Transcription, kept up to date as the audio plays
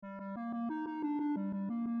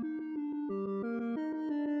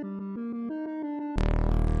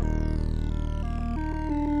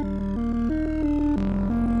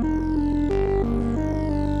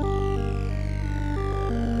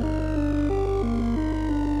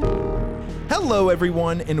Hello,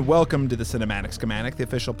 everyone, and welcome to the Cinematic Schematic, the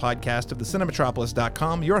official podcast of the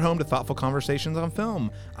Cinematropolis.com, your home to thoughtful conversations on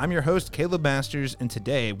film. I'm your host, Caleb Masters, and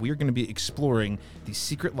today we are going to be exploring the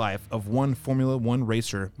secret life of one Formula One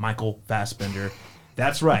racer, Michael Fassbender.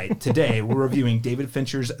 That's right. Today, we're reviewing David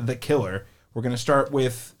Fincher's The Killer. We're going to start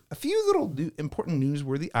with a few little important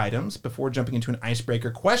newsworthy items before jumping into an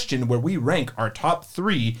icebreaker question where we rank our top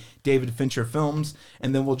 3 David Fincher films,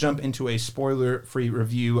 and then we'll jump into a spoiler-free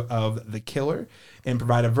review of The Killer and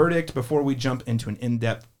provide a verdict before we jump into an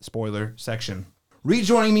in-depth spoiler section.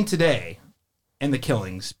 Rejoining me today and the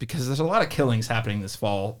killings, because there's a lot of killings happening this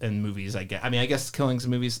fall in movies, I guess killings in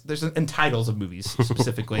movies, there's in titles of movies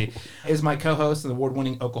specifically, is my co-host and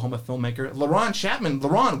award-winning Oklahoma filmmaker, LaRon Chapman.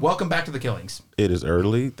 LaRon, welcome back to The Killings. It is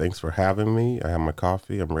early. Thanks for having me. I have my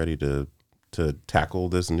coffee. I'm ready to tackle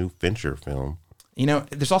this new Fincher film. You know,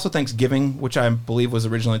 there's also Thanksgiving, which I believe was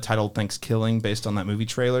originally titled Thanksgilling based on that movie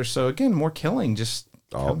trailer. So again, more killing,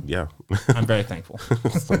 Yeah. I'm very thankful.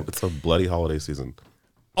 It's a bloody holiday season.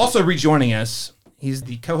 Also rejoining us, he's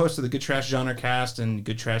the co-host of the Good Trash Genre Cast and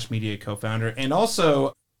Good Trash Media co-founder. And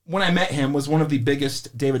also, when I met him, was one of the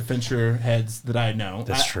biggest David Fincher heads that I know.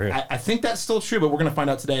 That's true. I think that's still true, but we're going to find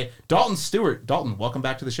out today. Dalton Stewart. Dalton, welcome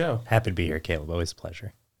back to the show. Happy to be here, Caleb. Always a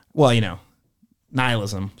pleasure. Well, you know,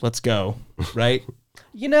 nihilism. Let's go, right?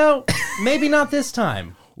 Maybe not this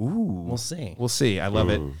time. Ooh. We'll see. We'll see. I love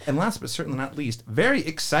it. And last but certainly not least, very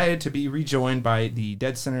excited to be rejoined by the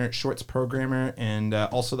Dead Center Shorts programmer and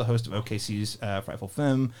also the host of OKC's Frightful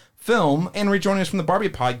Film, and rejoining us from the Barbie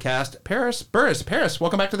podcast, Paris Burris. Paris,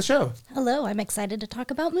 welcome back to the show. Hello, I'm excited to talk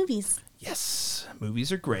about movies. Yes,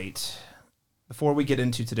 movies are great. Before we get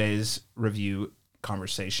into today's review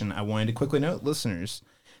conversation, I wanted to quickly note, listeners,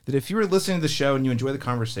 that if you are listening to the show and you enjoy the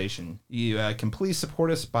conversation, you can please support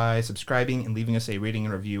us by subscribing and leaving us a rating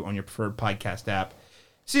and review on your preferred podcast app.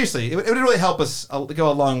 Seriously, it would really help us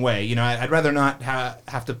go a long way. You know, I'd rather not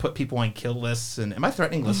have to put people on kill lists. And am I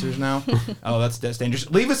threatening listeners now? Oh, that's dangerous.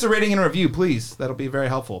 Leave us a rating and a review, please. That'll be very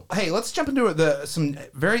helpful. Hey, let's jump into some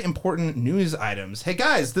very important news items. Hey,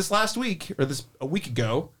 guys, a week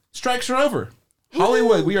ago, strikes are over.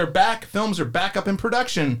 Hollywood, we are back. Films are back up in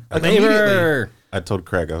production. Immediately. I told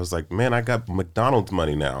Craig, I was like, man, I got McDonald's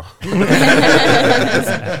money now.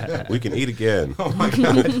 We can eat again. Oh, my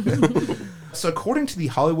God. So according to The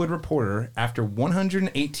Hollywood Reporter, after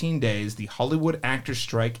 118 days, the Hollywood actors'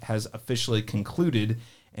 strike has officially concluded.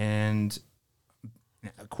 And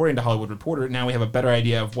according to Hollywood Reporter, now we have a better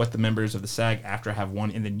idea of what the members of the SAG-AFTRA have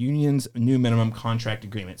won in the union's new minimum contract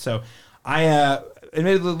agreement. So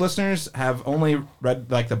admittedly, listeners have only read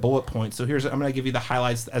the bullet points. So I'm going to give you the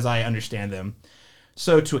highlights as I understand them.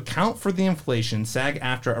 So to account for the inflation,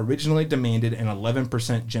 SAG-AFTRA originally demanded an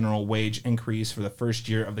 11% general wage increase for the first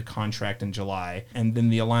year of the contract in July. And then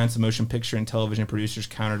the Alliance of Motion Picture and Television Producers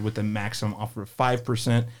countered with a maximum offer of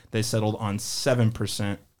 5%. They settled on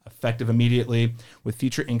 7%, effective immediately, with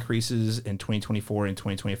future increases in 2024 and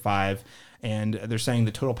 2025. And they're saying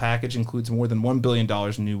the total package includes more than $1 billion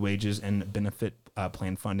in new wages and benefit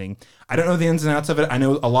plan funding. I don't know the ins and outs of it. I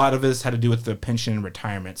know a lot of this had to do with the pension and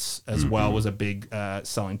retirements as well, was a big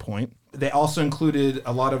selling point. They also included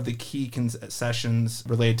a lot of the key concessions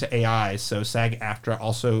related to AI. So SAG-AFTRA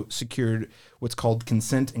also secured what's called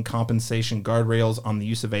consent and compensation guardrails on the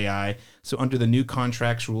use of AI. So under the new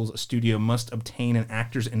contracts rules, a studio must obtain an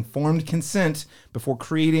actor's informed consent before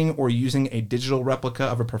creating or using a digital replica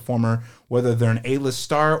of a performer, whether they're an A-list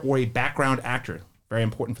star or a background actor. Very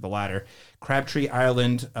important for the latter. Crabtree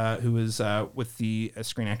Ireland, who is with the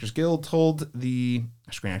Screen Actors Guild, told the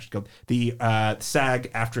SAG-AFTRA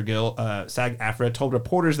told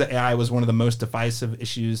reporters that AI was one of the most divisive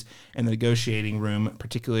issues in the negotiating room,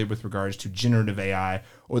 particularly with regards to generative AI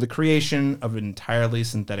or the creation of an entirely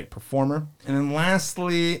synthetic performer. And then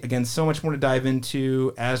lastly, again, so much more to dive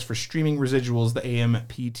into. As for streaming residuals, the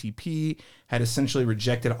AMPTP had essentially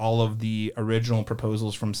rejected all of the original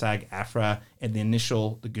proposals from SAG-AFTRA in the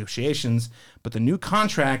initial negotiations, but the new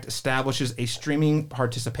contract establishes a streaming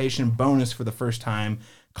participation bonus for the first time,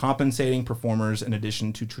 compensating performers in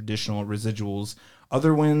addition to traditional residuals.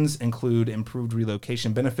 Other wins include improved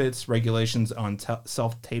relocation benefits, regulations on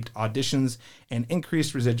self-taped auditions, and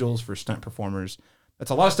increased residuals for stunt performers. That's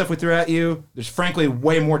a lot of stuff we threw at you. There's frankly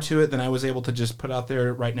way more to it than I was able to just put out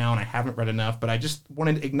there right now, and I haven't read enough, but I just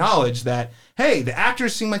wanted to acknowledge that, hey, the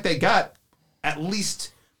actors seem like they got at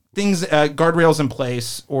least things, guardrails in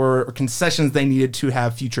place or concessions they needed to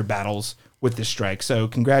have future battles with this strike. So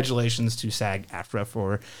congratulations to SAG-AFTRA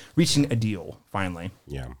for reaching a deal, finally.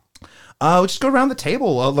 Yeah. We'll just go around the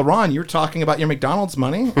table. LaRon, you're talking about your McDonald's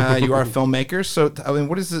money. You are a filmmaker. So, I mean,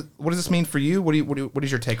 what does this mean for you? What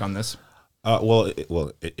is your take on this?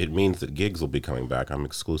 It means that gigs will be coming back. I'm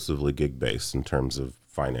exclusively gig based in terms of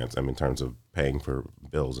finance. I mean, in terms of paying for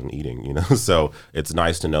bills and eating, So it's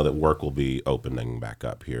nice to know that work will be opening back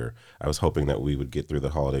up here. I was hoping that we would get through the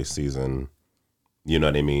holiday season, you know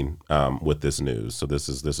what I mean, with this news. So this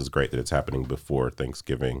is great that it's happening before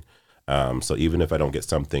Thanksgiving. So even if I don't get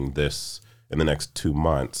something in the next 2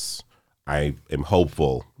 months, I am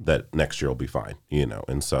hopeful that next year will be fine,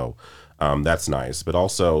 And so that's nice. But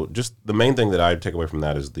also, just the main thing that I take away from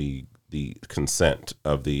that is the consent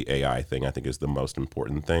of the AI thing. I think is the most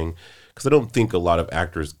important thing, because I don't think a lot of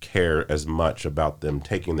actors care as much about them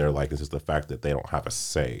taking their likeness as the fact that they don't have a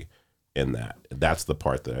say in that. That's the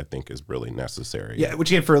part that I think is really necessary. Yeah,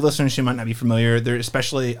 which again, for listeners who might not be familiar, there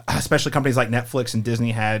especially companies like Netflix and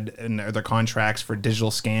Disney had in their contracts for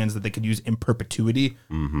digital scans that they could use in perpetuity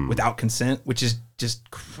without consent, which is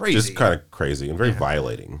just crazy. Just kind of crazy and very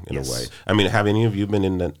violating in a way. I mean, have any of you been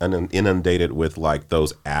inundated with like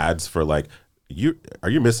those ads for like, are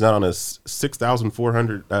you missing out on a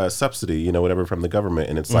 6,400 subsidy, whatever from the government?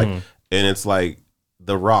 And it's like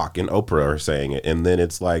The Rock and Oprah are saying it, and then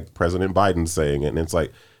it's like President Biden saying it, and it's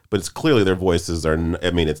like, but it's clearly their voices are. I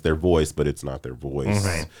mean, it's their voice, but it's not their voice.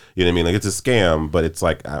 Right. You know what I mean? Like, it's a scam, but it's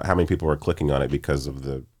like how many people are clicking on it because of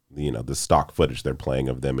the stock footage they're playing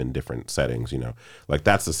of them in different settings. Like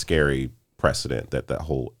that's a scary precedent that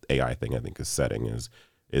whole AI thing I think is setting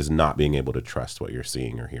is not being able to trust what you're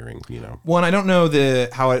seeing or hearing. Well, and I don't know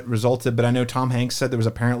how it resulted, but I know Tom Hanks said there was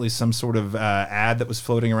apparently some sort of ad that was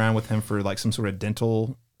floating around with him for like some sort of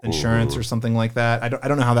dental insurance or something like that. I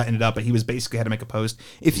don't know how that ended up, but he was basically had to make a post.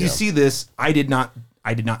 If you see this, I did not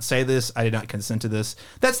say this. I did not consent to this.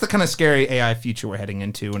 That's the kind of scary AI future we're heading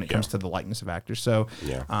into when it comes to the likeness of actors. So,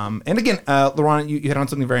 and again, Laurent, you hit on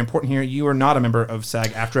something very important here. You are not a member of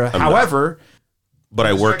SAG-AFTRA. However, but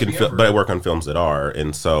I work on films that are,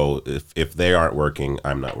 and so if they aren't working,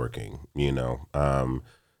 I'm not working.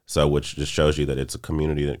 So which just shows you that it's a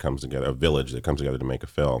community that comes together, a village that comes together to make a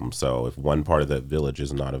film. So if one part of that village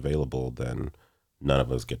is not available, then none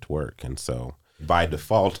of us get to work. And so by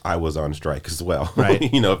default, I was on strike as well. Right.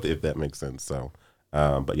 If that makes sense. So,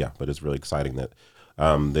 but it's really exciting that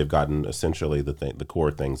they've gotten essentially the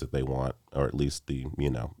core things that they want, or at least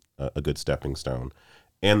a good stepping stone,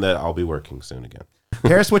 and that I'll be working soon again.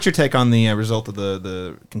 Harris, what's your take on the result of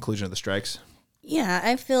the conclusion of the strikes? Yeah,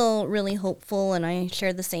 I feel really hopeful, and I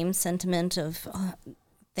share the same sentiment of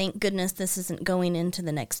thank goodness this isn't going into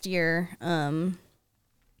the next year.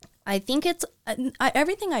 I think it's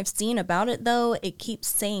everything I've seen about it, though, it keeps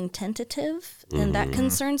saying tentative, and that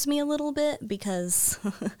concerns me a little bit because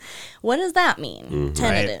what does that mean?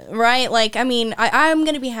 Tentative, right? Like, I mean, I'm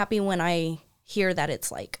going to be happy when I hear that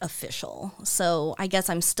it's like official. So I guess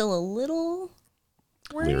I'm still a little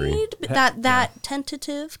worried that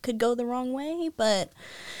tentative could go the wrong way, but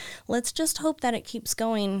let's just hope that it keeps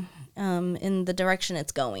going in the direction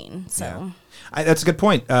it's going. So that's a good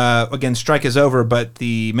point. Again, strike is over, but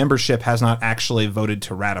the membership has not actually voted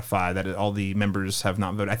to ratify that. All the members have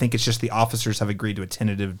not voted. I think it's just the officers have agreed to a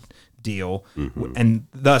tentative deal, and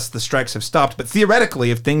thus the strikes have stopped. But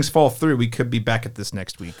theoretically, if things fall through, we could be back at this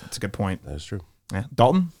next week. That's a good point. That's true. Yeah.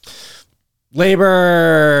 Dalton?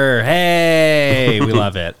 Labor, hey, we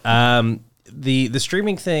love it. The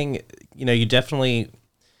streaming thing, you definitely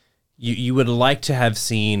you would like to have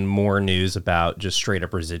seen more news about just straight up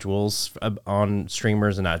residuals on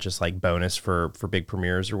streamers and not just like bonus for big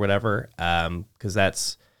premieres or whatever, because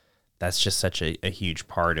that's just such a huge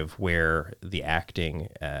part of where the acting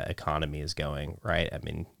economy is going, right? I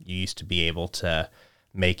mean, you used to be able to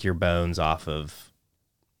make your bones off of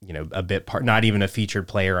a bit part, not even a featured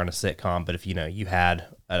player on a sitcom, but if you had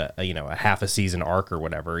a half a season arc or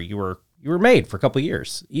whatever, you were made for a couple of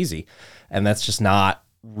years, easy, and that's just not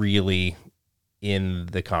really in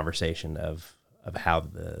the conversation of how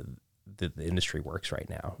the industry works right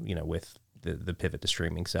now. With the pivot to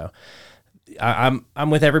streaming, so I'm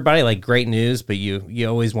with everybody. Like, great news, but you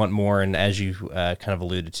always want more, and as you kind of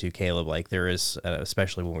alluded to, Caleb, like there is,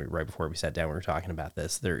 especially right before we sat down, we were talking about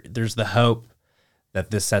this. There's the hope that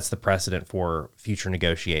this sets the precedent for future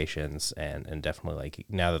negotiations, and definitely, like,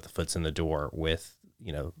 now that the foot's in the door with,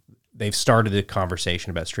 they've started the conversation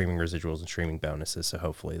about streaming residuals and streaming bonuses. So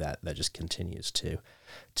hopefully that just continues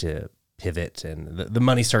to pivot, and the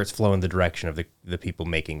money starts flowing the direction of the people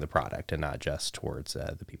making the product and not just towards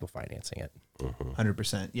the people financing it.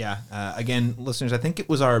 100%. Yeah. Again, listeners, I think it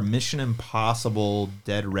was our Mission Impossible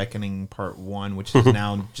Dead Reckoning Part 1, which is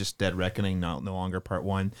now just Dead Reckoning, no longer Part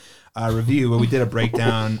 1, review, where we did a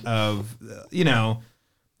breakdown of,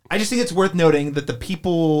 I just think it's worth noting that the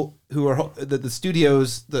people who are the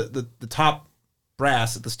studios, the top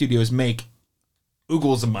brass that the studios make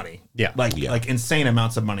oogles of money. Yeah. Like insane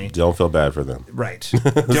amounts of money. Don't feel bad for them. Right.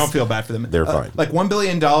 Don't feel bad for them. They're fine. Like $1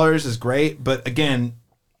 billion is great, but again,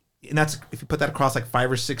 and that's if you put that across like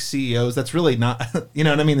 5 or 6 CEOs, that's really not, you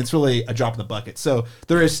know what I mean? It's really a drop in the bucket. So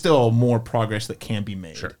there is still more progress that can be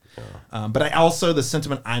made. Sure. But I also, the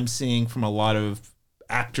sentiment I'm seeing from a lot of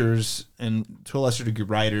actors and to a lesser degree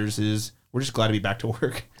writers is we're just glad to be back to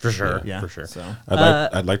work. For sure. Yeah. For sure. So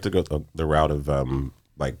I'd like to go the route of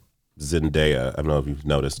like Zendaya. I don't know if you've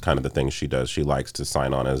noticed kind of the things she does. She likes to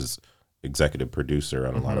sign on as executive producer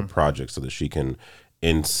on a lot of projects so that she can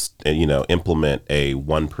implement a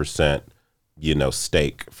 1%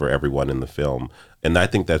 stake for everyone in the film. And I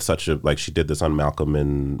think that's such a, like, she did this on Malcolm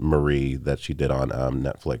and Marie that she did on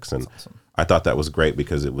Netflix, and awesome. I thought that was great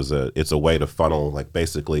because it's a way to funnel, like,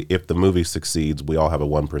 basically if the movie succeeds, we all have a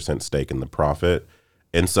 1% stake in the profit.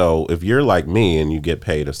 And so if you're like me and you get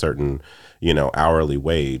paid a certain hourly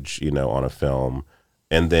wage on a film,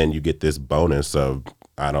 and then you get this bonus of,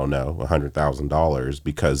 I don't know, $100,000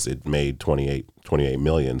 because it made 28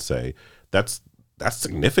 million, say, that's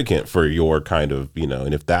significant for your kind of,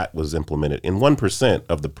 and if that was implemented in 1%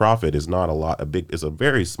 of the profit is not a lot, it's a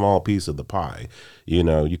very small piece of the pie.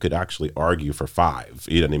 You could actually argue for 5,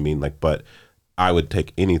 you know what I mean? Like, but I would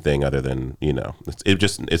take anything other than,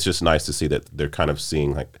 it's just nice to see that they're kind of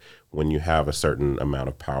seeing, like, when you have a certain amount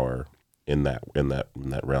of power in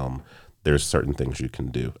that realm, there's certain things you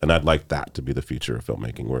can do. And I'd like that to be the future of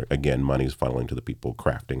filmmaking, where, again, money's funneling to the people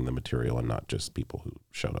crafting the material and not just people who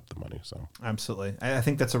showed up the money. So absolutely. I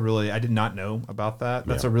think that's I did not know about that.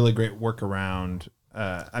 That's a really great workaround.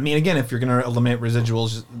 I mean, again, if you're going to eliminate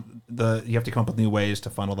residuals, you have to come up with new ways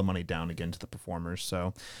to funnel the money down again to the performers.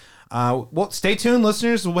 So, well, stay tuned,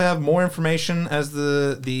 listeners. We'll have more information as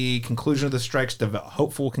the conclusion of the strikes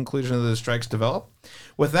hopeful conclusion of the strikes develop.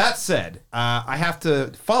 With that said, I have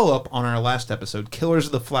to follow up on our last episode, Killers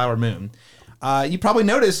of the Flower Moon. You probably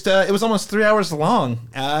noticed it was almost 3 hours long.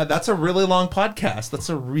 That's a really long podcast.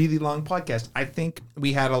 I think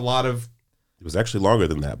we had a lot of. It was actually longer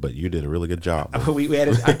than that, but you did a really good job.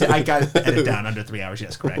 I got it edited down under 3 hours.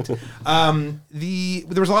 Yes, correct. There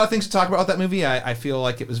was a lot of things to talk about with that movie. I feel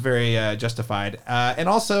like it was very justified. And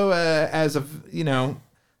also, as of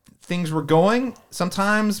things were going,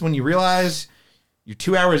 sometimes when you realize you're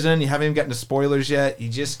 2 hours in, you haven't even gotten to spoilers yet,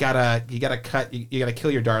 you gotta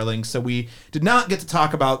kill your darlings. So we did not get to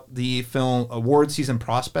talk about the film award season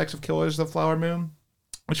prospects of Killers of the Flower Moon,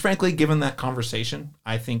 which, frankly, given that conversation,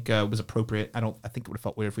 I think was appropriate. I think it would have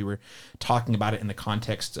felt weird if we were talking about it in the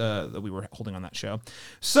context that we were holding on that show.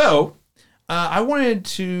 So I wanted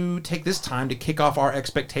to take this time to kick off our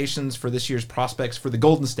expectations for this year's prospects for the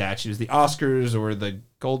Golden Statues, the Oscars or the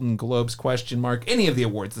Golden Globes ? Any of the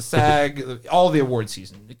awards, the SAG, all the award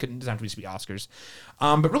season. It doesn't have to be Oscars.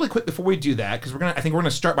 But really quick before we do that, because I think we're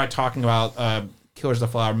gonna start by talking about Killers of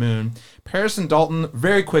the Flower Moon. Paris and Dalton,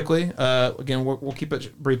 very quickly. Again, we'll keep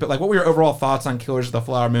it brief, but what were your overall thoughts on Killers of the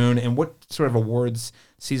Flower Moon, and what sort of awards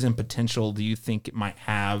season potential do you think it might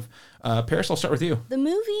have? Paris, I'll start with you. The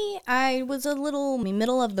movie, I was a little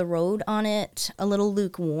middle of the road on it, a little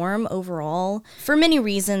lukewarm overall, for many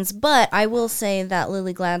reasons, but I will say that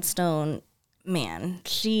Lily Gladstone, man,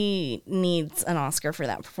 she needs an Oscar for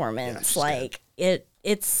that performance.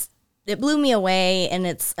 It blew me away, and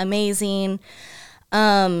it's amazing.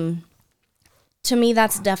 To me,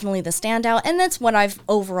 that's definitely the standout, and that's what I've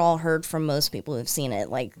overall heard from most people who've seen it.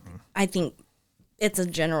 I think it's a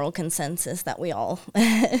general consensus that we all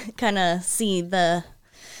kind of see the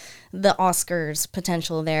Oscars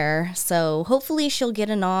potential there. So hopefully she'll get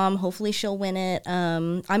a nom. Hopefully she'll win it.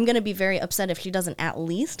 I'm gonna be very upset if she doesn't at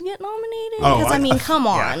least get nominated. Because come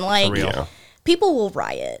on, for real. People will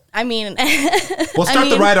riot. I mean, we'll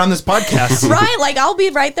start the riot on this podcast, right? I'll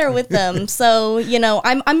be right there with them. So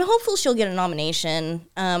I'm hopeful she'll get a nomination.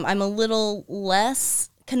 I'm a little less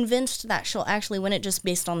convinced that she'll actually win it just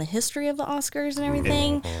based on the history of the Oscars and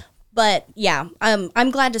everything. But yeah,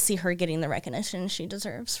 I'm glad to see her getting the recognition she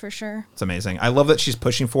deserves for sure. It's amazing. I love that she's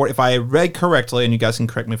pushing for it. If I read correctly, and you guys can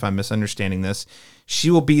correct me if I'm misunderstanding this,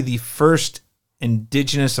 she will be the first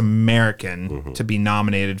Indigenous American to be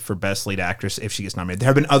nominated for Best Lead Actress if she gets nominated. There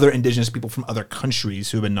have been other Indigenous people from other countries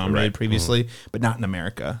who have been nominated previously, but not in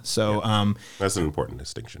America. So that's an important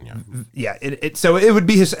distinction. So it would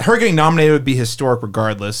be her getting nominated would be historic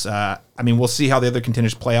regardless. I mean, we'll see how the other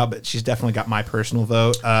contenders play out, but she's definitely got my personal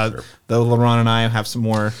vote. Though LaRon and I have some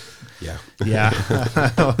more.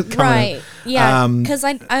 Right. Yeah. Because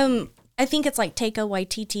I think it's Taika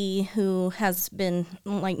Waititi who has been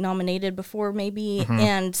nominated before, maybe,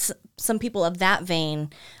 and some people of that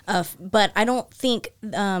vein. But I don't think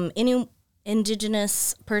any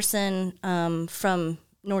indigenous person from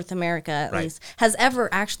North America, at Right. least, has ever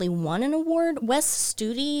actually won an award. Wes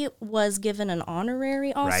Studi was given an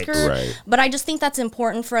honorary Oscar, Right. but I just think that's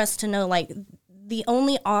important for us to know, like, the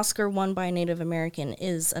only Oscar won by a Native American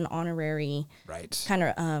is an honorary, Right. kind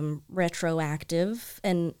of retroactive,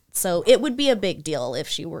 and so it would be a big deal if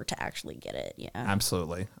she were to actually get it. Yeah.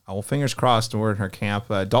 Absolutely. Well, fingers crossed. We're in her camp.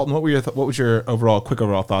 Dalton, what was your quick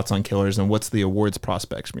overall thoughts on Killers, and what's the awards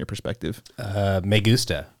prospects from your perspective? Me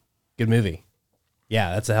Gusta. Good movie.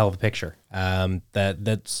 Yeah, that's a hell of a picture.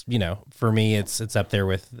 That's for me, it's up there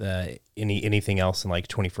with anything else in like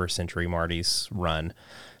 21st Century Marty's run.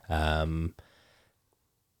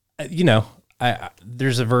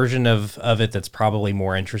 There's a version of it that's probably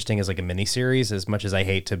more interesting as like a miniseries. As much as I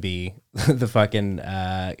hate to be the fucking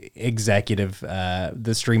executive,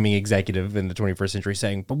 the streaming executive in the 21st century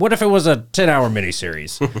saying, but what if it was a 10-hour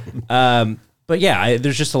miniseries? But yeah,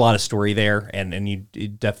 there's just a lot of story there, and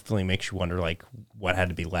it definitely makes you wonder like what had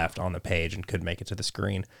to be left on the page and could make it to the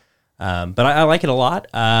screen. But I like it a lot.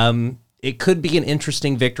 It could be an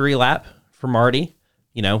interesting victory lap for Marty.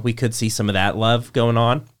 We could see some of that love going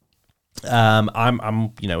on.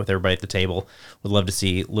 I'm with everybody at the table, would love to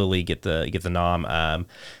see Lily get the nom.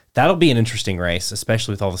 That'll be an interesting race,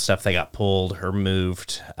 especially with all the stuff they got pulled or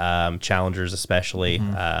moved, challengers especially.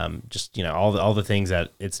 Just all the things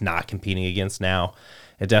that it's not competing against now.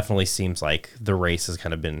 It definitely seems like the race has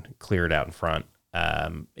kind of been cleared out in front,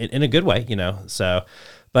 in a good way, So,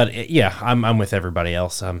 but I'm with everybody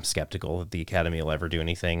else. I'm skeptical that the Academy will ever do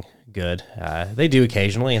anything good. They do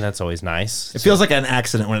occasionally, and that's always nice. It feels like an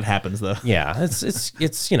accident when it happens, though. Yeah, it's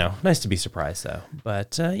nice to be surprised though.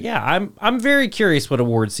 But I'm very curious what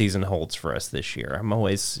award season holds for us this year. I'm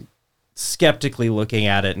always skeptically looking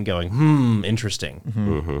at it and going,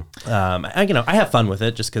 interesting. I have fun with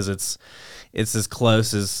it just because it's as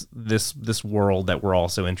close as this world that we're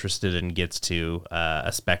also interested in gets to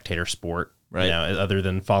a spectator sport. Right. Other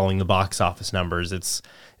than following the box office numbers, it's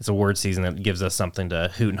award season that gives us something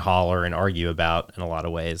to hoot and holler and argue about in a lot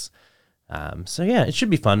of ways. So yeah, it should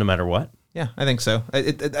be fun no matter what. Yeah, I think so.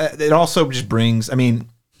 It also just brings,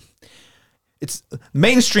 it's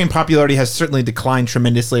mainstream popularity has certainly declined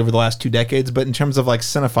tremendously over the last 2 decades, but in terms of like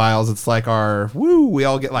cinephiles, it's like we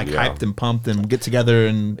all get like hyped and pumped and get together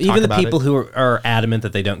and talk even the about people it. who are adamant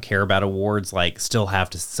that they don't care about awards, like still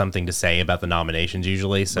have something to say about the nominations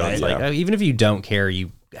usually. So it's like, even if you don't care,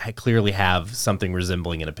 you clearly have something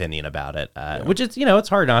resembling an opinion about it, which is, it's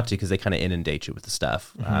hard not to because they kind of inundate you with the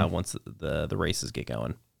stuff once the races get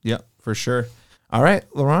going. Yeah, for sure. All right,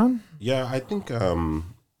 Laurent? Yeah, I think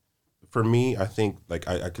for me, I think like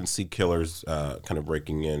I can see Killers kind of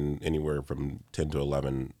breaking in anywhere from 10 to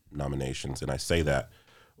 11 nominations, and I say that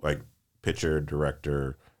like picture,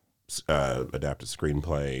 director, adapted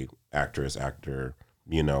screenplay, actress, actor,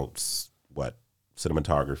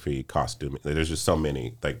 cinematography, costume. There's just so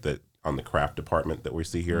many like that on the craft department that we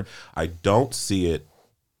see here. I don't see it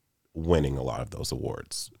winning a lot of those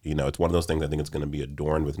awards. It's one of those things I think it's going to be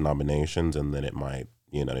adorned with nominations, and then it might,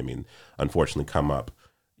 unfortunately come up,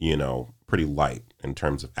 pretty light in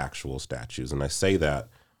terms of actual statues. And I say that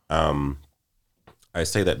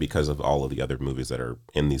because of all of the other movies that are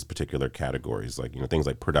in these particular categories, like, things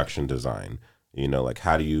like production design, like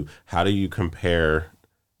how do you compare,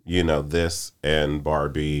 this and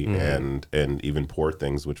Barbie and even Poor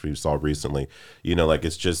Things, which we saw recently,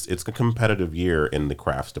 it's a competitive year in the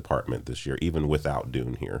crafts department this year, even without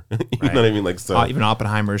Dune here. You know what I mean? Like, so Even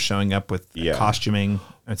Oppenheimer is showing up with costuming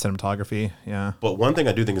and cinematography. Yeah. But one thing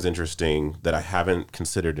I do think is interesting that I haven't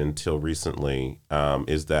considered until recently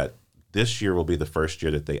is that this year will be the first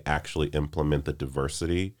year that they actually implement the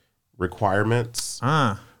diversity requirements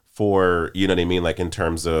for, like in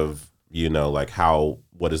terms of, like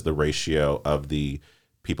what is the ratio of the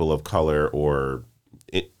people of color or,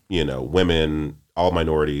 women, all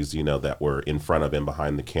minorities, that were in front of and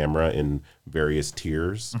behind the camera in various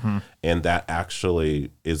tiers. And that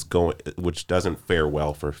actually is which doesn't fare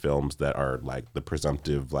well for films that are like the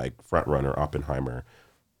presumptive, like front runner Oppenheimer.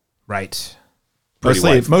 Right.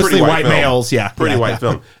 Mostly white film. males. Yeah. Pretty white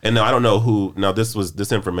film. And now I don't know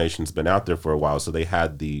this information's been out there for a while. So they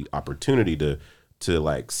had the opportunity to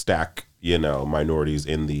like stack, minorities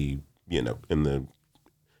in the,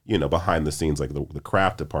 behind the scenes, like the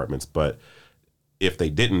craft departments. But if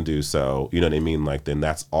they didn't do so, like then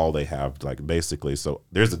that's all they have, like basically. So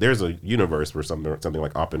there's a universe where something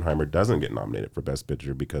like Oppenheimer doesn't get nominated for Best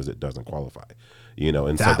Picture because it doesn't qualify,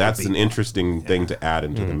 and so that's an interesting thing to add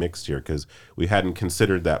into the mix here because we hadn't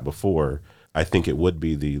considered that before. I think it would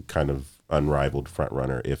be the kind of unrivaled front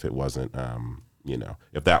runner if it wasn't,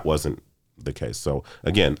 if that wasn't the case. So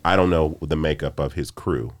again, I don't know the makeup of his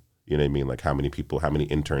crew. You know what I mean? Like how many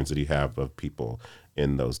interns did he have of people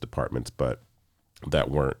in those departments? But there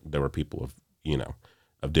were people of,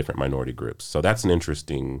 of different minority groups. So that's an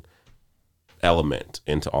interesting element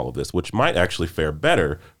into all of this, which might actually fare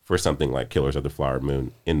better for something like Killers of the Flower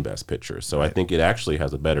Moon in Best Picture. So I think it actually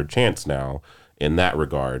has a better chance now in that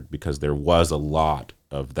regard, because there was a lot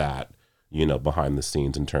of that, behind the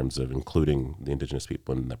scenes in terms of including the indigenous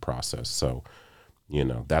people in the process. So,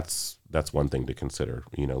 that's one thing to consider,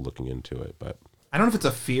 looking into it. But I don't know if it's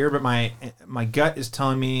a fear, but my gut is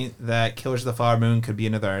telling me that Killers of the Flower Moon could be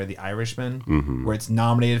another The Irishman, where it's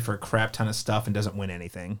nominated for a crap ton of stuff and doesn't win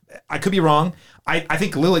anything. I could be wrong. I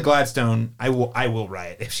think Lily Gladstone, I will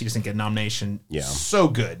riot if she doesn't get a nomination. Yeah. So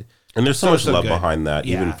good. And there's so much love good. behind that,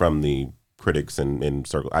 even Yeah. from the critics and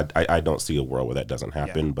circle. I don't see a world where that doesn't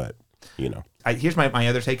happen, but Here's my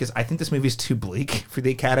other take is I think this movie's too bleak for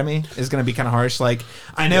the Academy. Is going to be kind of harsh. Like,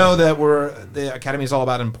 I know that the Academy is all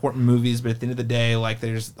about important movies, but at the end of the day, like,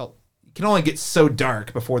 you can only get so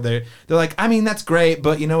dark before they're like, I mean, that's great,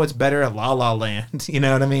 but it's better at La La Land. You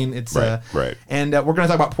know what I mean? It's right. And we're going to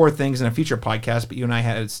talk about Poor Things in a future podcast, but you and I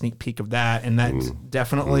had a sneak peek of that, and that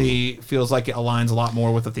definitely feels like it aligns a lot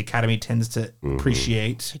more with what the Academy tends to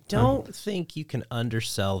appreciate. I don't think you can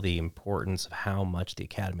undersell the importance of how much the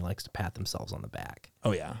Academy likes to pat themselves on the back.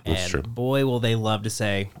 Oh yeah, And true. boy, will they love to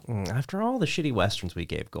say, after all the shitty westerns we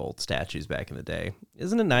gave gold statues back in the day,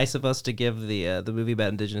 isn't it nice of us to give the movie about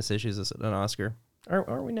indigenous issues an Oscar?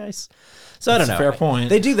 Aren't we nice? So I don't know. Fair point.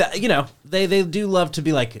 They do that, they do love to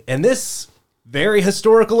be like, and this very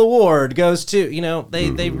historical award goes to,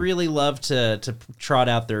 they really love to trot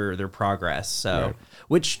out their progress. So,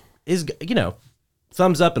 which is,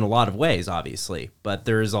 thumbs up in a lot of ways, obviously, but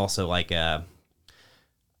there is also like a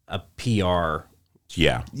PR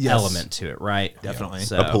Yeah. element to it, right? Definitely.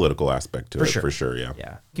 So, A political aspect to it, sure. for sure, yeah.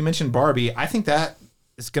 yeah. You mentioned Barbie. I think that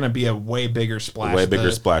is going to be a way bigger splash. Way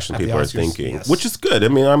bigger splash than at the people are Oscars. thinking, Yes. which is good. I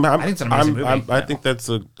mean, I think it's an amazing movie. I Yeah. think that's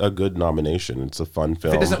a good nomination. It's a fun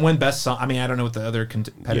film. If it doesn't win best song, I mean, I don't know what the other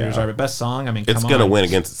competitors Yeah. are, but best song, I mean, It's come going to on. win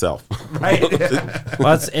against itself. Right?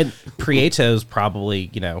 Well, Prieto's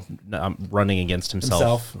probably, running against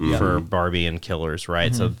himself, Himself, for Barbie and Killers,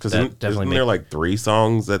 right? So Because that definitely isn't there like 3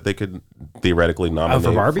 songs that they could theoretically nominate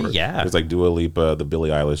for Barbie? Yeah. There's like Dua Lipa, the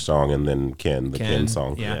Billie Eilish song, and then Ken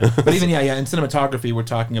song. Yeah. But even, in cinematography,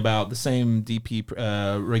 we're talking about the same DP,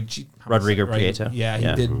 Rodrigo Prieto. Yeah,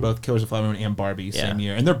 he did both Killers of the Flower Moon and Barbie same Yeah.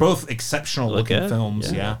 year. And they're both exceptional Look looking good.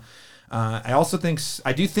 films. Yeah. Yeah.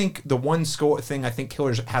 I do think the one score thing, I think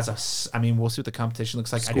Killers has we'll see what the competition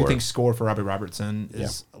looks like. I do Score. think score for Robbie Robertson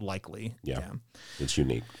is likely. Yeah. It's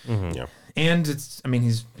unique. Yeah. And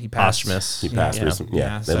he passed. Posthumous. He passed Yeah. recently.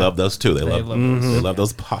 Yeah. They so love those too. They love love those. they love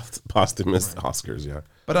those posthumous Oscars. Yeah.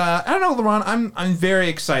 But I don't know, LeBron. I'm very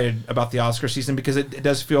excited about the Oscar season because it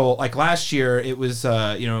does feel like last year it was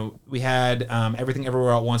we had Everything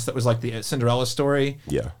Everywhere at Once that was like the Cinderella story.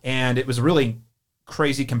 Yeah. And it was really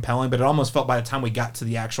crazy compelling, but it almost felt by the time we got to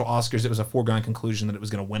the actual Oscars, it was a foregone conclusion that it was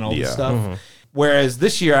going to win all this stuff. Whereas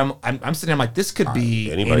this year, I'm sitting, I'm like, this could be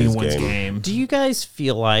anybody's anyone's game. game. Do you guys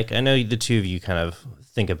feel like, I know the two of you kind of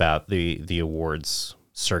think about the awards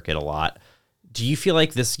circuit a lot. Do you feel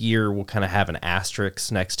like this year will kind of have an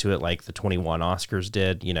asterisk next to it like the 21 Oscars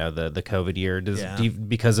did, the COVID year?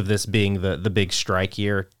 Because of this being the big strike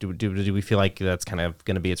year, do we feel like that's kind of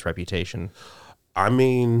going to be its reputation? I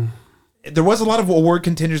mean, There was a lot of award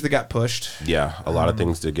contenders that got pushed. yeah, a lot of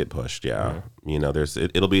things did get pushed. Yeah.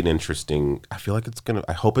 It'll be an interesting, I feel like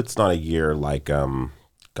I hope it's not a year like, the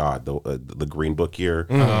Green Book year.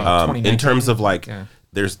 In terms of like,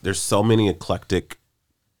 there's so many eclectic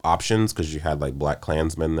options because you had like Black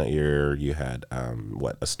Klansman that year. You had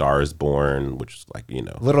A Star Is Born, which is like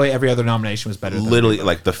Literally every other nomination was better than literally Green Book.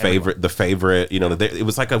 like the favorite. It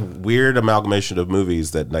was like a weird amalgamation of movies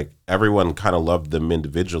that like everyone kind of loved them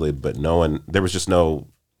individually, but there was just no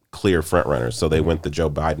clear front runners. So they went the Joe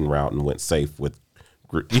Biden route and went safe with.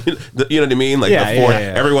 You know what I mean? Like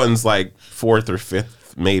everyone's like 4th or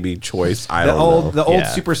 5th maybe choice. I don't know. The old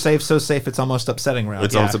super safe, so safe it's almost upsetting route.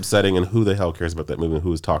 It's almost upsetting, and who the hell cares about that movie? And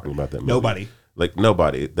who is talking about that movie? Nobody. Like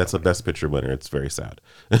nobody. That's a Best Picture winner. It's very sad,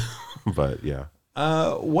 but yeah.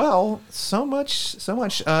 Well, so much.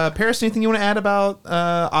 Paris, anything you want to add about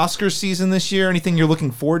Oscars season this year? Anything you're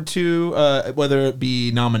looking forward to, whether it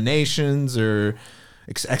be nominations or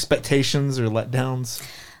expectations or letdowns?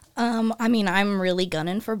 I'm really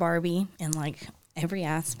gunning for Barbie in like every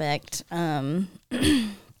aspect.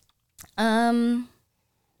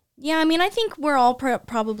 Yeah, I mean, I think we're all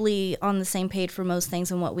probably on the same page for most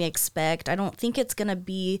things and what we expect. I don't think it's going to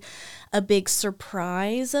be a big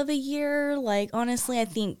surprise of a year. Like, honestly, I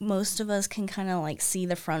think most of us can kind of like see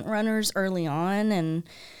the front runners early on. And,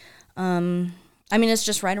 I mean, it's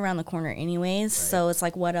just right around the corner anyways. Right. So it's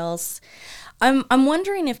like, what else? I'm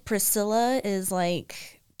wondering if Priscilla is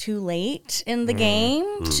like too late in the game,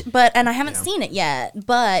 and I haven't seen it yet,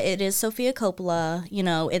 but it is Sofia Coppola, you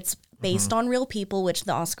know, it's based on real people, which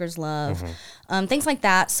the Oscars love, things like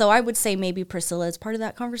that. So I would say maybe Priscilla is part of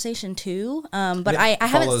that conversation too. But I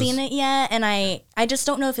haven't seen it yet, and I just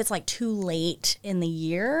don't know if it's like too late in the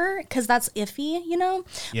year, because that's iffy, you know?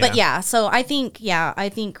 Yeah. But yeah, so I think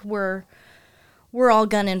we're all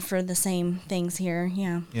gunning for the same things here.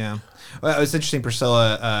 Yeah. Yeah. Well, it's interesting,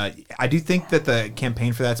 Priscilla. I do think that the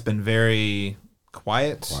campaign for that's been very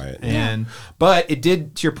quiet. But it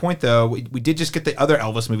did, to your point though, we did just get the other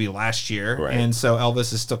Elvis movie last year, right. And so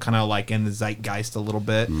Elvis is still kind of like in the zeitgeist a little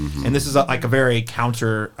bit, and this is like a very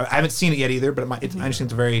counter. I haven't seen it yet either, but I understand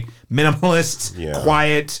it's a very minimalist,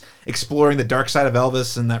 quiet, exploring the dark side of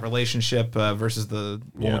Elvis and that relationship versus the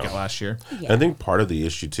one we got last year. I think part of the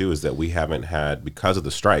issue too is that we haven't had, because of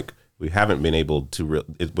the strike, we haven't been able to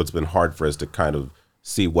what's been hard for us to kind of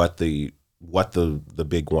see what the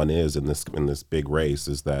big one is in this big race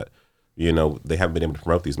is that, you know, they haven't been able to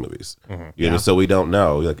promote these movies. You know, so we don't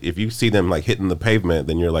know. Like, if you see them like hitting the pavement,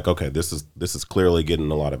 then you're like, okay, this is clearly getting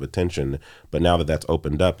a lot of attention. But now that that's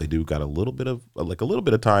opened up, they do got a little bit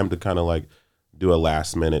of time to kind of like do a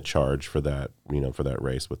last minute charge for that, you know, for that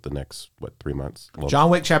race with the next 3 months. Well, John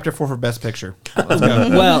Wick Chapter 4 for Best Picture. Let's go.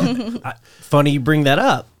 Well, funny you bring that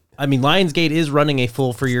up. I mean, Lionsgate is running a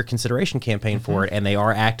full for your consideration campaign for it, and they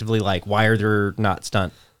are actively like, why are there not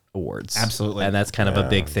stunt awards? Absolutely. And that's kind of a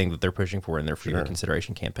big thing that they're pushing for in their for your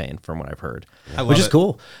consideration campaign, from what I've heard, I love which is it.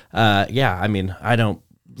 cool. Yeah, I mean, I don't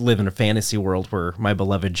live in a fantasy world where my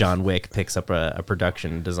beloved John Wick picks up a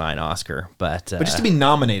production design Oscar, but just to be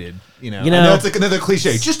nominated, you know, I know it's like another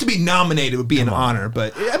cliche. Just to be nominated would be an honor,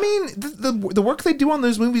 but I mean, the work they do on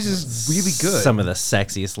those movies is really good. Some of the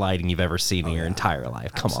sexiest lighting you've ever seen in your entire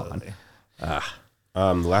life. Come on.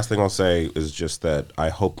 The last thing I'll say is just that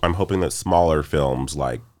I'm hoping that smaller films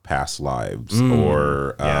like Past Lives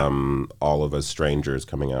or All of Us Strangers,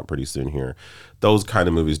 coming out pretty soon here, those kind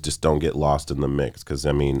of movies just don't get lost in the mix, because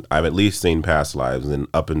I mean, I've at least seen Past Lives, and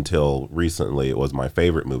up until recently it was my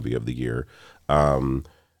favorite movie of the year, and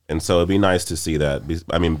so it'd be nice to see that.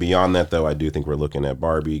 I mean, beyond that though, I do think we're looking at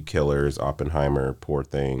Barbie, Killers, Oppenheimer, Poor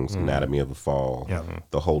Things, Anatomy of a Fall,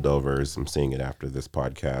 The Holdovers, I'm seeing it after this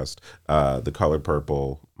podcast, The Color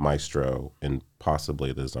Purple, Maestro, and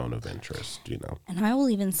possibly The Zone of Interest, you know. And I will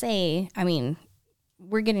even say, I mean,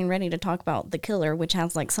 we're getting ready to talk about The Killer, which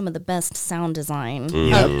has like some of the best sound design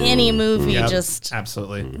of any movie. Just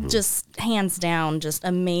absolutely, just hands down, just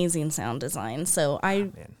amazing sound design. So I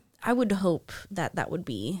would hope that would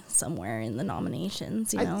be somewhere in the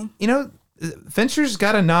nominations. You know, Fincher's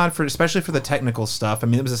got a nod for, especially for the technical stuff. I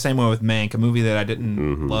mean, it was the same way with Mank, a movie that I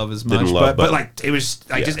didn't love as much, but like it was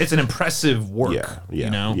like just it's an impressive work. You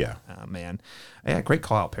know, oh, man, great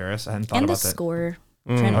call out, Paris. I hadn't thought about that. And the score.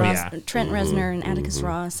 Trent Reznor and Atticus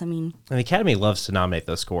Ross. I mean, and the Academy loves to nominate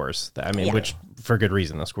those scores. I mean, which for good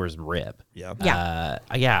reason. Those scores rip. You know,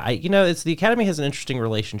 it's the Academy has an interesting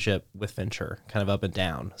relationship with Fincher, kind of up and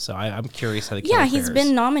down. So I'm curious how the Killer he's fares.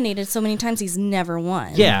 been nominated so many times, he's never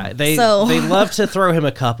won. Yeah, they love to throw him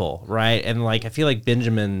a couple, right? And like I feel like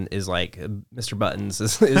Benjamin is like Mr. Buttons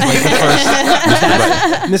is like the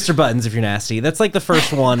first Mr. Buttons, if you're nasty. That's like the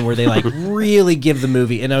first one where they like really give the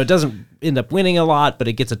movie. You know, it doesn't end up winning a lot, but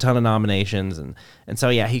it gets a ton of nominations, and so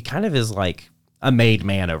he kind of is like a made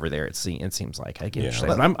man over there. It seems like I get what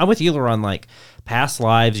you're saying. I'm with you, Laurent. Like Past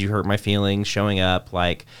Lives, You Hurt My Feelings, showing up.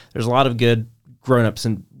 Like there's a lot of good grown-ups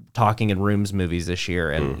and talking in rooms movies this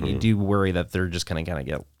year, and you do worry that they're just going to kind of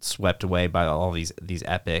get swept away by all these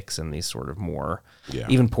epics and these sort of more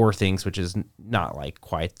even Poor Things, which is not like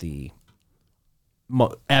quite the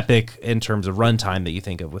epic in terms of runtime that you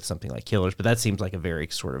think of with something like Killers, but that seems like a very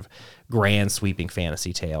sort of grand sweeping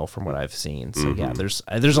fantasy tale from what I've seen. So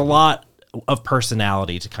there's a lot of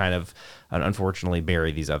personality to kind of unfortunately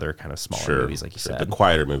bury these other kind of smaller movies, like you said. The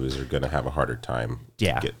quieter movies are going to have a harder time.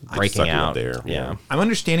 Breaking out there. I'm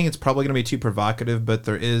understanding it's probably going to be too provocative, but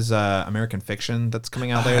there is American Fiction that's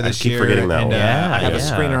coming out there this year. I keep forgetting that one. I have a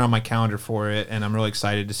screener on my calendar for it, and I'm really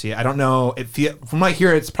excited to see it. I don't know. From what I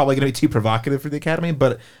hear, it's probably going to be too provocative for the Academy,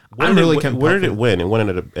 but where did it win? It won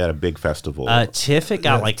at a big festival. TIFF, it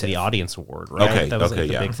got like the Audience Award, right? Okay, that was the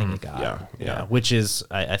big thing it got. Which is,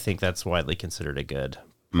 I think that's widely considered a good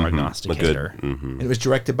prognosticator. It was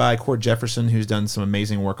directed by Cord Jefferson, who's done some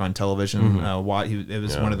amazing work on television. It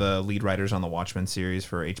was one of the lead writers on the Watchmen series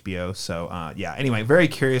for HBO. So, anyway, very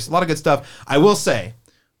curious. A lot of good stuff. I will say,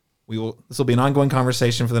 this will be an ongoing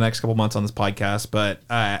conversation for the next couple months on this podcast, but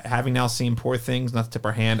having now seen Poor Things, not to tip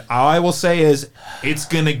our hand, all I will say is it's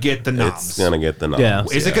going to get the noms. It's going to get the noms. Yeah.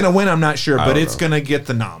 Is it going to win? I'm not sure, but it's going to get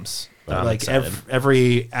the noms. I'm Like excited.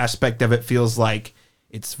 every aspect of it feels like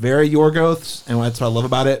it's very Yorgos, and that's what I love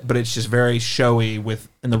about it. But it's just very showy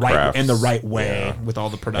in the right way with all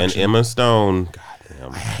the And production. Emma Stone,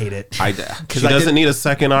 goddamn. I hate it. She doesn't need a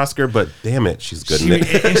second Oscar, but damn it, she's good in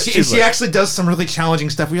it. And she actually does some really challenging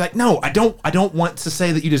stuff. Where you're like, no, I don't want to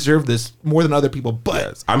say that you deserve this more than other people, but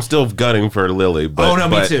Yes. I'm still gutting for Lily. But,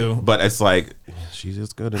 me too. But it's like, she's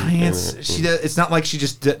just good in it. it's not like she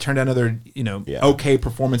just turned out another okay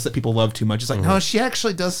performance that people love too much. It's like no, she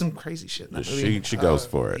actually does some crazy shit in that movie. She goes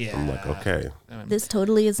for it. yeah. I'm like, okay. This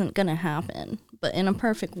totally isn't going to happen. But in a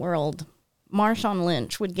perfect world, Marshawn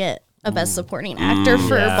Lynch would get a Best Supporting Actor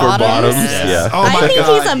for Bottoms. Bottoms, yeah. Oh I my think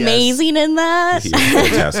God, he's yes. amazing in that. He's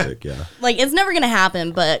fantastic, yeah. Like, it's never going to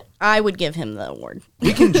happen, but I would give him the award.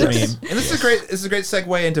 We can dream. And this is a great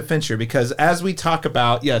segue into Fincher, because as we talk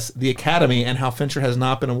about, the Academy and how Fincher has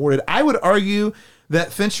not been awarded, I would argue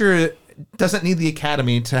that Fincher doesn't need the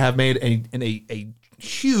Academy to have made a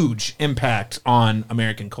huge impact on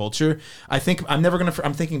American culture. I think I'm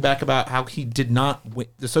thinking back about how he did not win,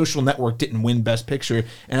 The Social Network didn't win Best Picture,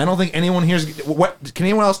 and I don't think anyone here's can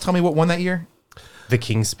anyone else tell me what won that year? The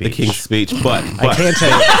King's Speech. The King's Speech, but I can't tell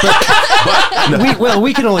you.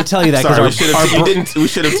 We can only tell you that sorry, because we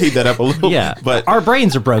should have teed that up a little. yeah, but our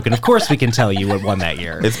brains are broken. Of course, we can tell you what won that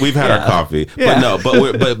year. we've had our coffee. Yeah. But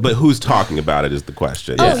no, but who's talking about it is the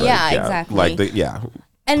question. Oh, It's yeah, exactly.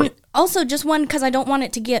 And also, just one, because I don't want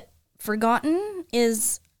it to get forgotten,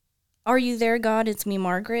 is Are You There, God? It's Me,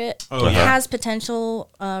 Margaret. Oh, It yeah. has potential.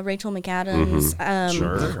 Rachel McAdams.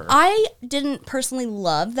 Sure. I didn't personally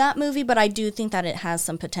love that movie, but I do think that it has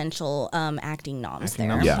some potential acting noms there.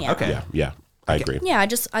 noms? Yeah, Okay. yeah, I agree. Yeah, I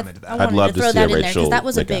I'd wanted love to to throw see that a in there because that Rachel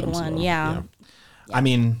was a big McAdams one. one, Yeah. yeah. I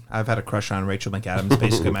mean, I've had a crush on Rachel McAdams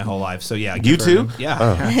basically my whole life. So yeah, You give her- too?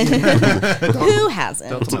 Yeah. Who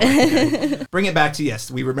hasn't? Bring it back to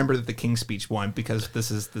we remember that the King's Speech won because this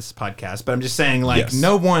is this podcast. But I'm just saying, like, Yes.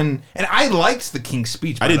 no one, and I liked the King's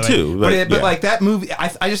Speech. I by did the way. too, But but yeah. like that movie,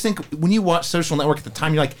 I just think when you watch Social Network at the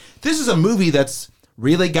time, you're like, this is a movie that's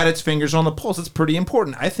really got its fingers on the pulse. It's pretty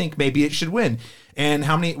important. I think maybe it should win. And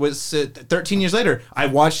how many was 13 years later? I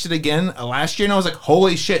watched it again last year, and I was like,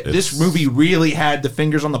 holy shit! This movie really had the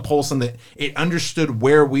fingers on the pulse, and that it understood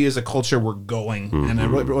where we as a culture were going in a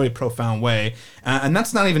really, really profound way. And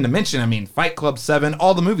that's not even to mention, I mean, Fight Club 7,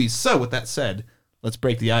 all the movies. So with that said, let's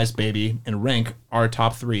break the ice, baby, and rank our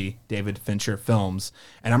top 3 David Fincher films.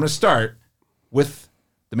 And I'm going to start with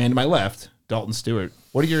the man to my left, Dalton Stewart.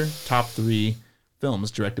 What are your top 3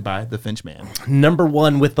 films directed by the Finch man? Number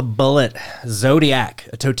 1 with the bullet, Zodiac,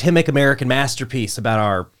 a totemic American masterpiece about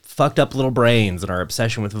our fucked up little brains and our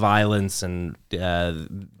obsession with violence and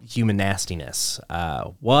human nastiness.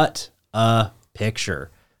 What a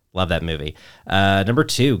picture. Love that movie. Number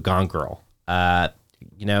 2, Gone Girl.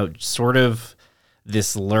 Sort of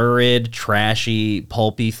this lurid, trashy,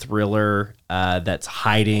 pulpy thriller that's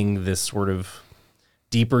hiding this sort of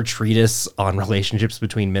deeper treatise on relationships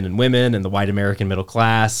between men and women and the white American middle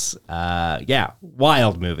class.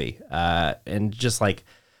 Wild movie. And just like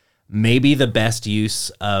maybe the best use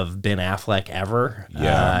of Ben Affleck ever.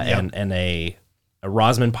 And a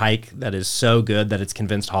Rosamund Pike that is so good that it's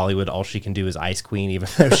convinced Hollywood all she can do is Ice Queen, even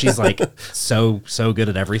though she's like so good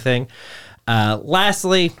at everything.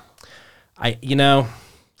 Lastly,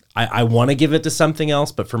 I want to give it to something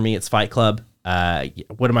else, but for me it's Fight Club.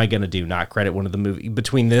 What am I going to do? Not credit one of the movies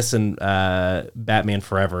between this and Batman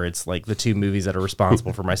Forever. It's like the 2 movies that are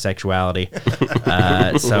responsible for my sexuality.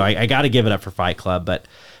 So I got to give it up for Fight Club. But,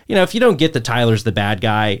 if you don't get that Tyler's the bad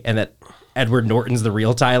guy and that Edward Norton's the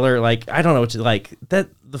real Tyler, like, I don't know what to like. That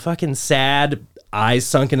the fucking sad eyes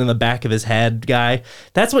sunken in the back of his head guy.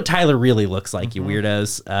 That's what Tyler really looks like, you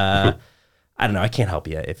weirdos. I don't know. I can't help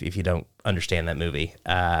you if you don't understand that movie.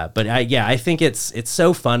 But I think it's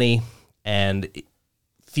so funny. And it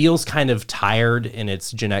feels kind of tired in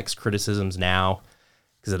its Gen X criticisms now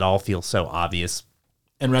because it all feels so obvious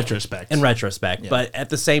In retrospect. Yeah. But at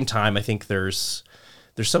the same time, I think there's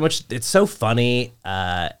so much. It's so funny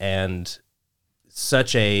and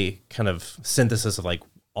such a kind of synthesis of like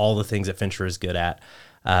all the things that Fincher is good at.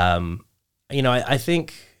 I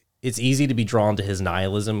think it's easy to be drawn to his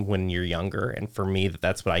nihilism when you're younger, and for me,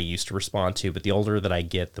 that's what I used to respond to. But the older that I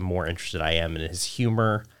get, the more interested I am in his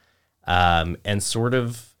humor. and sort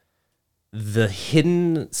of the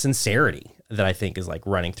hidden sincerity that I think is like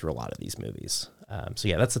running through a lot of these movies. So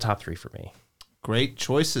yeah, that's the top 3 for me. Great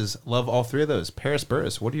choices. Love all 3 of those. Paris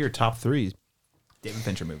Burris, what are your top 3 David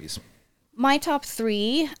Fincher movies? My top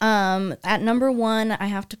 3, at number 1, I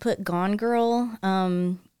have to put Gone Girl.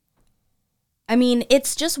 I mean,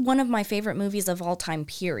 it's just one of my favorite movies of all time,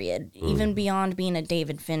 period. Even beyond being a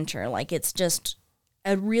David Fincher. Like, it's just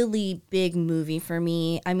a really big movie for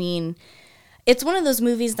me. I mean, it's one of those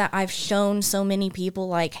movies that I've shown so many people,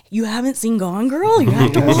 like, you haven't seen Gone Girl? You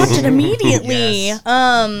have to watch it immediately. Yes.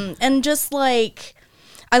 And just, like,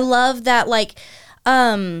 I love that, like,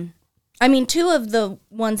 I mean, 2 of the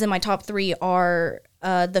ones in my top 3 are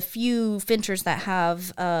the few Finchers that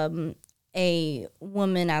have a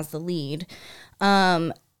woman as the lead.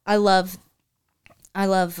 I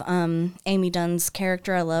love Amy Dunn's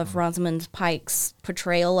character. I love Rosamund Pike's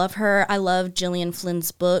portrayal of her. I love Gillian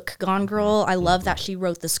Flynn's book, Gone Girl. I love that she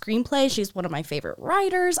wrote the screenplay. She's one of my favorite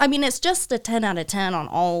writers. I mean, it's just a 10 out of 10 on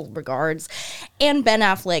all regards. And Ben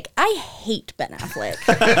Affleck. I hate Ben Affleck.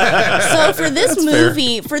 So for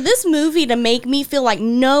this movie to make me feel like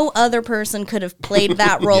no other person could have played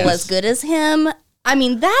that role as good as him, I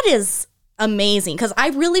mean, that is amazing, because I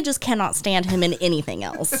really just cannot stand him in anything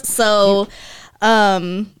else. So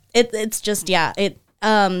it's just, yeah.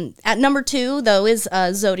 At number 2 though is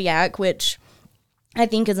Zodiac, which I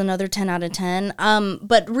think is another 10 out of 10.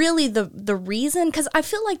 But really the reason, because I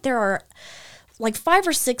feel like there are like 5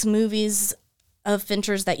 or 6 movies of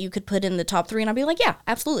Fincher's that you could put in the top 3, and I'd be like, yeah,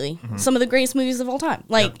 absolutely. Some of the greatest movies of all time.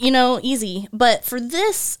 Like, you know, easy. But for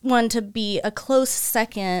this one to be a close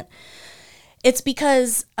second, it's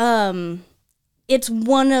because it's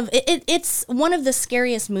one of the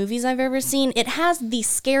scariest movies I've ever seen. It has the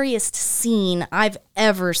scariest scene I've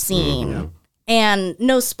ever seen. And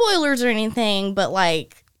no spoilers or anything, but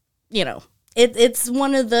like, you know, it's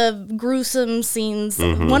one of the gruesome scenes,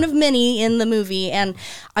 one of many in the movie, and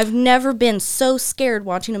I've never been so scared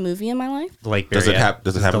watching a movie in my life. Like, Does it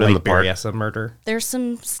happen in the park? Berryessa murder? There's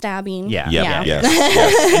some stabbing. Yeah. Yes.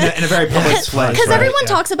 In a very public place. Because right? everyone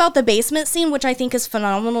talks about the basement scene, which I think is a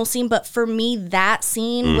phenomenal scene, but for me, that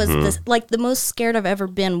scene was the most scared I've ever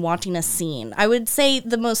been watching a scene. I would say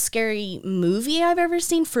the most scary movie I've ever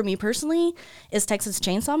seen, for me personally, is Texas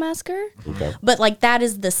Chainsaw Massacre. Okay. But like, that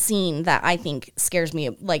is the scene that I think scares me,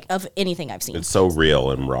 like, of anything I've seen. It's so real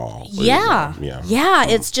and raw. Yeah. Yeah.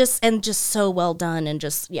 It's just so well done, and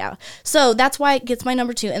just, yeah. So that's why it gets my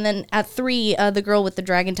number 2. And then at 3, the girl with the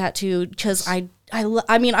dragon tattoo, because I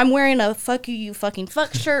mean, I'm wearing a fuck you fucking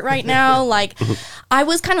fuck shirt right now. Like, I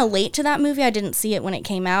was kind of late to that movie. I didn't see it when it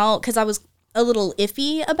came out because I was a little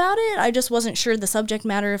iffy about it. I just wasn't sure the subject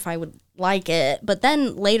matter, if I would like it. But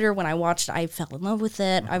then later when I watched it, I fell in love with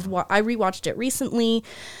it. I rewatched it recently.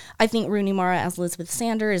 I think Rooney Mara as Elizabeth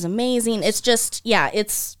Sander is amazing. It's just, yeah,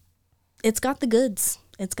 it's got the goods.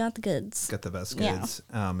 It's got the goods. Got the best goods.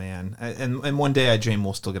 Yeah. Oh man. And one day I dream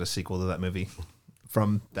we'll still get a sequel to that movie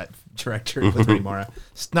from that director with Rooney Mara.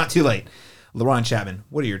 It's not too late. LaRon Chapman,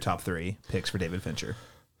 what are your top 3 picks for David Fincher?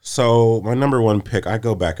 So my number 1 pick, I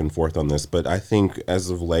go back and forth on this, but I think as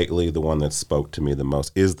of lately, the one that spoke to me the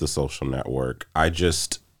most is The Social Network.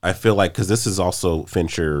 I feel like, because this is also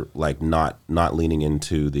Fincher, like not leaning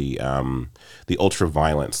into the ultra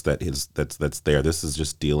violence that's there. This is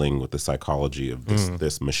just dealing with the psychology of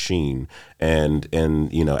this machine, and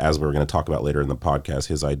you know, as we're going to talk about later in the podcast,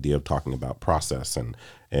 his idea of talking about process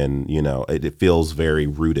and you know, it feels very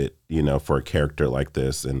rooted, you know, for a character like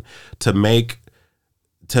this, and to make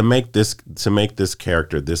this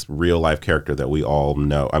character, this real life character that we all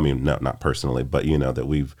know. I mean, no, not personally, but you know, that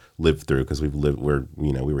we've lived through, because we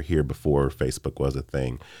were here before Facebook was a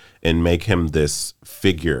thing, and make him this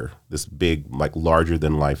figure, this big, like, larger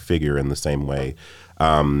than life figure in the same way.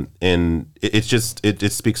 And it's just,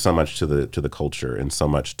 it speaks so much to the culture, and so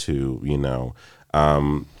much to, you know,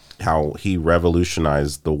 how he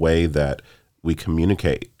revolutionized the way that we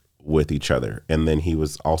communicate with each other. And then he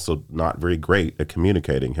was also not very great at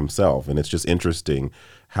communicating himself. And it's just interesting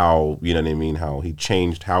how, you know what I mean, how he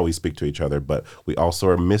changed how we speak to each other, but we also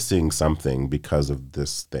are missing something because of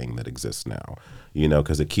this thing that exists now, you know,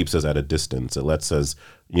 because it keeps us at a distance. It lets us,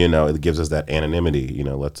 you know, it gives us that anonymity, you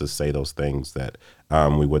know, lets us say those things that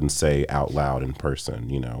we wouldn't say out loud in person,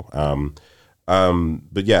 you know.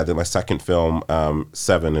 But yeah, then my second film,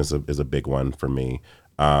 Seven, is a big one for me.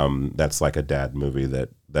 That's like a dad movie that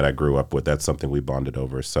I grew up with. That's something we bonded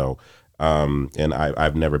over. So, and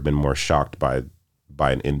I've never been more shocked by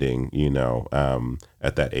an ending, you know,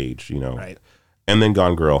 at that age, you know. Right. And then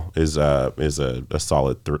Gone Girl is a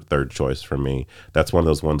solid third choice for me. That's one of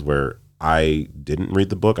those ones where I didn't read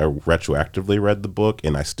the book. I retroactively read the book,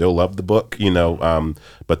 and I still love the book,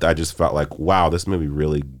 but I just felt like, wow, this movie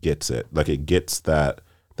really gets it. Like, it gets that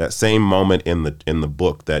same moment in the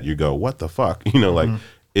book that you go, what the fuck? Like,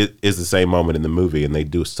 it is the same moment in the movie, and they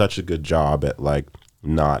do such a good job at, like,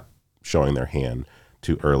 not showing their hand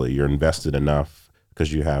too early. You're invested enough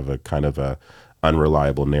because you have a kind of a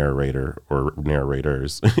unreliable narrator or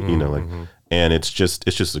narrators, and it's just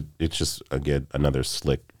again another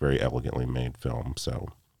slick, very elegantly made film. So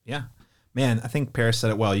yeah, man, I think Paris said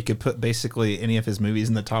it well. You could put basically any of his movies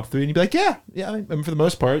in the top 3, and you'd be like, yeah. I mean, for the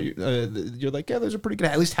most part, you're like, yeah, those are pretty good.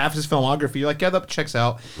 At least half his filmography, you're like, yeah, that checks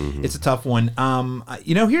out. It's a tough one.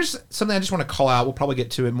 Here's something I just want to call out. We'll probably get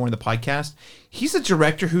to it more in the podcast. He's a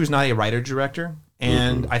director who's not a writer-director.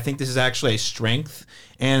 And I think this is actually a strength.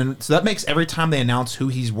 And so that makes every time they announce who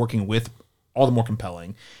he's working with all the more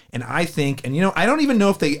compelling. And I think, I don't even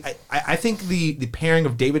know if I think the pairing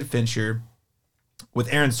of David Fincher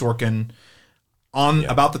with Aaron Sorkin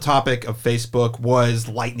about the topic of Facebook was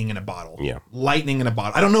lightning in a bottle. Yeah. Lightning in a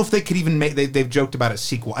bottle. I don't know if they could even they've joked about a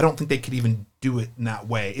sequel. I don't think they could even do it in that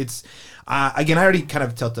way. It's, again, I already kind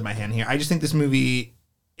of tilted my hand here. I just think this movie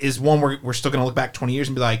is one where we're still going to look back 20 years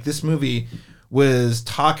and be like, this movie was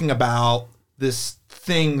talking about this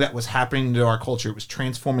thing that was happening to our culture. It was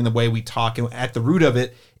transforming the way we talk. And at the root of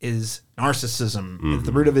it is narcissism. At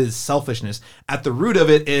the root of it is selfishness. At the root of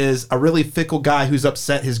it is a really fickle guy who's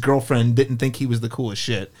upset his girlfriend didn't think he was the coolest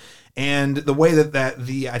shit. And the way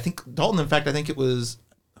I think Dalton, in fact, I think it was,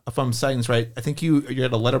 if I'm citing this right, I think you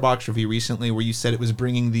had a Letterboxd review recently where you said it was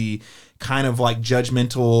bringing the kind of like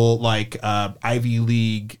judgmental, like Ivy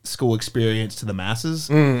League school experience to the masses.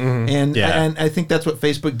 And I think that's what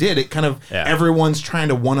Facebook did. It kind of, everyone's trying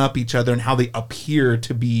to one up each other and how they appear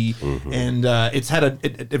to be. And it's had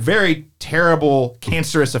a very terrible,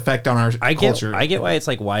 cancerous effect on our culture. I get why it's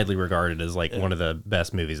like widely regarded as like one of the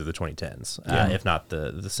best movies of the 2010s, if not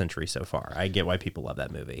the century so far. I get why people love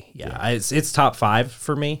that movie. It's top 5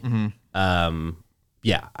 for me.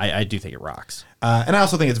 I do think it rocks. And I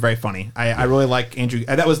also think it's very funny. I really like Andrew.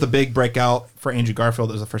 That was the big breakout for Andrew Garfield.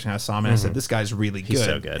 That was the first time I saw him, and I said, this guy's really good. He's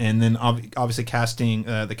so good. And then obviously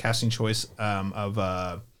the casting choice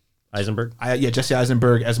of Eisenberg? Jesse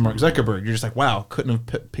Eisenberg as Mark Zuckerberg. You're just like, wow, couldn't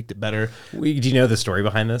have picked it better. Do you know the story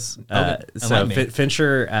behind this? So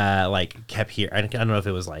Fincher kept I don't know if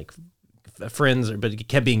it was like friends, but he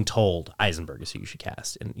kept being told Eisenberg is who you should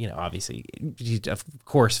cast. And, obviously, of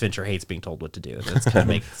course, Fincher hates being told what to do. That's kind of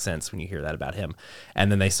makes sense when you hear that about him.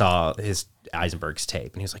 And then they saw Eisenberg's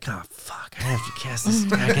tape, and he was like, oh, fuck, I have to cast this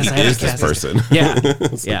guy. I guess I have to cast this person.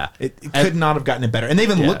 Yeah. It could not have gotten it better. And they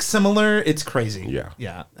even look similar. It's crazy.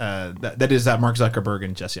 Yeah. That is Mark Zuckerberg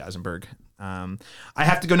and Jesse Eisenberg. I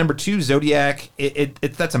have to go number 2, Zodiac.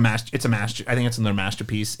 It's a master. I think it's another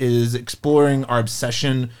masterpiece. Is exploring our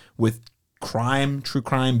obsession with true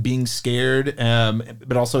crime, being scared,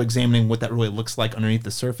 but also examining what that really looks like underneath the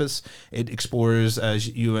surface. It explores, as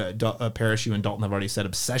Paris, you and Dalton have already said,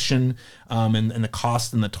 obsession, and the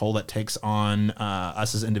cost and the toll that takes on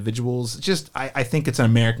us as individuals. I think it's an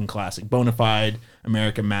American classic, bona fide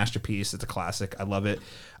American masterpiece. It's a classic. I love it.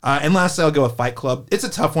 And lastly, I'll go with Fight Club. It's a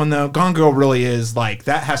tough one, though. Gone Girl really is, like,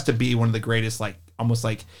 that has to be one of the greatest, like, almost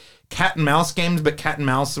like cat and mouse games, but cat and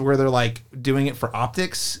mouse where they're, like, doing it for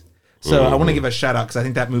optics. So I want to give a shout out because I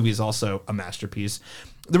think that movie is also a masterpiece.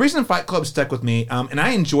 The reason Fight Club stuck with me, and I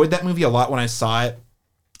enjoyed that movie a lot when I saw it,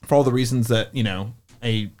 for all the reasons that,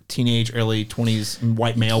 a teenage, early 20s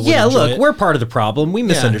white male would enjoy it. We're part of the problem. We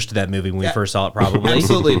misunderstood that movie when we first saw it, probably.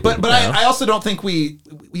 Absolutely. But I also don't think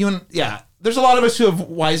there's a lot of us who have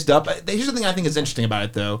wised up. Here's the thing I think is interesting about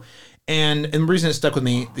it, though. And the reason it stuck with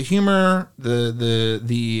me, the humor,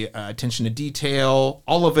 the attention to detail,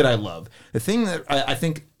 all of it I love. The thing that I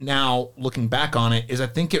think now, looking back on it, is I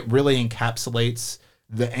think it really encapsulates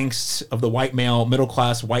the angst of the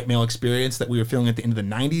middle-class white male experience that we were feeling at the end of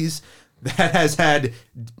the 90s that has had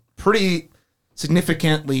pretty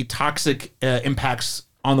significantly toxic impacts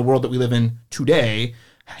on the world that we live in today.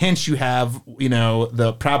 Hence, you have,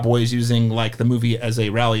 the Proud Boys using, like, the movie as a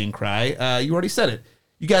rallying cry. You already said it.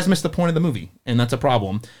 You guys missed the point of the movie, and that's a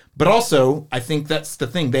problem. But also, I think that's the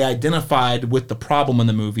thing. They identified with the problem in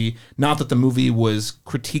the movie, not that the movie was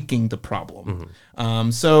critiquing the problem.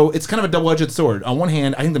 So it's kind of a double-edged sword. On one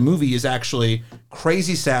hand, I think the movie is actually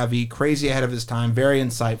crazy savvy, crazy ahead of its time, very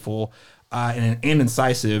insightful, and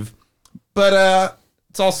incisive. But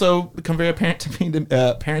it's also become very apparent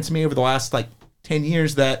to me over the last, 10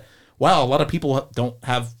 years that, wow, a lot of people don't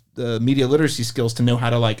have media literacy skills to know how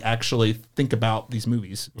to like actually think about these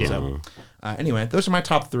movies. So anyway, those are my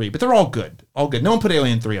top 3, but they're all good. All good. No one put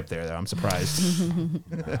Alien 3 up there though. I'm surprised.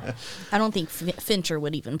 I don't think Fincher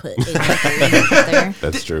would even put Alien 3 up there.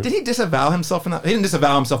 That's true. Did he disavow himself in that? He didn't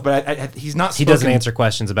disavow himself, but he's not. He doesn't answer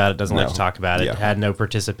questions about it. Doesn't like No. to talk about it. Yeah. Had no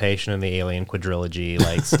participation in the Alien quadrilogy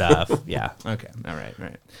like stuff. Yeah. Okay. All right.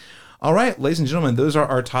 Right. All right, ladies and gentlemen, those are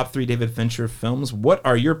our top 3 David Fincher films. What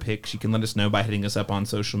are your picks? You can let us know by hitting us up on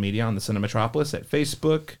social media on the Cinematropolis at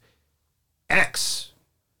Facebook, X,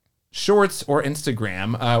 Shorts, or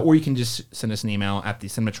Instagram, or you can just send us an email at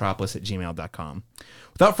thecinematropolis@gmail.com.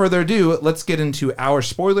 Without further ado, let's get into our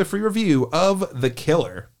spoiler-free review of The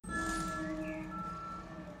Killer.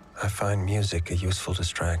 I find music a useful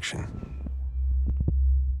distraction.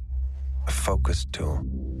 A focus tool.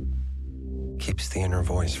 Keeps the inner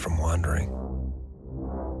voice from wandering.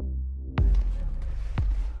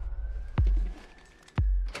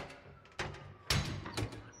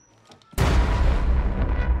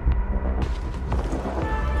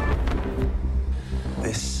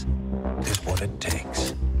 This is what it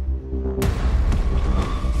takes.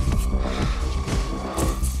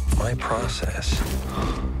 My process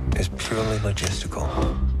is purely logistical.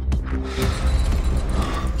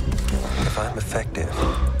 If I'm effective,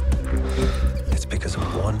 it's because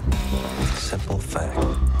of one simple fact.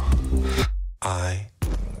 I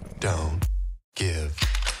don't give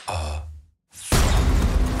a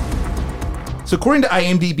So according to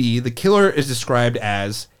IMDb, The Killer is described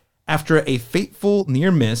as, after a fateful near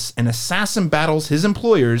miss, an assassin battles his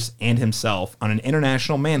employers and himself on an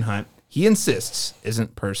international manhunt he insists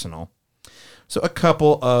isn't personal. So a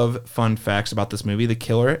couple of fun facts about this movie. The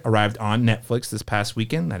Killer arrived on Netflix this past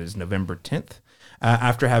weekend. That is November 10th.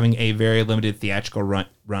 After having a very limited theatrical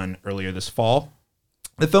run earlier this fall.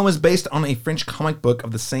 The film is based on a French comic book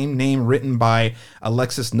of the same name written by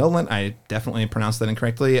Alexis Nolan. I definitely pronounced that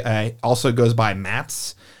incorrectly. It also goes by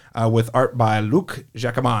Mats, with art by Luc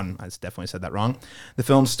Jacobin. I definitely said that wrong. The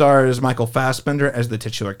film stars Michael Fassbender as the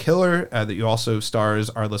titular killer. That you also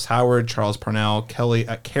stars Arliss Howard, Charles Parnell,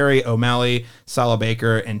 Carrie O'Malley, Sala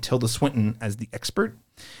Baker, and Tilda Swinton as the expert.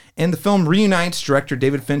 And the film reunites director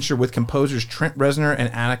David Fincher with composers Trent Reznor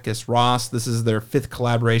and Atticus Ross. This is their 5th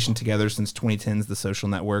collaboration together since 2010's The Social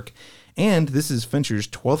Network. And this is Fincher's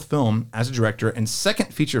 12th film as a director and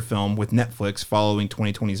 2nd feature film with Netflix following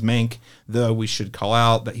 2020's Mank, though we should call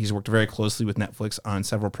out that he's worked very closely with Netflix on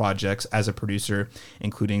several projects as a producer,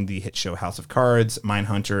 including the hit show House of Cards,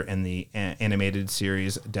 Mindhunter, and the animated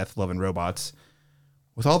series Death, Love, and Robots.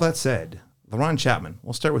 With all that said, LaRon Chapman,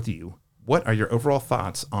 we'll start with you. What are your overall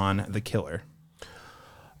thoughts on The Killer?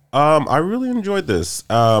 I really enjoyed this.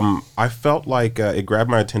 I felt like it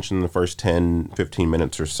grabbed my attention in the first 10, 15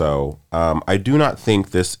 minutes or so. I do not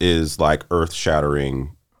think this is like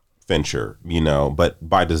earth-shattering Fincher, but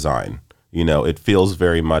by design. It feels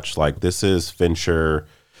very much like this is Fincher,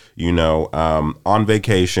 on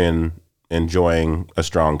vacation, enjoying a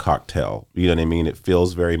strong cocktail. You know what I mean? It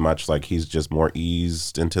feels very much like he's just more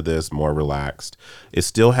eased into this, more relaxed. It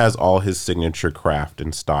still has all his signature craft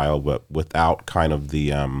and style, but without kind of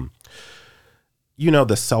the,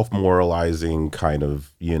 the self-moralizing kind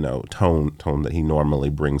of, tone that he normally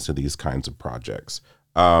brings to these kinds of projects.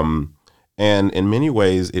 And in many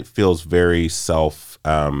ways, it feels very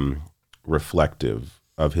reflective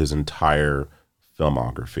of his entire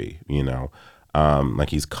filmography,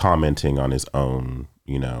 like he's commenting on his own,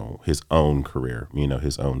 his own career,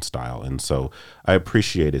 his own style. And so I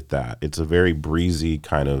appreciated that. It's a very breezy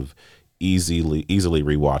kind of easily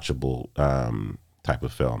rewatchable type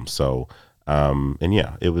of film. So, and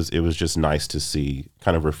yeah, it was just nice to see,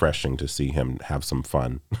 kind of refreshing to see him have some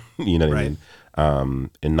fun, you know what I mean?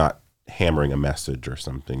 And not hammering a message or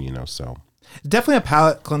something, so. Definitely a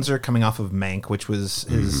palate cleanser coming off of Mank, which was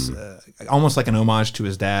his almost like an homage to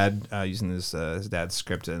his dad, using his dad's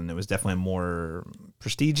script, and it was definitely more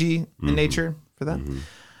prestige-y in nature for that.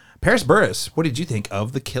 Paris Burris, what did you think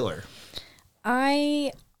of The Killer?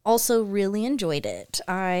 I also really enjoyed it.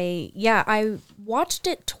 I watched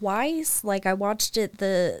it twice. Like I watched it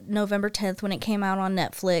the November 10th when it came out on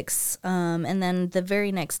Netflix, and then the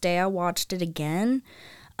very next day I watched it again.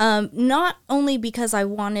 Not only because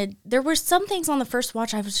there were some things on the first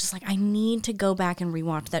watch I was just like, I need to go back and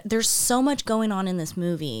rewatch that. There's so much going on in this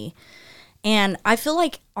movie. And I feel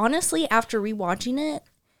like, honestly, after rewatching it,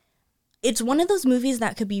 it's one of those movies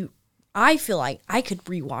that I feel like I could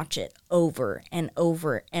rewatch it over and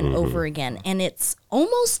over and over again. And it's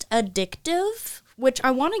almost addictive, which I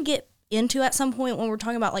want to get into at some point when we're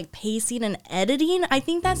talking about like pacing and editing. I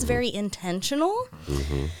think that's very intentional.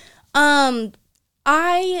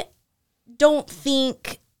 I don't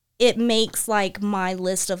think it makes like my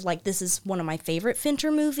list of like, this is one of my favorite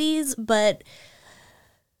Fincher movies, but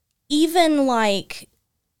even like,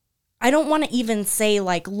 I don't want to even say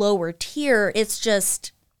like lower tier. It's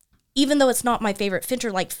just, even though it's not my favorite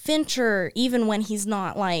Fincher, like Fincher, even when he's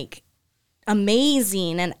not like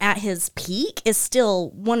amazing and at his peak, is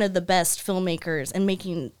still one of the best filmmakers and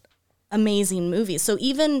making amazing movies. So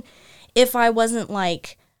even if I wasn't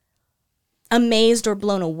like amazed or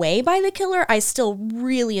blown away by The Killer, I still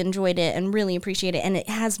really enjoyed it and really appreciate it. And it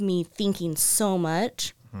has me thinking so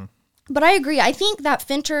much. But I agree. I think that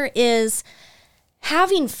Fincher is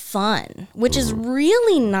having fun, which is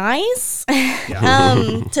really nice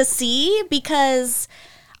to see, because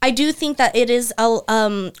I do think that it is a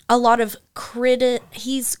lot of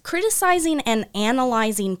he's criticizing and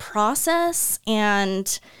analyzing process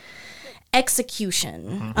and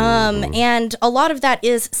execution. And a lot of that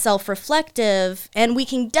is self-reflective, and we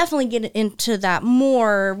can definitely get into that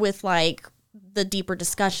more with like the deeper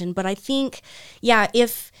discussion. But I think,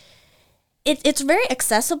 if it's very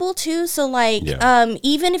accessible too. So like,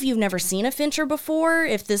 even if you've never seen a Fincher before,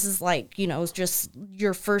 if this is like, just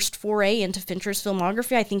your first foray into Fincher's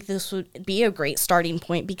filmography, I think this would be a great starting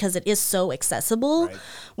point because it is so accessible. Right.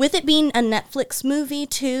 With it being a Netflix movie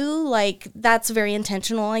too, like that's very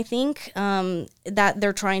intentional, I think, that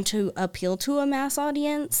they're trying to appeal to a mass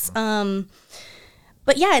audience.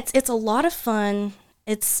 But yeah, it's a lot of fun.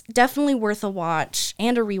 It's definitely worth a watch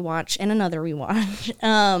and a rewatch and another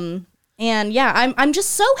rewatch. And yeah, I'm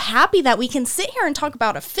just so happy that we can sit here and talk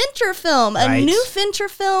about a Fincher film, a new Fincher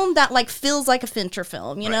film that like feels like a Fincher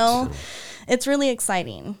film, you know? It's really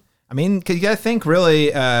exciting. I mean, 'cause you got to think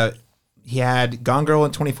really, he had Gone Girl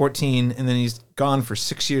in 2014, and then he's gone for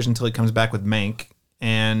 6 years until he comes back with Mank.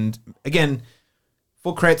 And again,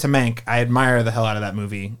 full credit to Mank. I admire the hell out of that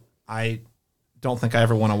movie. I don't think I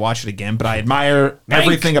ever want to watch it again, but I admire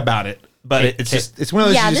everything about it. But it's one of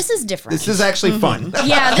those. Yeah, this is different. This is actually fun.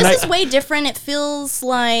 Yeah, this is way different. It feels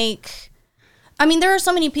like, I mean, there are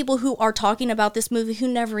so many people who are talking about this movie who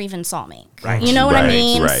never even saw Mank. Right. You know what I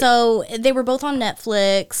mean? Right. So they were both on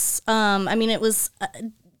Netflix. I mean, it was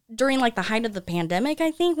during like the height of the pandemic,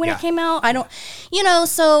 I think, when it came out. I don't,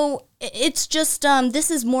 so it's just,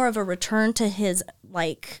 this is more of a return to his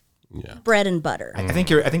like bread and butter. I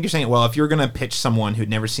think you're saying, well, if you're going to pitch someone who'd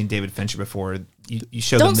never seen David Fincher before, you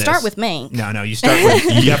show them this. Don't start with Mank. No, you start with,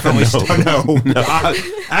 you definitely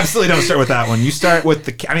absolutely don't start with that one. You start with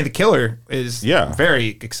The Killer is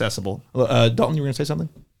very accessible. Dalton, you were going to say something?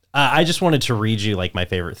 I just wanted to read you like my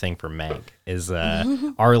favorite thing from Mank is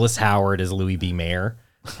Arliss Howard as Louis B. Mayer.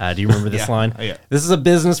 Do you remember this line? Oh, yeah. This is a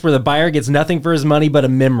business where the buyer gets nothing for his money but a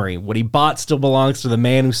memory. What he bought still belongs to the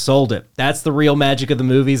man who sold it. That's the real magic of the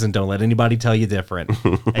movies, and don't let anybody tell you different.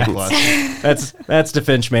 That's the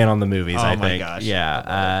Finch man on the movies, I think. Oh my gosh.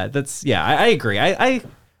 Yeah, I agree.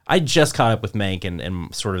 I just caught up with Mank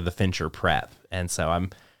and sort of the Fincher prep, and so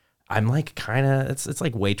I'm like kind of, it's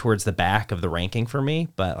like way towards the back of the ranking for me,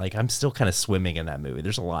 but like I'm still kind of swimming in that movie.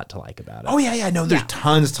 There's a lot to like about it. Oh yeah, no, there's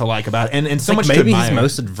tons to like about it, and so like much maybe to his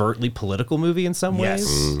most overtly political movie in some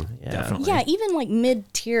ways. Definitely. Yeah, even like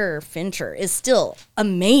mid-tier Fincher is still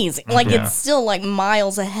amazing. Like it's still like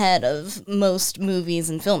miles ahead of most movies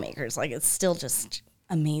and filmmakers. Like it's still just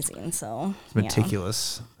amazing. So it's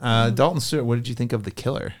meticulous. Dalton Stewart, what did you think of The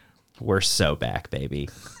Killer? We're so back, baby.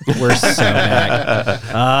 We're so back.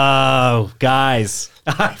 Oh, guys,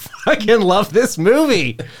 I fucking love this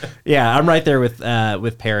movie. Yeah, I'm right there with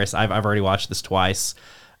Paris. I've already watched this twice.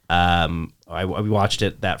 We watched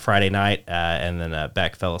it that Friday night, and then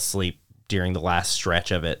Beck fell asleep during the last stretch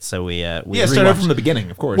of it. So we started from the beginning,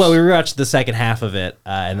 of course. Well, we rewatched the second half of it,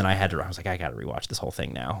 and then I was like, I got to rewatch this whole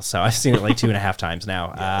thing now. So I've seen it like 2.5 times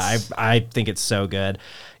now. I think it's so good.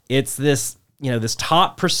 It's this. This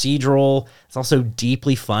top procedural. It's also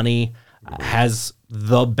deeply funny. Has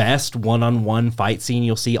the best one-on-one fight scene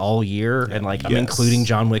you'll see all year, and like I'm including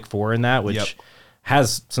John Wick 4 in that, which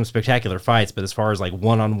has some spectacular fights. But as far as like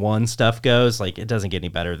one-on-one stuff goes, like it doesn't get any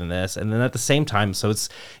better than this. And then at the same time, so it's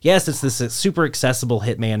this super accessible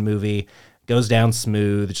hitman movie. Goes down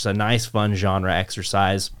smooth. It's just a nice, fun genre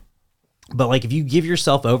exercise. But like if you give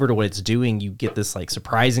yourself over to what it's doing, you get this like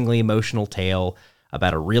surprisingly emotional tale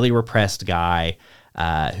about a really repressed guy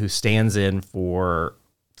who stands in for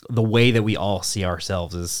the way that we all see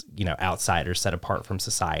ourselves as, outsiders set apart from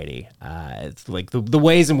society. It's like the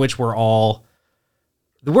ways in which we're all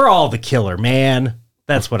the killer, man.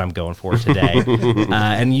 That's what I'm going for today.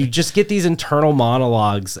 And you just get these internal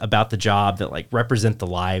monologues about the job that like represent the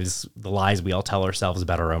lies we all tell ourselves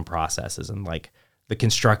about our own processes and like the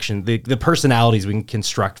construction, the personalities we can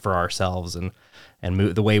construct for ourselves. And and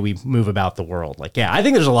the way we move about the world. Like, yeah, I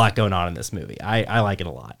think there's a lot going on in this movie. I like it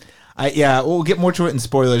a lot. We'll get more to it in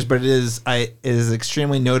spoilers, but it is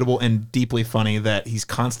extremely notable and deeply funny that he's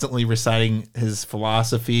constantly reciting his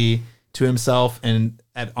philosophy to himself, and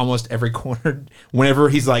at almost every corner, whenever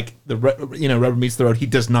he's like rubber meets the road, he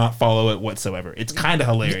does not follow it whatsoever. It's kind of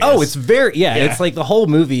hilarious. Oh, it's very It's like the whole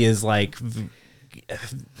movie is like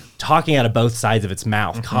talking out of both sides of its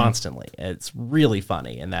mouth constantly. It's really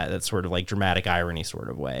funny in that sort of like dramatic irony sort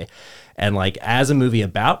of way. And like as a movie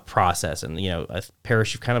about process, and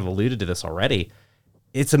Parrish, you've kind of alluded to this already,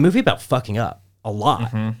 it's a movie about fucking up a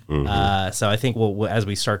lot. So I think as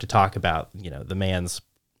we start to talk about the man's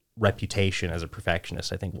reputation as a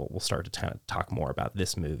perfectionist, I think we'll start to kind of talk more about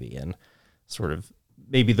this movie and sort of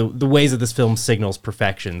maybe the ways that this film signals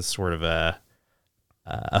perfection's sort of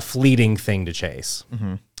a fleeting thing to chase.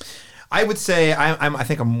 I would say I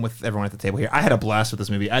think I'm with everyone at the table here. I had a blast with this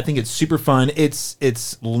movie. I think it's super fun.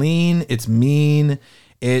 It's lean. It's mean.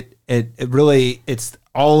 It really, it's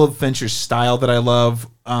all of Fincher's style that I love.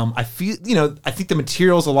 I feel I think the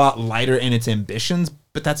material's a lot lighter in its ambitions,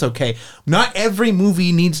 but that's okay. Not every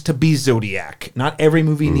movie needs to be Zodiac. Not every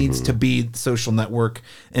movie needs to be Social Network.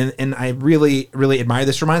 And I really, really admire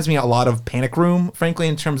this. Reminds me a lot of Panic Room, frankly,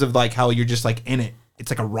 in terms of like how you're just like in it.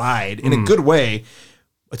 It's like a ride in a good way.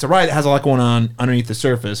 It's a ride that has a lot going on underneath the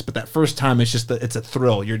surface, but that first time it's just it's a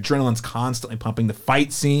thrill. Your adrenaline's constantly pumping. The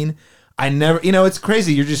fight scene, I never, it's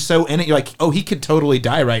crazy. You're just so in it. You're like, oh, he could totally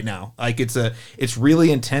die right now. Like it's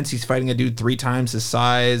really intense. He's fighting a dude 3 times his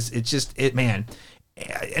size. It's just man.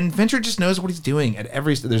 And Fincher just knows what he's doing at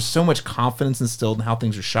there's so much confidence instilled in how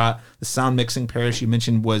things are shot. The sound mixing, Parrish, you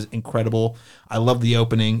mentioned, was incredible. I love the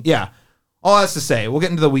opening. Yeah. All that's to say, we'll get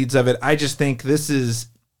into the weeds of it. I just think this is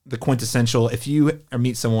the quintessential. If you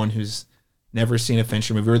meet someone who's never seen a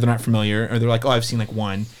Fincher movie, or they're not familiar, or they're like, oh, I've seen like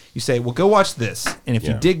one, you say, well, go watch this. And if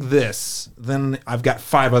you dig this, then I've got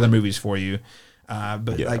 5 other movies for you.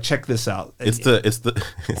 Like, check this out. It's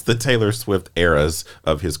the Taylor Swift eras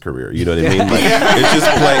of his career. You know what I mean? Like,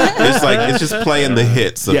 it's just playing the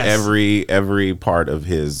hits of every part of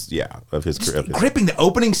his career. Gripping the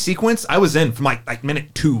opening sequence, I was in from like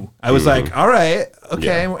minute 2. I was like, all right,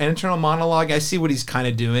 okay, an internal monologue. I see what he's kind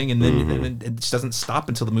of doing, and then it just doesn't stop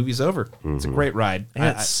until the movie's over. It's a great ride. And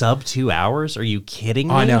it's sub 2 hours. Are you kidding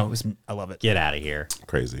me? I know. I love it. Get out of here.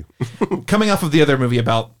 Crazy. Coming off of the other movie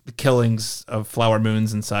about the killings of flower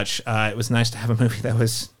moons and such, it was nice to have a movie that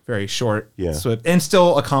was very short, swift, and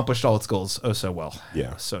still accomplished all its goals so well.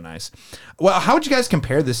 Yeah, so nice. Well, how would you guys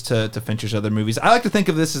compare this to Fincher's other movies? I like to think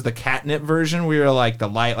of this as the catnip version, where you're like the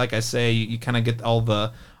light, like I say, you kind of get all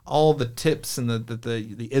the tips and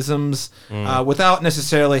the isms without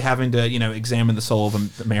necessarily having to examine the soul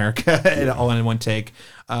of America all in one take.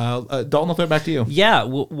 Dalton, I'll throw it back to you. Yeah,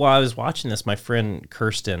 while I was watching this, my friend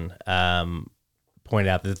Kirsten pointed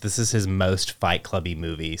out that this is his most Fight Clubby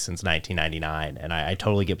movie since 1999, and I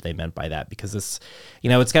totally get what they meant by that, because this,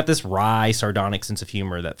 it's got this wry, sardonic sense of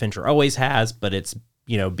humor that Fincher always has, but it's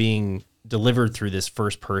being delivered through this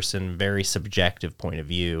first-person, very subjective point of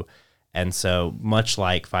view. And so, much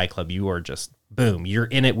like Fight Club, you are just boom, you're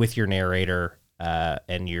in it with your narrator,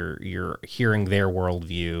 and you're hearing their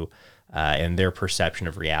worldview and their perception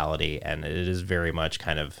of reality, and it is very much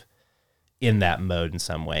kind of in that mode in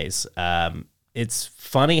some ways. It's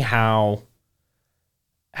funny how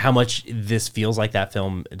much this feels like that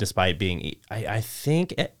film, despite being. I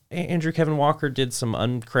think Andrew Kevin Walker did some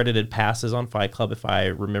uncredited passes on Fight Club, if I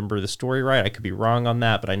remember the story right. I could be wrong on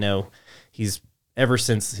that, but I know he's ever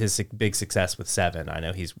since his big success with Seven. I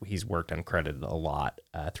know he's worked uncredited a lot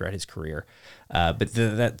throughout his career, but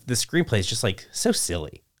the screenplay is just like so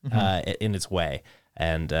silly in its way,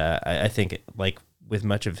 and I think like with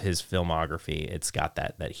much of his filmography, it's got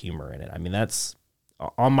that humor in it. I mean, that's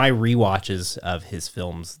on my rewatches of his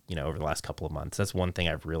films, over the last couple of months. That's one thing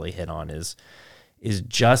I've really hit on is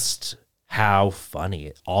just how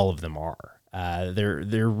funny all of them are.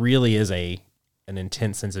 There really is an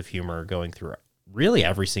intense sense of humor going through really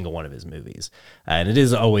every single one of his movies, and it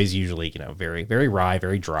is always usually very, very wry,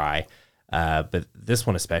 very dry. But this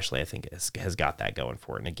one especially, I think, has got that going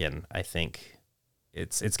for it. And again, I think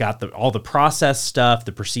it's got all the process stuff,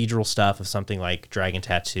 the procedural stuff of something like Dragon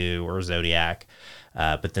Tattoo or Zodiac,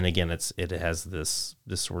 but then again, it has this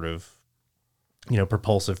sort of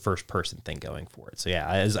propulsive first person thing going for it. So yeah,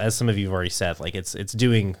 as some of you have already said, like it's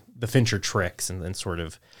doing the Fincher tricks and then sort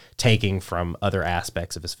of taking from other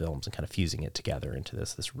aspects of his films and kind of fusing it together into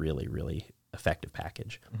this really, really effective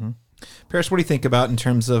package. Parrish, what do you think about in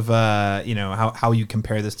terms of how you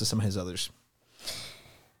compare this to some of his others?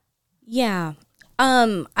 Yeah.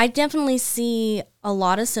 I definitely see a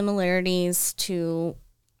lot of similarities to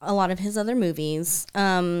a lot of his other movies.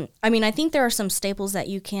 I mean, I think there are some staples that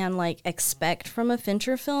you can like expect from a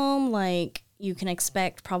Fincher film. Like you can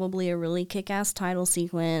expect probably a really kick-ass title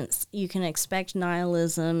sequence. You can expect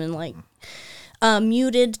nihilism and like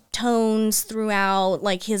muted tones throughout.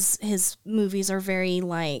 Like his movies are very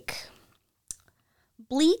like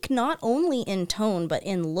bleak, not only in tone but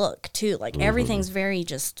in look too. Like everything's very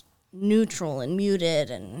just neutral and muted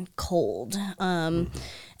and cold. And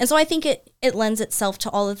so I think it lends itself to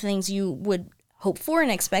all the things you would hope for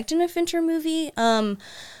and expect in a Fincher movie.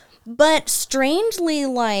 But strangely,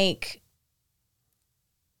 like,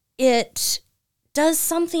 it does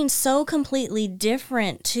something so completely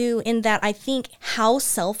different too, in that I think how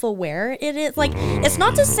self-aware it is. Like, it's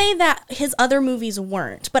not to say that his other movies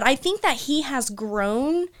weren't, but I think that he has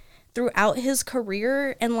grown throughout his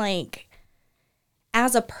career and like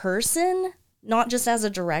as a person, not just as a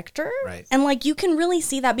director. Right. And like you can really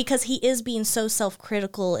see that because he is being so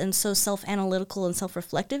self-critical and so self-analytical and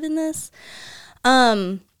self-reflective in this.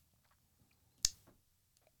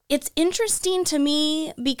 It's interesting to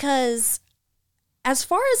me because as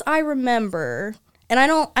far as I remember, and I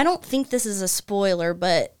don't think this is a spoiler,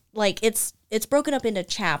 but like it's broken up into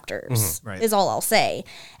chapters, Right. is all I'll say.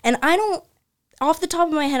 And I don't, off the top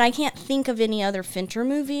of my head, I can't think of any other Fincher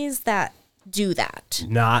movies that do that.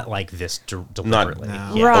 Not like this deliberately.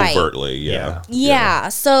 No. Yeah. Right. Overtly, yeah. Yeah,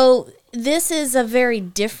 so this is a very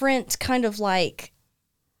different kind of like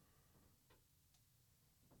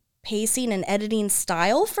pacing and editing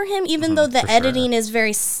style for him, even though the editing is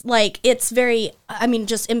very like it's very, I mean,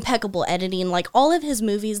 just impeccable editing. Like all of his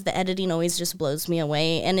movies, the editing always just blows me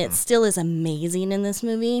away, and it still is amazing in this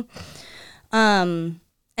movie. And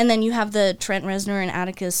then you have the Trent Reznor and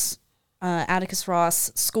Atticus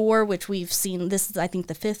Ross score, which we've seen. This is, I think,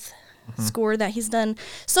 the fifth score that he's done.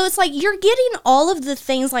 So it's like you're getting all of the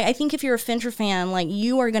things. Like I think if you're a Fincher fan, like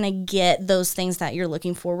you are gonna get those things that you're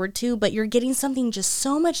looking forward to, but you're getting something just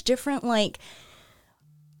so much different. Like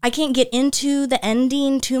I can't get into the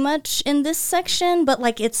ending too much in this section, but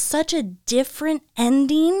like it's such a different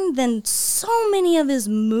ending than so many of his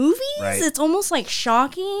movies. Right. It's almost like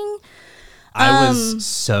shocking. I was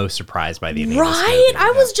so surprised by the ending of this Right? movie.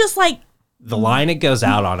 I was just like, The line it goes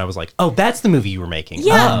out on, I was like, oh, that's the movie you were making.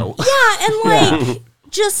 yeah, Oh. yeah, and like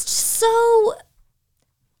just so,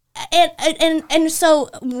 and so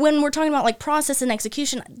when we're talking about like process and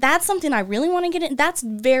execution, that's something I really want to get in. That's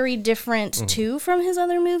very different too from his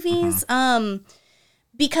other movies,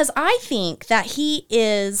 because I think that he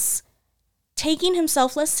is taking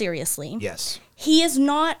himself less seriously. Yes. He is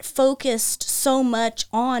not focused so much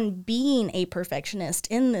on being a perfectionist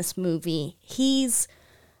in this movie. He's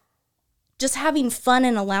just having fun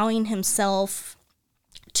and allowing himself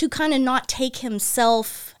to kind of not take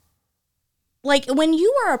himself, like when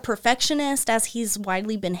you are a perfectionist, as he's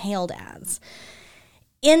widely been hailed as,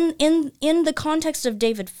 in the context of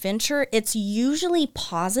David Fincher, it's usually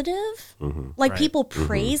positive. Like people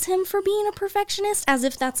praise him for being a perfectionist as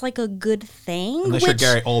if that's like a good thing. Unless you're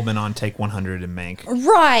Gary Oldman on Take 100 and Mank.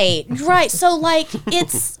 Right. So like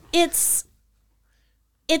it's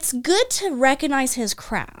good to recognize his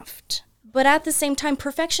craft. But at the same time,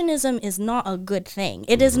 perfectionism is not a good thing.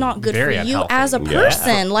 It is not good Very for you unhealthy. as a Yeah.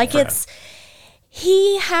 person. Like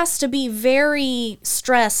he has to be very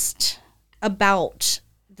stressed about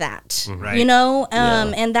that, Right. you know?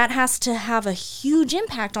 And that has to have a huge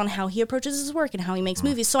impact on how he approaches his work and how he makes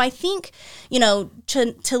movies. So I think, you know,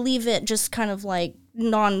 to leave it just kind of like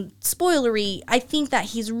non-spoilery, I think that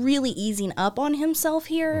he's really easing up on himself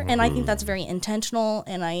here. And I think that's very intentional,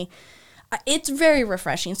 and it's very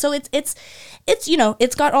refreshing. So it's you know,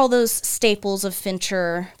 it's got all those staples of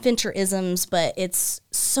Fincher-isms, but it's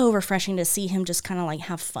so refreshing to see him just kind of like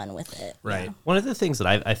have fun with it. Right. One of the things that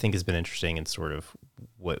I think has been interesting in sort of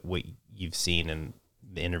what you've seen in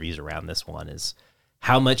the interviews around this one is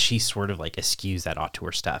how much he sort of like eschews that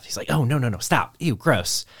auteur stuff. He's like, oh, no, stop. Ew,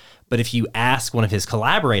 gross. But if you ask one of his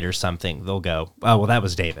collaborators something, they'll go, oh, well, that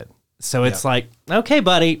was David. So it's like, okay,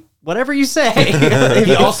 buddy, whatever you say.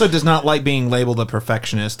 He also does not like being labeled a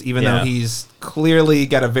perfectionist, even Yeah. though he's clearly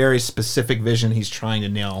got a very specific vision he's trying to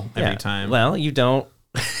nail every Yeah. time. Well, you don't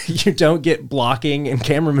get blocking and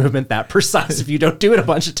camera movement that precise if you don't do it a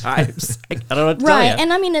bunch of times. I don't know what to tell Right. ya.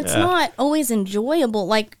 And I mean, it's not always enjoyable.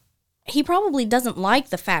 Like, he probably doesn't like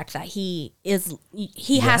the fact that he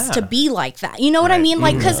has to be like that. You know what I mean?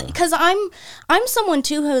 Like, cause I'm someone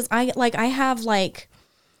too who's, I have like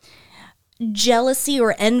jealousy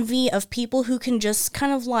or envy of people who can just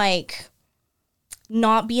kind of like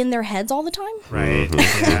not be in their heads all the time. Right.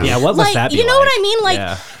 Yeah, what must Like, that be you know like? what I mean? Like,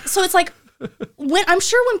 Yeah. so it's like,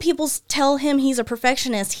 when people tell him he's a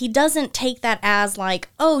perfectionist, he doesn't take that as like,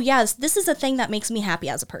 oh yes, this is a thing that makes me happy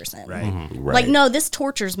as a person. Right. Right. Like, no, this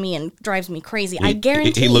tortures me and drives me crazy. I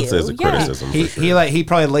guarantee he looks you. as a criticism. He, for sure. he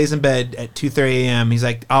probably lays in bed at 2:30 a.m. He's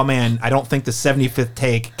like, oh man, I don't think the 75th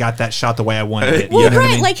take got that shot the way I wanted it. Well, You know what I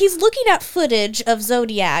right, mean? like he's looking at footage of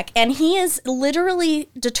Zodiac, and he is literally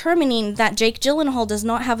determining that Jake Gyllenhaal does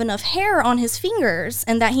not have enough hair on his fingers,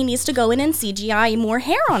 and that he needs to go in and CGI more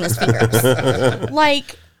hair on his fingers.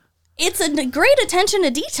 Like, it's a great attention to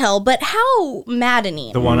detail, but how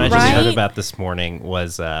maddening. The one I just right? heard about this morning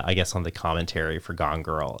was, I guess, on the commentary for Gone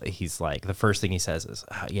Girl. He's like, the first thing he says is,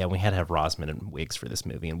 yeah, we had to have Rosman and wigs for this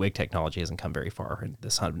movie, and wig technology hasn't come very far in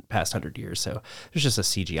this past 100 years, so there's just a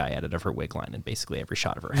CGI edit of her wig line in basically every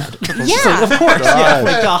shot of her head. Yeah. Of course, yeah,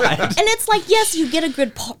 my God. And it's like, yes, you get a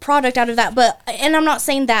good product out of that, but, and I'm not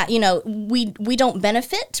saying that, we don't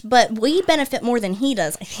benefit, but we benefit more than he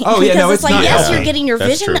does, I think. Oh, yeah, because no, it's it's like, not yes, healthy. you're getting your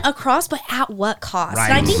That's vision true. across, but at what cost? Right.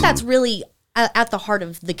 And I think that's really at the heart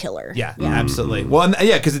of The Killer. Yeah, absolutely. Well, and,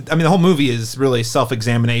 yeah, because the whole movie is really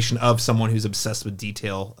self-examination of someone who's obsessed with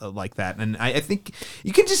detail like that, and I think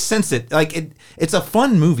you can just sense it. Like it's a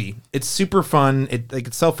fun movie. It's super fun.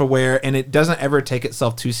 It's self-aware, and it doesn't ever take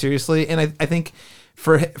itself too seriously. And I think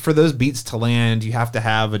for those beats to land, you have to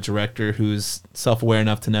have a director who's self-aware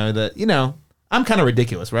enough to know that I'm kind of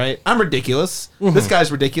ridiculous, right? I'm ridiculous. This guy's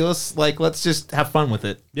ridiculous. Like, let's just have fun with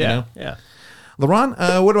it. Yeah, You know? yeah.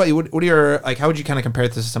 LaRon, what about you? What are your how would you kind of compare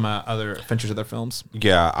this to some other Fincher's other films?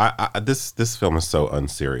 Yeah, this film is so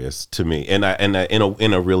unserious to me, and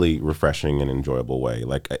in a really refreshing and enjoyable way.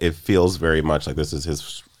 Like, it feels very much like this is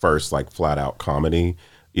his first like flat out comedy.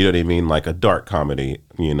 You know what I mean? Like a dark comedy,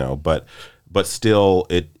 but still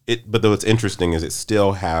but what's interesting is it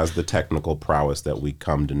still has the technical prowess that we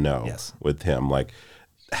come to know with him. Like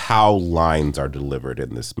how lines are delivered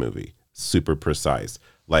in this movie, super precise.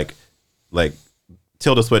 Like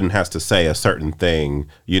Tilda Swinton has to say a certain thing,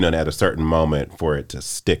 at a certain moment for it to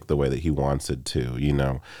stick the way that he wants it to,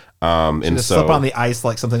 And Just so slip on the ice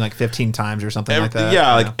like something like 15 times or something like that.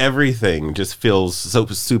 yeah, like everything just feels so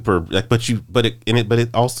super. Like, but it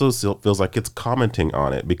also still feels like it's commenting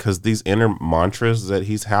on it because these inner mantras that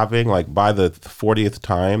he's having, like by the 40th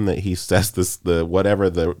time that he says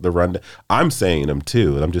the run, I'm saying them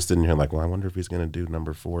too, and I'm just sitting here like, well, I wonder if he's gonna do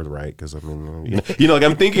number 4 right because I mean, like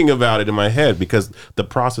I'm thinking about it in my head because the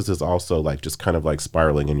process is also like just kind of like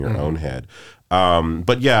spiraling in your own head.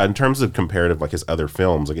 But yeah, in terms of comparative, like his other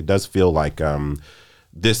films, like it does feel like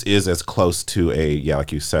this is as close to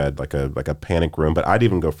like you said, like a Panic Room. But I'd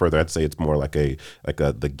even go further. I'd say it's more like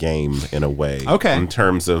The Game in a way. Okay. In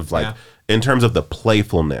terms of in terms of the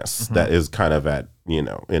playfulness that is kind of at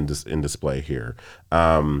in display here.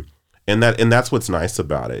 And that's what's nice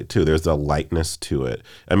about it too. There's a lightness to it.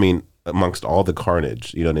 I mean, amongst all the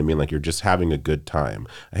carnage, you know what I mean? Like you're just having a good time.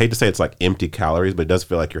 I hate to say it's like empty calories, but it does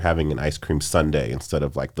feel like you're having an ice cream sundae instead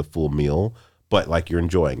of like the full meal. But like you're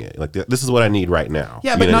enjoying it. Like this is what I need right now.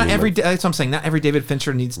 Yeah, You but know what not I mean? every. Like, That's what I'm saying. Not every David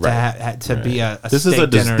Fincher needs to be a this is steak a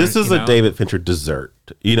dinner. this is you a know? David Fincher dessert.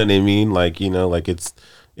 You know what I mean? Like like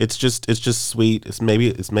it's just sweet. It's maybe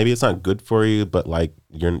it's not good for you, but like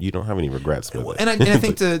you don't have any regrets with it. And I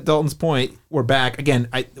think to Dalton's point, we're back again.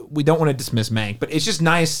 We don't want to dismiss Mank, but it's just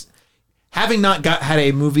nice having not had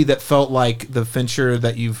a movie that felt like the Fincher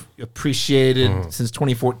that you've appreciated since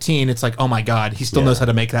 2014. It's like, oh my God, he still knows how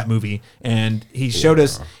to make that movie, and he showed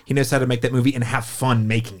us he knows how to make that movie and have fun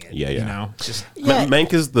making it. Yeah, yeah. You know, it's just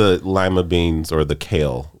Mank is the lima beans or the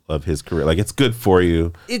kale of his career. Like it's good for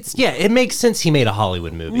you. It makes sense he made a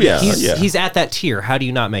Hollywood movie. Yeah, he's at that tier. How do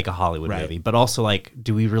you not make a Hollywood Right. movie? But also, like,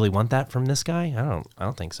 do we really want that from this guy? I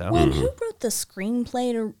don't think so. Well, who wrote the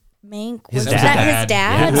screenplay to Mank? His Was dad. that his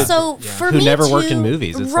dad? Yeah. So for Who me never too, worked in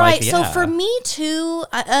movies. It's right. like, So yeah. for me too,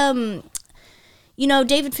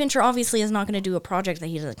 David Fincher obviously is not going to do a project that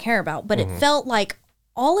he doesn't care about, but it felt like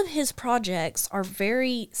all of his projects are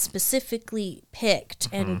very specifically picked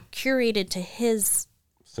and curated to his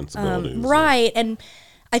Sensibilities. right. And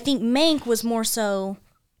I think Mank was more so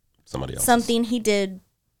Somebody else. something he did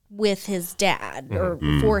with his dad or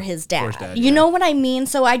for his dad. dad, You know what I mean?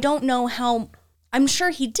 So I don't know how. I'm sure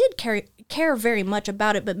he did care very much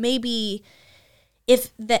about it, but maybe if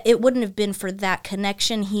that it wouldn't have been for that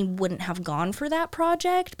connection, he wouldn't have gone for that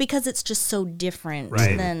project because it's just so different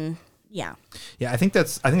than yeah. Yeah, I think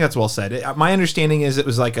that's well said. My understanding is it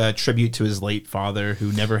was like a tribute to his late father,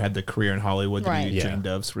 who never had the career in Hollywood that Right. he Yeah. dreamed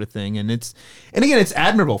of, sort of thing. And again, it's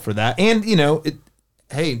admirable for that. And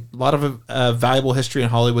hey, a lot of valuable history in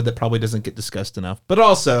Hollywood that probably doesn't get discussed enough. But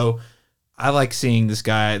also, I like seeing this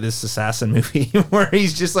assassin movie where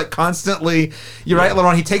he's just like constantly. You're right,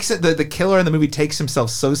 Laurent. He takes it. The killer in the movie takes himself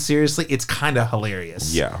so seriously. It's kind of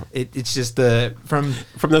hilarious. Yeah. It's just from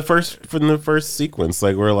the first sequence,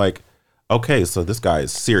 like we're like, okay, so this guy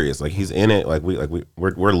is serious. Like he's in it.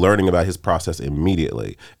 We're learning about his process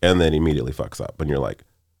immediately, and then immediately fucks up, and you're like,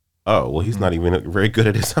 oh, well, he's not even very good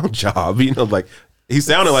at his own job. Like. He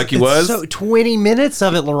sounded like he was. So 20 minutes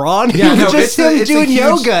of it, Laurent. Yeah, no, just him doing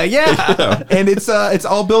yoga. Yeah. And it's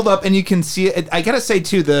all built up, and you can see it. I gotta say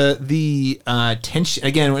too, the tension.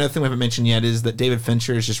 Again, another thing we haven't mentioned yet is that David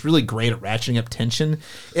Fincher is just really great at ratcheting up tension.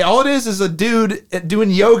 All it is a dude doing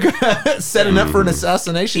yoga, setting up for an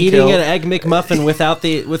assassination, eating an egg McMuffin without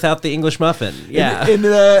the English muffin. Yeah.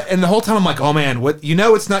 And the whole time I'm like, oh man, what?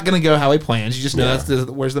 It's not gonna go how he plans. You just know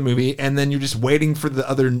where's the movie, and then you're just waiting for the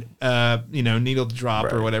other needle to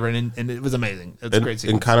drop or whatever, and it was amazing. It's a great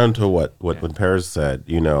sequence. And kind of to what Paris said,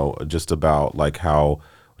 just about like how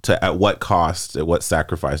at what cost, at what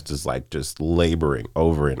sacrifice does like just laboring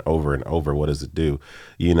over and over and over, what does it do?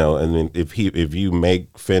 And then if you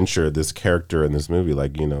make Fincher this character in this movie,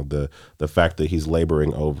 like the fact that he's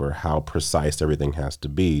laboring over how precise everything has to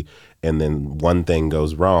be, and then one thing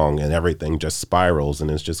goes wrong and everything just spirals,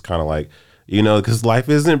 and it's just kind of like. Because life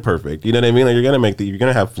isn't perfect. You know what I mean? Like you're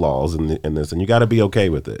gonna have flaws in this, and you got to be okay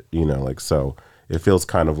with it. So it feels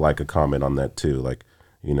kind of like a comment on that too. Like,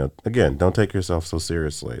 again, don't take yourself so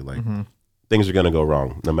seriously. Like things are gonna go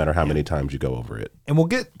wrong no matter how many times you go over it. And we'll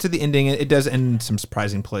get to the ending. It does end in some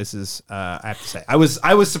surprising places. I have to say, I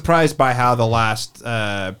was surprised by how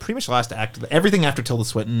the pretty much the last act, everything after Tilda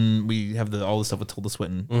Swinton, we have all the stuff with Tilda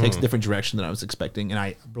Swinton takes a different direction than I was expecting, and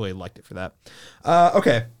I really liked it for that.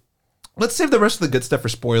 Okay. Let's save the rest of the good stuff for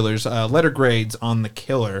spoilers. Letter grades on The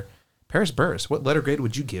Killer. Paris Burris, what letter grade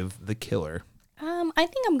would you give The Killer? I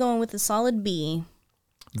think I'm going with a solid B.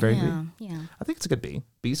 Very yeah, good. Yeah. I think it's a good B.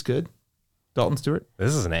 B's good. Dalton Stewart?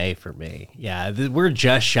 This is an A for me. Yeah, we're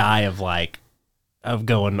just shy of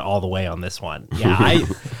going all the way on this one. Yeah,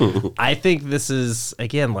 I think this is,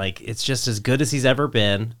 again, like, it's just as good as he's ever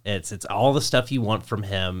been. It's all the stuff you want from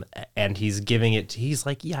him, and he's giving it. He's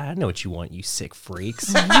like, yeah, I know what you want, you sick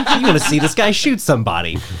freaks. You want to see this guy shoot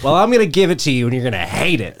somebody. Well, I'm going to give it to you, and you're going to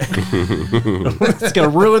hate it. It's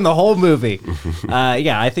going to ruin the whole movie.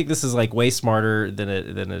 Yeah, I think this is like way smarter than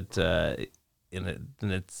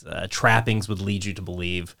its trappings would lead you to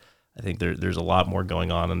believe. I think there's a lot more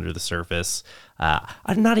going on under the surface.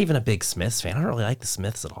 I'm not even a big Smiths fan. I don't really like the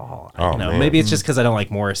Smiths at all. Maybe it's just because I don't like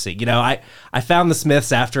Morrissey. I found the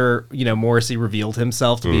Smiths after Morrissey revealed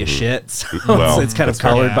himself to be a shit. So it's kind of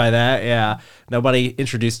colored by that. Yeah, nobody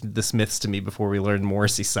introduced the Smiths to me before we learned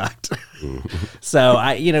Morrissey sucked. So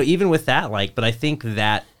even with that, but I think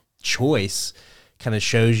that choice kind of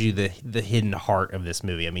shows you the hidden heart of this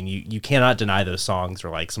movie. I mean, you cannot deny those songs are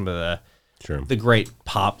like some of the great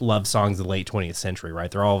pop love songs of the late 20th century, right?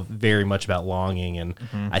 They're all very much about longing, and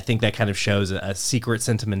I think that kind of shows a secret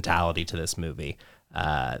sentimentality to this movie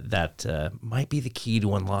that might be the key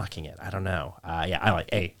to unlocking it. I don't know. Yeah, I like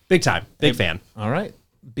A. Big time. Big fan. All right.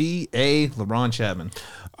 B, A, Laurent Chapman.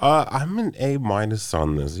 I'm an A-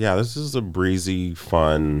 on this. Yeah, this is a breezy,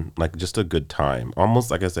 fun, like just a good time. Almost,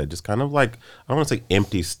 like I said, just kind of like, I don't want to say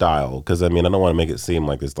empty style, because I don't want to make it seem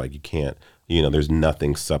like it's like you can't, there's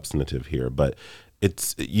nothing substantive here, but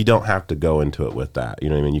you don't have to go into it with that. You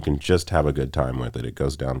know what I mean? You can just have a good time with it. It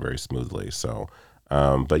goes down very smoothly. So,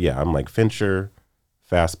 but yeah, I'm like Fincher,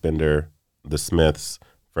 Fassbender, The Smiths.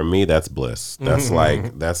 For me, that's bliss. That's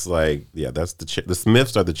the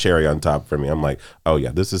Smiths are the cherry on top for me. I'm like, oh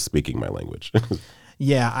yeah, this is speaking my language.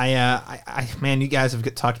 Yeah, I man, you guys have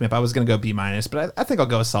talked to me. If I was going to go B-, but I think I'll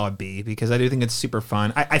go a solid B, because I do think it's super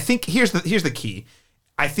fun. I think here's the key.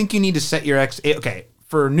 I think you need to set your okay,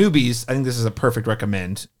 for newbies, I think this is a perfect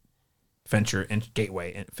recommend. Fincher and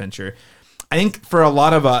Gateway and Fincher. I think for a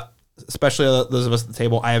lot of especially those of us at the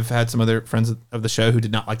table, I have had some other friends of the show who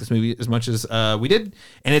did not like this movie as much as we did,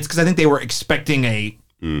 and it's because I think they were expecting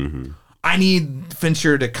I need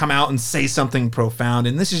Fincher to come out and say something profound,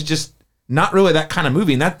 and this is just not really that kind of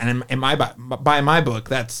movie. And by my book,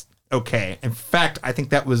 that's okay. In fact, I think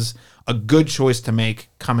that was a good choice to make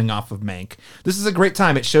coming off of Mank. This is a great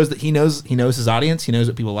time. It shows that he knows his audience. He knows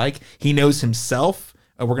what people like. He knows himself.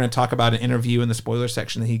 We're going to talk about an interview in the spoiler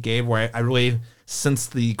section that he gave where I really sense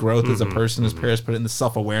the growth as a person, as Paris put it, in the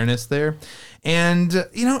self-awareness there. And,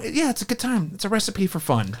 it's a good time. It's a recipe for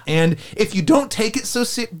fun. And if you don't take it so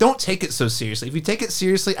seriously. If you take it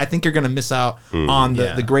seriously, I think you're going to miss out on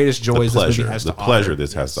the greatest joys this movie has to offer. The pleasure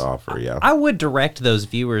this has to offer, yeah. I would direct those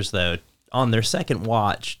viewers, though, on their second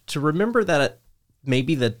watch to remember that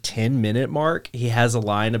maybe the 10-minute mark, he has a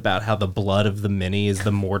line about how the blood of the many is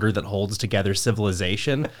the mortar that holds together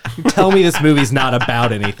civilization. Tell me this movie's not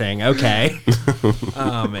about anything. Okay.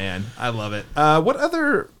 Oh man, I love it. What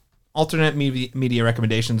other alternate media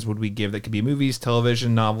recommendations would we give that could be movies,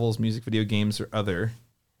 television, novels, music, video games, or other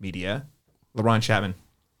media? LeBron Chapman.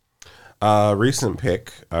 Recent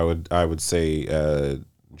pick, I would say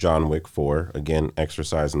John Wick 4. Again,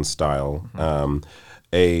 exercise in style.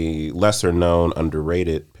 A lesser known,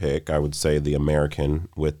 underrated pick, I would say The American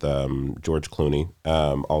with George Clooney.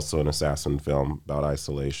 Also an assassin film about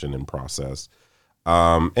isolation and process.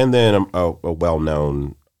 And then a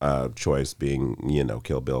well-known choice being,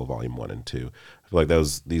 Kill Bill Volume 1 and 2. I feel like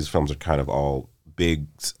these films are kind of all big,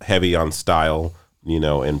 heavy on style,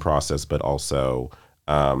 in process, but also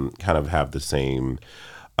kind of have the same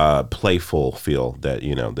playful feel that,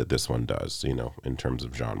 that this one does, in terms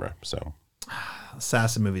of genre. So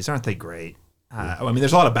Assassin movies, aren't they great? I mean,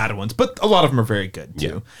 there's a lot of bad ones, but a lot of them are very good too.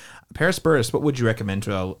 Yeah. Paris Burris, what would you recommend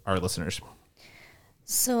to our listeners?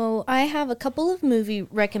 So I have a couple of movie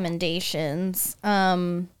recommendations.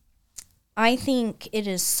 I think it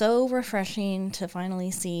is so refreshing to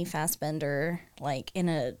finally see Fassbender like in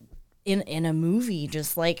a movie,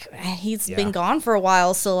 just like he's been gone for a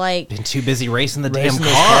while, so like been too busy racing the damn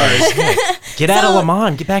cars. Get out of Le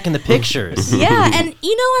Mans, get back in the pictures. Yeah, and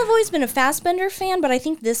I've always been a Fassbender fan, but I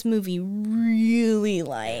think this movie really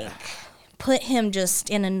put him just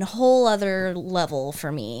in a whole other level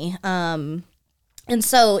for me. And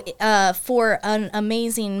so for an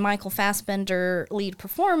amazing Michael Fassbender lead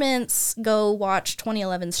performance, go watch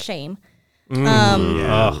 2011's Shame.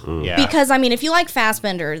 Because I mean, if you like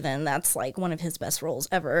Fassbender, then that's like one of his best roles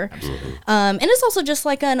ever. Absolutely. And it's also just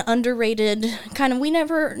like an underrated kind of. We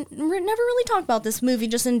never really talked about this movie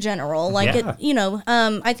just in general. Like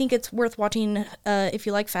I think it's worth watching if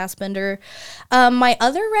you like Fassbender. My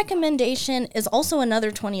other recommendation is also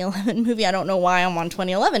another 2011 movie. I don't know why I'm on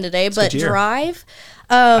 2011 today, but Drive.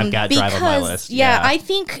 I've got Drive on my list. Yeah, I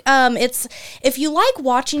think it's if you like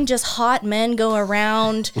watching just hot men go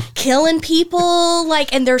around killing people,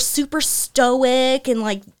 like, and they're super stoic and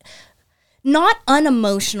like not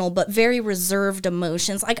unemotional, but very reserved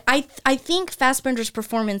emotions. Like I think Fassbender's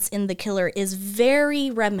performance in The Killer is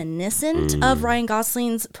very reminiscent of Ryan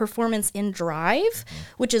Gosling's performance in Drive,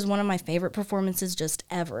 which is one of my favorite performances just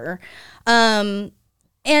ever. And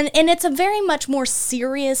it's a very much more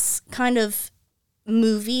serious kind of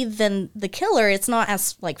movie than The Killer. It's not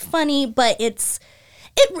as like funny, but it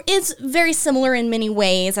is very similar in many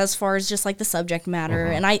ways as far as just like the subject matter.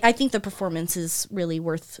 And I think the performance is really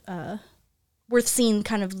worth seeing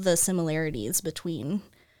kind of the similarities between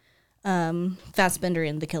Fassbender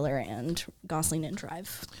in The Killer and Gosling in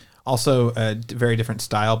Drive. Also a very different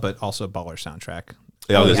style, but also a baller soundtrack.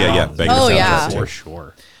 For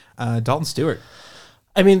sure. Dalton Stewart.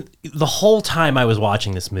 I mean, the whole time I was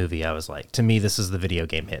watching this movie, I was like, to me, this is the video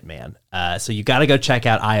game Hitman. So you got to go check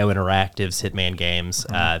out IO Interactive's Hitman games.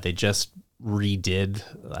 They just redid,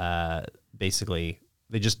 basically,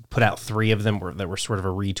 they just put out 3 of them that were sort of a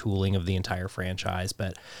retooling of the entire franchise.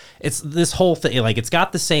 But it's this whole thing, like, it's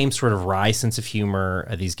got the same sort of wry sense of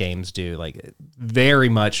humor these games do, like, very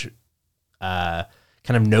much kind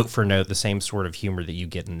of note for note, the same sort of humor that you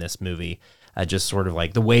get in this movie. Just sort of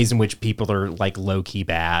like the ways in which people are like low key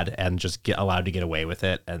bad and just get allowed to get away with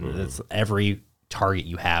it. And it's every target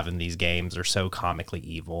you have in these games are so comically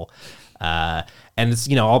evil. And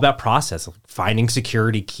it's, all about process, finding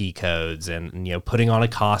security key codes and, putting on a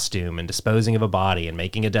costume and disposing of a body and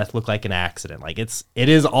making a death look like an accident. Like it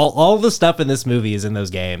is all the stuff in this movie is in those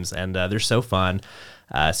games, and they're so fun.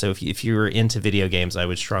 So if you're into video games, I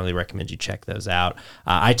would strongly recommend you check those out.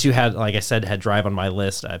 I too had, like I said, had Drive on my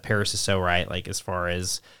list. Paris is so right, like as far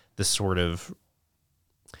as the sort of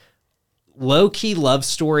low-key love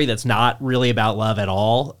story that's not really about love at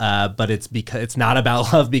all, but it's not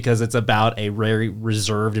about love because it's about a very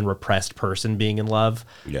reserved and repressed person being in love.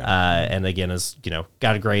 And again, is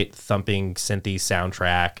got a great thumping synthy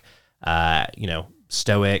soundtrack,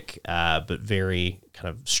 stoic, but very kind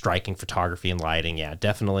of striking photography and lighting. Yeah,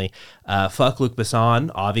 definitely. Fuck Luc Besson,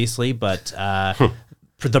 obviously, but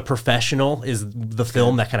The Professional is the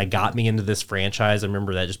film that kind of got me into this franchise. I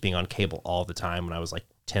remember that just being on cable all the time when I was like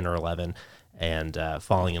 10 or 11 and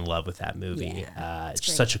falling in love with that movie. It's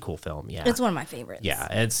just such a cool film. Yeah, it's one of my favorites. Yeah,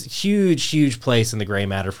 it's huge place in the gray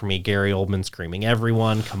matter for me. Gary Oldman screaming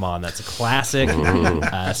everyone. Come on, that's a classic.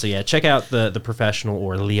 So yeah, check out the Professional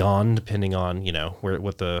or Leon, depending on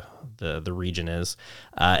what the region is.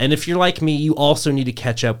 And if you're like me, you also need to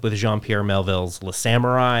catch up with Jean-Pierre Melville's Le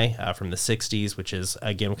Samurai from the 60s, which is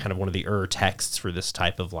again kind of one of the texts for this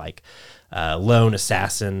type of like lone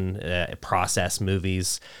assassin process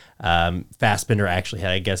movies. Fassbender actually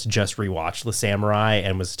had, I guess, just rewatched The Samurai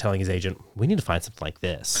and was telling his agent, we need to find something like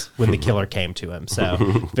this when the killer came to him. So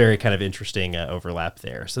very kind of interesting overlap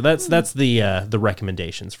there. So that's the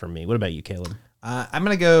recommendations from me. What about you, Caleb? I'm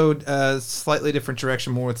going to go slightly different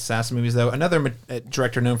direction, more with assassin movies, though. Another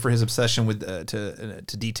director known for his obsession with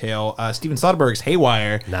to detail, Steven Soderbergh's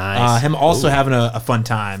Haywire. Nice. Him also having a fun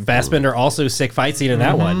time. Fassbender also sick fight scene in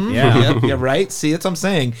that one. Yeah. Yeah, right. See, that's what I'm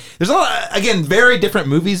saying. There's a lot, again, very different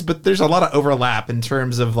movies, but there's a lot of overlap in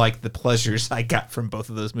terms of like the pleasures I got from both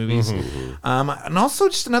of those movies. And also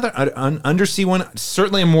just another undersea one,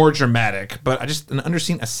 certainly more dramatic, but an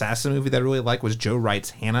undersea assassin movie that I really like was Joe Wright's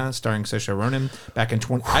Hannah, starring Saoirse Ronan. Back in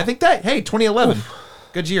 2011.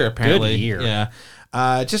 Good year, apparently. Good year. Yeah.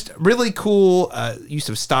 Just really cool use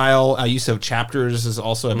of style, use of chapters is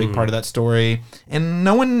also a big part of that story. And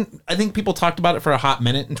I think people talked about it for a hot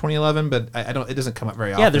minute in 2011, but it doesn't come up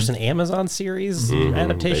very often. Yeah, there's an Amazon series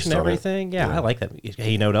adaptation Based and on everything. Yeah, I like that.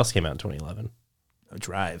 Hey, you know what else came out in 2011?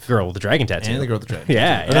 Drive. Girl with the Dragon Tattoo. And the Girl with the Dragon.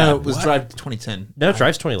 Yeah, Tattoo. yeah. No, it was Drive 2010. No,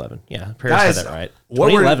 Drive's 2011. Yeah, Paris Guys, had that right. what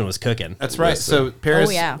were- 2011 was cooking. That's right. So Paris,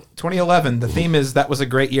 Oh, yeah. 2011. The theme is that was a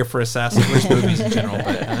great year for assassin movies in general.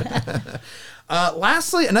 But,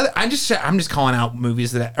 lastly, I'm just calling out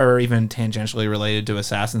movies that are even tangentially related to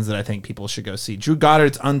assassins that I think people should go see. Drew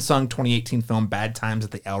Goddard's unsung 2018 film Bad Times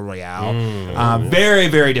at the El Royale. Very,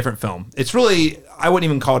 very different film. It's really, I wouldn't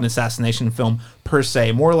even call it an assassination film per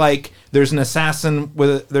se. More like there's an assassin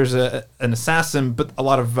an assassin, but a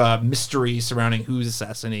lot of mystery surrounding who's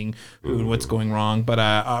assassinating who and what's going wrong.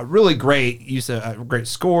 But really great use of great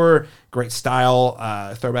score, great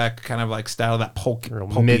style, throwback kind of like style of that pulpy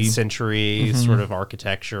Mid-century sort of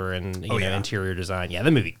architecture and you know interior design. Yeah,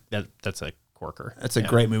 the movie that's a corker. That's a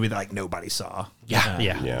great movie that like nobody saw.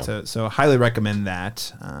 Yeah. So highly recommend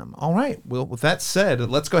that. All right. Well, with that said,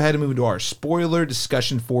 let's go ahead and move into our spoiler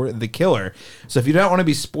discussion for The Killer. So if you don't want to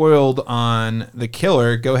be spoiled on The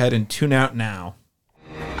Killer, go ahead and tune out now.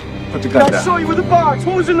 Put the gun down. I saw you with the box.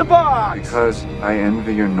 What was in the box? Because I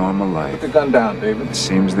envy your normal life. Put the gun down, David. It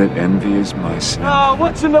seems that envy is my sin. Oh,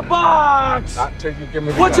 what's in the box? Not till you give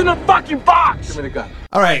me the What's gun. in the fucking box? Give me the gun.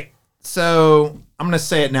 All right. So I'm going to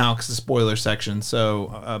say it now because it's a spoiler section.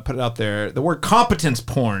 So put it out there. The word competence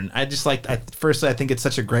porn. Firstly, I think it's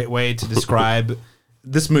such a great way to describe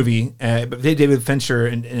this movie, but David Fincher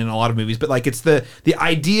in a lot of movies. But like it's the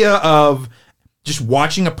idea of just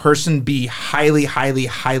watching a person be highly, highly,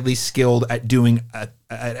 highly skilled at doing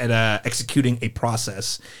executing a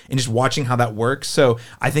process and just watching how that works. So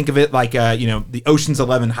I think of it like the Ocean's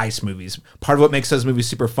 11 heist movies. Part of what makes those movies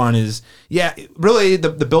super fun is really the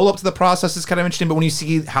build up to the process is kind of interesting, but when you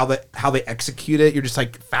see how they execute it, you're just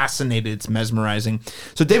like fascinated. It's mesmerizing.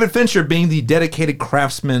 So David Fincher, being the dedicated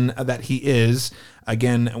craftsman that he is.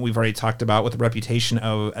 Again, we've already talked about with the reputation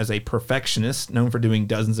as a perfectionist, known for doing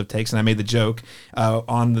dozens of takes. And I made the joke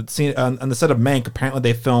on the scene on the set of Mank. Apparently,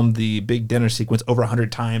 they filmed the big dinner sequence over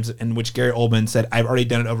 100 times, in which Gary Oldman said, "I've already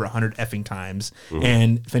done it over 100 effing times."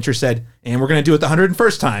 And Fincher said, "And we're going to do it the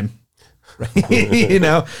 101st time."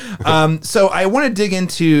 Right? So I want to dig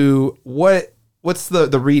into what's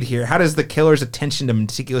the read here? How does the killer's attention to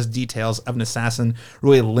meticulous details of an assassin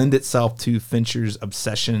really lend itself to Fincher's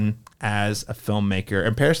obsession as a filmmaker?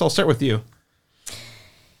 And Paris, I'll start with you.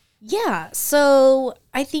 Yeah, so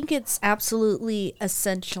I think it's absolutely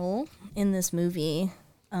essential in this movie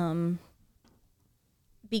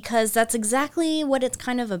because that's exactly what it's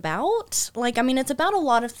kind of about. Like, I mean, it's about a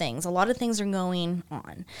lot of things. A lot of things are going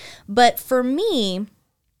on. But for me,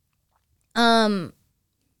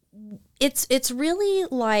 it's really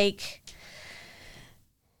like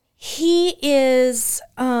he is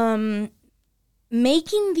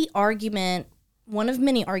making the argument, one of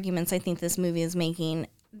many arguments I think this movie is making,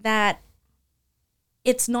 that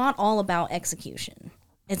it's not all about execution.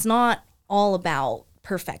 It's not all about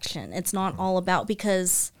perfection. It's not all about,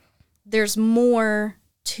 because there's more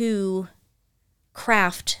to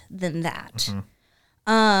craft than that.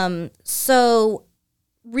 So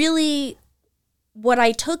really what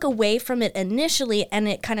I took away from it initially, and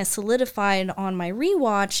it kind of solidified on my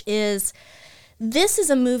rewatch, is this is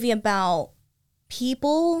a movie about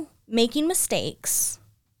people making mistakes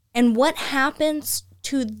and what happens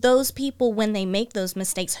to those people when they make those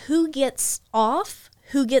mistakes. Who gets off,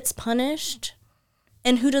 who gets punished,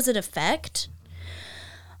 and who does it affect?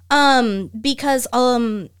 Because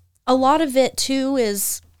a lot of it too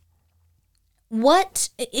is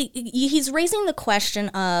he's raising the question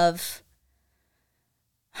of,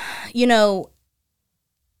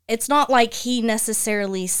 it's not like he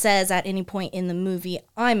necessarily says at any point in the movie,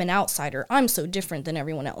 I'm an outsider, I'm so different than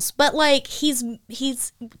everyone else. But like he's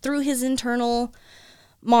through his internal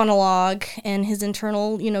monologue and his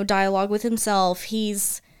internal, dialogue with himself,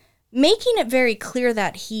 he's making it very clear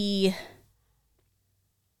that he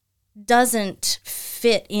doesn't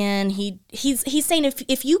fit in. He's saying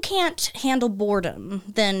if you can't handle boredom,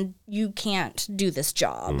 then you can't do this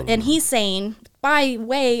job. And he's saying, by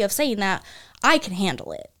way of saying that, I can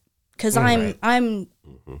handle it because I'm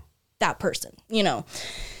that person,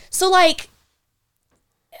 So like,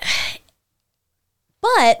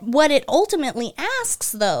 but what it ultimately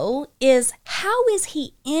asks though is, how is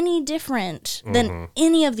he any different than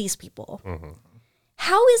any of these people?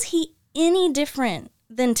 How is he any different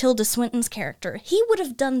than Tilda Swinton's character? He would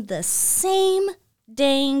have done the same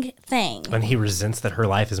dang thing. And he resents that her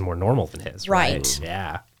life is more normal than his, right? Right.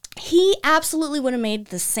 Yeah. He absolutely would have made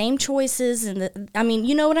the same choices, and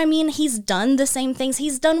you know what I mean? He's done the same things.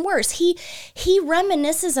 He's done worse. He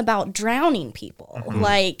reminisces about drowning people.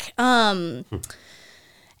 And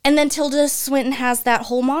then Tilda Swinton has that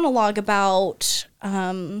whole monologue about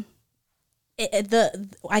I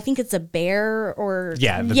think it's a bear or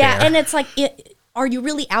the bear. And it's like, are you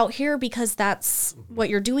really out here because that's what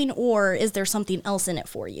you're doing, or is there something else in it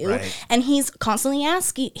for you? Right. And he's constantly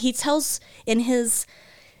asking. He tells in his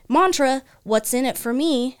mantra, "What's in it for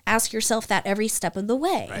me?" Ask yourself that every step of the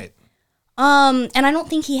way. Right. And I don't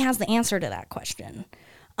think he has the answer to that question.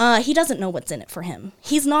 He doesn't know what's in it for him.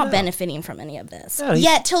 He's not benefiting from any of this. No,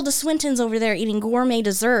 Yet Tilda Swinton's over there eating gourmet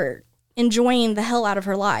dessert, enjoying the hell out of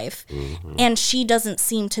her life. And she doesn't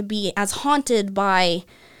seem to be as haunted by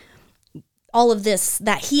all of this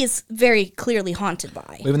that he is very clearly haunted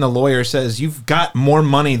by. Even the lawyer says, you've got more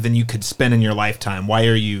money than you could spend in your lifetime. Why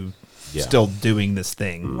are you still doing this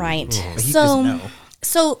thing? Right. But he doesn't know.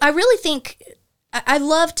 So I really think I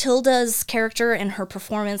love Tilda's character and her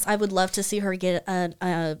performance. I would love to see her get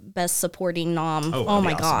a Best Supporting nom. Oh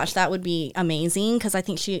my gosh, that would be amazing because I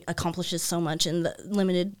think she accomplishes so much in the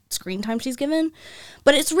limited screen time she's given.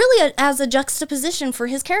 But it's really as a juxtaposition for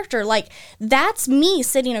his character. Like, that's me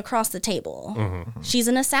sitting across the table. She's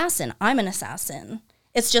an assassin. I'm an assassin.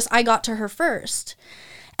 It's just I got to her first.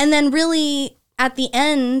 And then really at the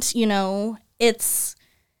end, it's,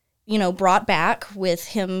 brought back with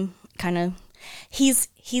him kind of, he's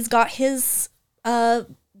got his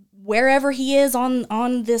wherever he is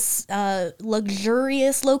on this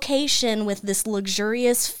luxurious location with this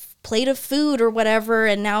luxurious plate of food or whatever,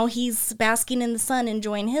 and now he's basking in the sun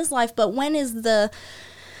enjoying his life. But when is the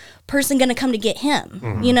person going to come to get him?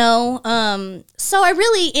 So I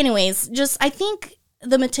really, anyways, I think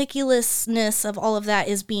the meticulousness of all of that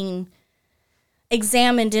is being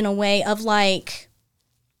examined in a way of like,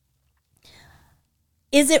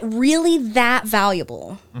 is it really that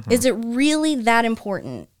valuable? Is it really that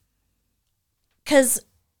important? Because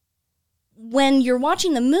when you're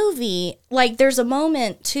watching the movie, like, there's a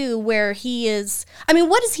moment too where he is,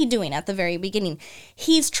 what is he doing at the very beginning?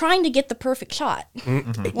 He's trying to get the perfect shot.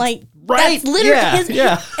 Like, that's literally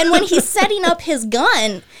and when he's setting up his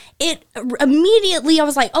gun, it immediately, I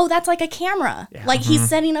was like, oh, that's like a camera. Like, he's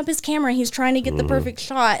setting up his camera. He's trying to get the perfect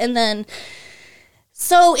shot. And then,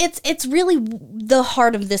 so it's really the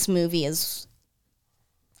heart of this movie is,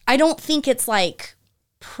 I don't think it's like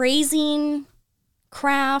praising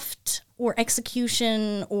craft or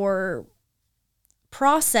execution or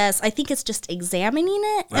process. I think it's just examining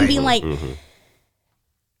it and being like,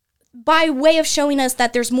 by way of showing us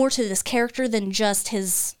that there's more to this character than just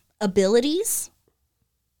his abilities.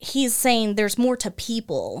 He's saying there's more to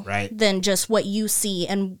people than just what you see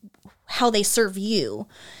and how they serve you.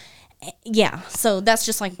 Yeah, so that's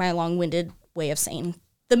just like my long-winded way of saying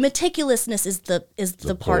the meticulousness is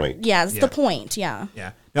the part. point. Yeah, it's the point. Yeah.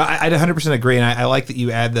 Yeah. No, I'd 100% agree, and I like that you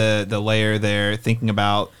add the layer there, thinking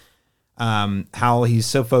about how he's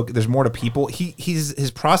so focused. There's more to people.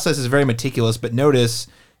 His process is very meticulous, but notice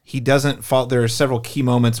he doesn't fall. There are several key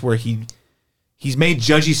moments where he's made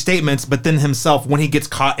judgy statements, but then himself, when he gets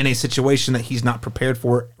caught in a situation that he's not prepared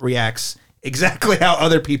for, reacts exactly how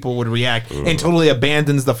other people would react and totally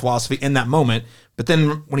abandons the philosophy in that moment. But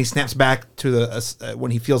then when he snaps back to the when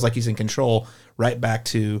he feels like he's in control, right back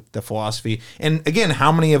to the philosophy. And again,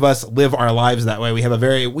 how many of us live our lives that way? We have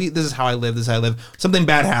this is how I live, this is how I live. Something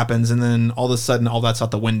bad happens, and then all of a sudden all that's out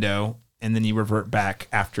the window, and then you revert back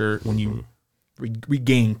after when you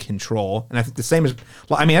regain control. And I think the same is,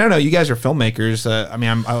 I don't know, you guys are filmmakers.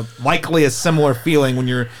 I'm likely a similar feeling when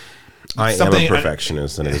you're, I am a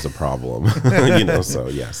perfectionist, and it is a problem. So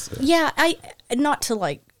yes. Yeah, I not to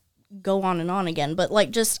like go on and on again, but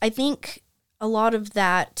like just I think a lot of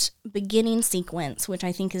that beginning sequence, which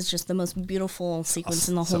I think is just the most beautiful sequence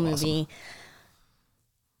in the whole movie.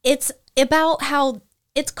 It's about how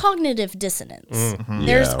it's cognitive dissonance.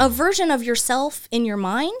 There's a version of yourself in your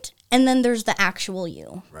mind, and then there's the actual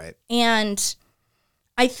you. Right. And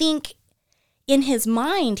I think in his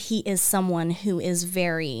mind, he is someone who is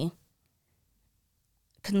very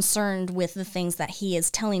concerned with the things that he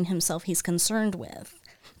is telling himself he's concerned with.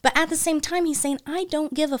 But at the same time, he's saying, I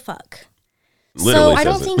don't give a fuck. Literally so I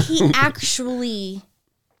don't says think he actually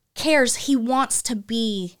cares. He wants to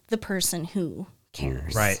be the person who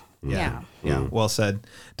cares. Right. Yeah. Yeah. Well said.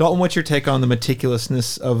 Dalton, what's your take on the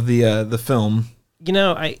meticulousness of the film? You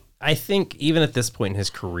know, I think even at this point in his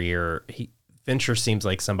career, Fincher seems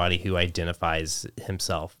like somebody who identifies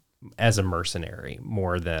himself as a mercenary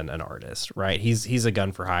more than an artist, right? He's a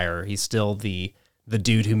gun for hire. He's still the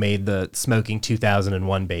dude who made the smoking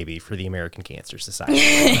 2001 baby for the American Cancer Society.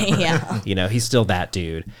 Yeah. You know, he's still that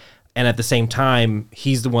dude. And at the same time,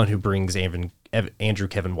 he's the one who brings Andrew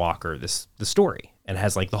Kevin Walker the story and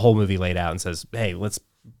has like the whole movie laid out and says, hey, let's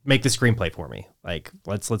make the screenplay for me. Like,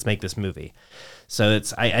 let's make this movie. So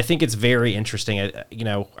I think it's very interesting.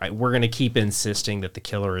 We're going to keep insisting that the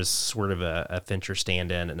killer is sort of a Fincher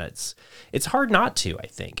stand-in, and it's hard not to, I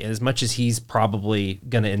think. And as much as he's probably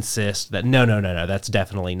going to insist that, no, that's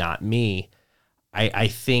definitely not me, I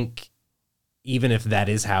think even if that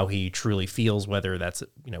is how he truly feels, whether that's,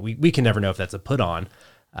 we can never know if that's a put on,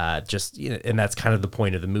 and that's kind of the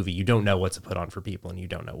point of the movie. You don't know what's a put on for people, and you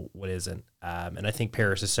don't know what isn't. And I think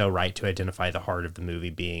Paris is so right to identify the heart of the movie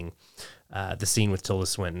being the scene with Tilda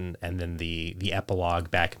Swinton, and then the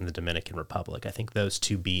epilogue back in the Dominican Republic. I think those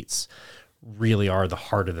two beats really are the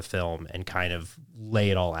heart of the film and kind of lay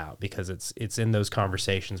it all out, because it's in those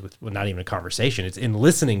conversations not even a conversation, it's in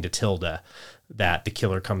listening to Tilda that the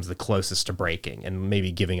killer comes the closest to breaking and maybe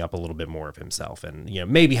giving up a little bit more of himself, and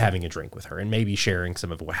maybe having a drink with her and maybe sharing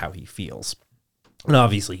some of how he feels. And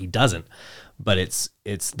obviously he doesn't, but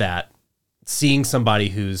it's that seeing somebody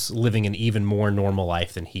who's living an even more normal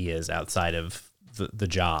life than he is outside of the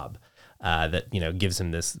job, that gives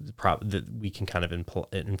him this that we can kind of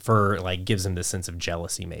infer, like, gives him this sense of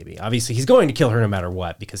jealousy. Maybe obviously he's going to kill her no matter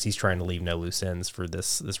what, because he's trying to leave no loose ends for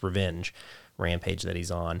this revenge rampage that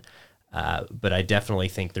he's on. But I definitely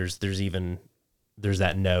think there's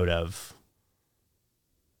that note of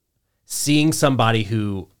seeing somebody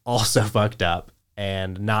who also fucked up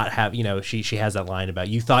and not have, she has that line about,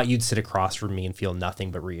 you thought you'd sit across from me and feel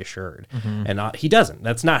nothing but reassured. And he doesn't.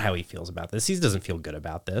 That's not how he feels about this. He doesn't feel good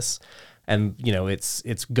about this. And,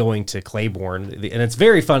 it's going to Claiborne. And it's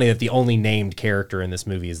very funny that the only named character in this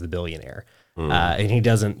movie is the billionaire. And he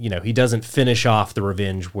doesn't finish off the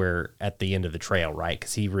revenge where at the end of the trail, right?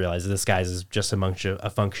 Because he realizes this guy's is just as much a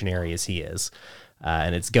functionary as he is.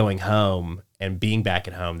 And it's going home and being back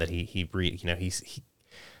at home that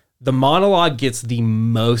the monologue gets the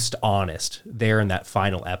most honest there in that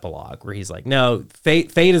final epilogue, where he's like, no,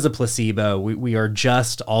 fate is a placebo. We are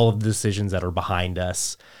just all of the decisions that are behind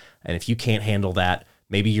us. And if you can't handle that,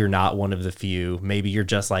 maybe you're not one of the few. Maybe you're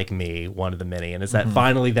just like me, one of the many. And it's that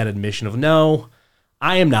finally that admission of, no,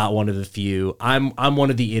 I am not one of the few. I'm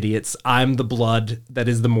one of the idiots. I'm the blood that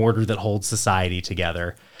is the mortar that holds society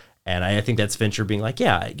together. And I think that's Fincher being like,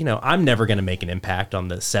 yeah, I'm never going to make an impact on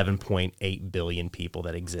the 7.8 billion people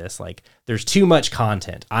that exist. Like, there's too much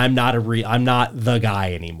content. I'm not the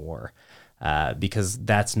guy anymore, because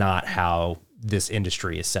that's not how this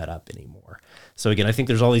industry is set up anymore. So again, I think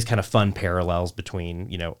there's all these kind of fun parallels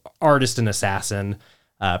between, artist and assassin,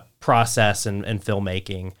 process and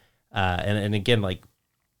filmmaking, and again, like,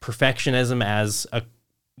 perfectionism as a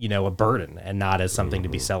burden and not as something to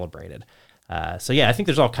be celebrated. So yeah, I think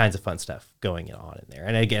there's all kinds of fun stuff going on in there.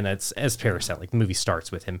 And again, it's, as Paris said, like, the movie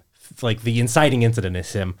starts with him, like, the inciting incident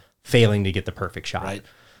is him failing to get the perfect shot. Right.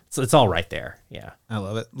 So it's all right there. Yeah. I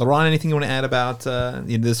love it. LaRon, anything you want to add about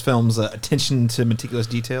this film's attention to meticulous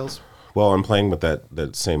details? Well, I'm playing with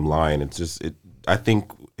that same line. I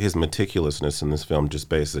think his meticulousness in this film just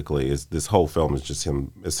basically is, this whole film is just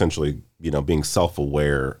him essentially, being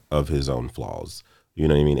self-aware of his own flaws. You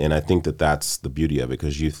know what I mean? And I think that's the beauty of it,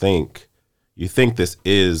 because you think this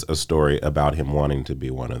is a story about him wanting to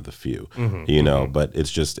be one of the few, but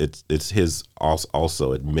it's his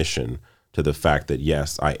also admission to the fact that,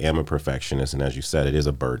 yes, I am a perfectionist, and as you said, it is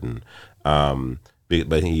a burden.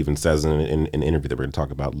 But he even says in an interview that we're going to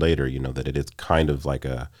talk about later, that it is kind of like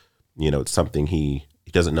it's something he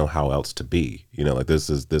doesn't know how else to be. Like, this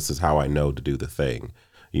is how I know to do the thing.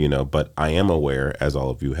 But I am aware, as all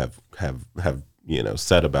of you have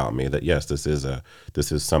said about me, that yes, this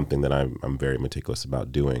is something that I'm very meticulous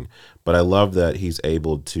about doing. But I love that he's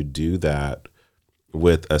able to do that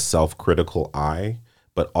with a self-critical eye,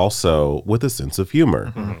 but also with a sense of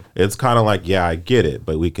humor. It's kind of like, yeah, I get it,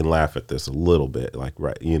 but we can laugh at this a little bit, like,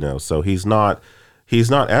 right, you know. So he's not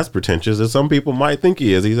as pretentious as some people might think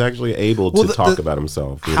he is. He's actually able to talk about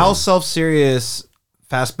himself. How self-serious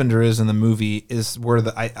Fassbender is in the movie is where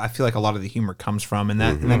I feel like a lot of the humor comes from, and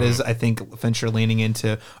that is, I think, Fincher leaning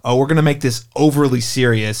into, we're going to make this overly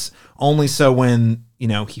serious, only so when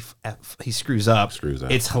he screws up,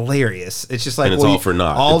 it's hilarious. It's just like, and it's all for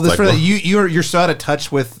naught. All it's this like, for that. You're so out of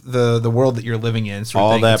touch with the world that you're living in. Sort of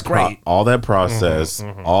all thing. that It's great. all that process,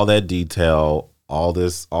 all that detail, all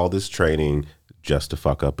this training. Just to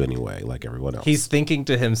fuck up anyway, like everyone else. He's thinking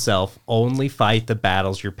to himself, only fight the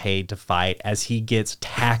battles you're paid to fight, as he gets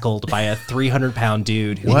tackled by a 300-pound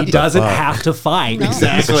dude who he doesn't have to fight. No.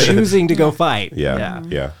 Exactly. He's choosing to go fight.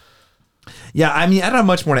 Yeah. Yeah, I mean, I don't have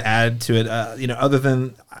much more to add to it, other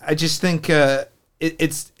than I just think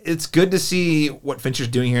it's good to see what Fincher's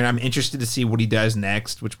doing here, and I'm interested to see what he does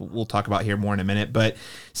next, which we'll talk about here more in a minute. But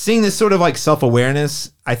seeing this sort of like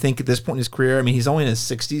self-awareness, I think at this point in his career, I mean, he's only in his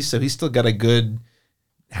 60s, so he's still got a good,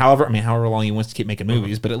 however long he wants to keep making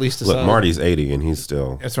movies, but at least Look, Marty's 80 and he's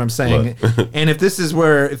still. That's what I'm saying. And if this is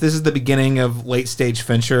the beginning of late stage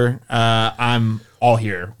Fincher, I'm all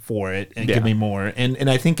here for it, and give me more. And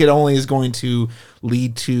I think it only is going to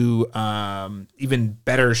lead to even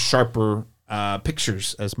better, sharper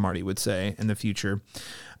pictures, as Marty would say, in the future.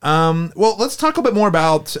 Well, let's talk a bit more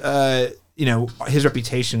about his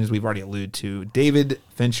reputation, as we've already alluded to. David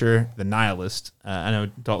Fincher, the nihilist. I know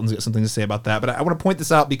Dalton's got something to say about that, but I want to point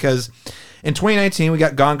this out because in 2019 we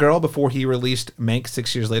got Gone Girl before he released Mank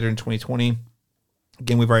 6 years later in 2020.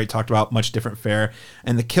 Again, we've already talked about Much Different Fare,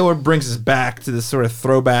 and The Killer brings us back to this sort of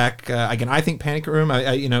throwback. Again, I think Panic Room.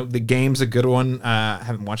 The Game's a good one. I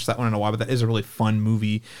haven't watched that one in a while, but that is a really fun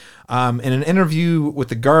movie. In an interview with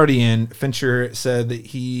The Guardian, Fincher said that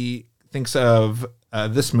he thinks of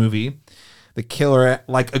this movie, The Killer,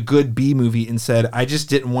 like a good B movie, and said, "I just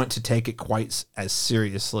didn't want to take it quite as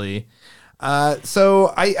seriously."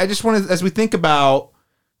 So I just wanted, as we think about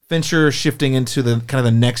Fincher shifting into the kind of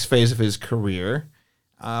the next phase of his career.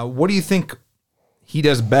 What do you think he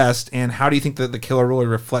does best, and how do you think that The Killer really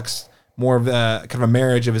reflects more of a kind of a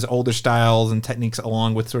marriage of his older styles and techniques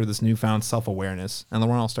along with sort of this newfound self-awareness? And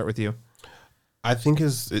Lauren, I'll start with you. I think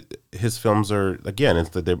his films are, again,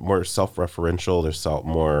 they're more self-referential. They're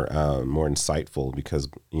more insightful because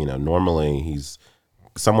normally he's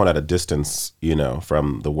somewhat at a distance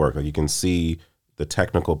from the work. Like you can see the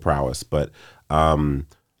technical prowess, but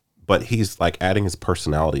he's like adding his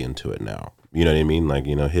personality into it now. You know what I mean? Like,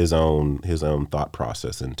 his own thought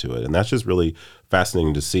process into it. And that's just really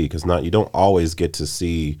fascinating to see because you don't always get to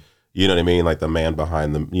see, you know what I mean? Like the man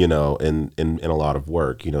behind them, in a lot of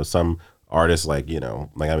work. Some artists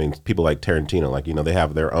people like Tarantino, like, they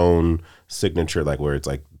have their own signature, like where it's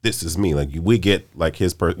like, this is me. Like we get like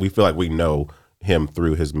we feel like we know him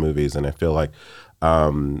through his movies. And I feel like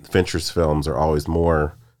Fincher's films are always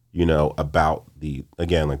more, about the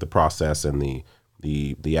process and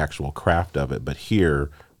the actual craft of it. But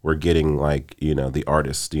here we're getting like, the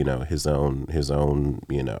artist, his own,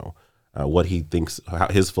 what he thinks,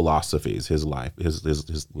 his philosophies, his life, his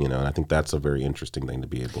and I think that's a very interesting thing to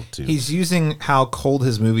be able to. He's using how cold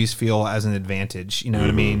his movies feel as an advantage. You know what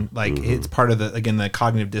I mean? Like it's part of the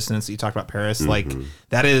cognitive dissonance that you talked about, Paris. Like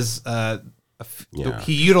that is,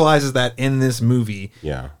 he utilizes that in this movie.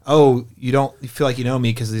 Yeah. Oh, you feel like you know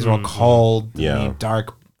me because these are all cold,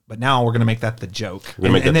 dark. But now we're gonna make that the joke.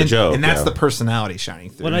 And that's the personality shining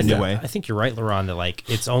through. Well, I think you're right, Laurent, that like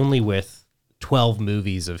it's only with 12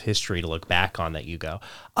 movies of history to look back on that you go,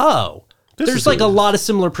 oh, there's like a lot of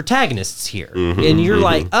similar protagonists here. And you're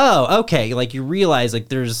like, oh, okay. Like you realize like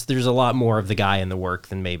there's a lot more of the guy in the work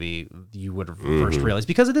than maybe you would have first realized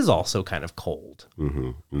because it is also kind of cold.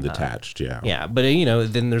 And detached, Yeah, but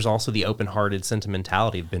then there's also the open-hearted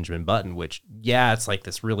sentimentality of Benjamin Button, which, it's like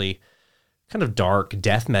this really kind of dark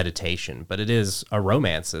death meditation, but it is a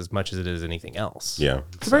romance as much as it is anything else. Yeah.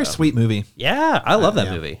 It's a very sweet movie. Yeah, I love that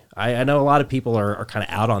movie. I know a lot of people are kind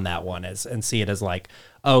of out on that one and see it as like,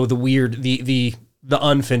 oh, the weird, the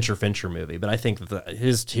un-Fincher movie, but I think that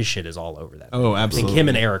his shit is all over that. Oh, absolutely. I think him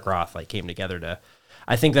and Eric Roth like came together to,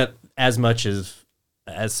 I think that as much as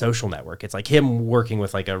Social Network, it's like him working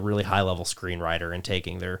with like a really high-level screenwriter and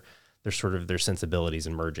taking their sensibilities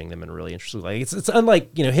and merging them in a really interesting way. It's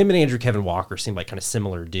unlike, him and Andrew Kevin Walker seem like kind of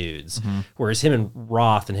similar dudes, whereas him and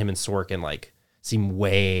Roth and him and Sorkin like seem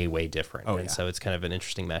way, way different. So it's kind of an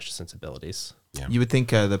interesting mesh of sensibilities. You would think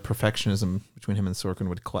the perfectionism between him and Sorkin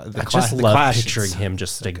would I just love picturing him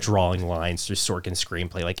just like drawing lines through Sorkin's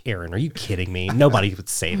screenplay. Like, Aaron, are you kidding me? Nobody would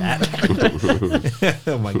say that.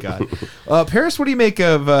 Oh my god, Paris, what do you make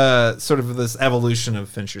of sort of this evolution of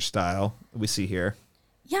Fincher style that we see here?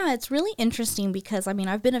 Yeah, it's really interesting because, I mean,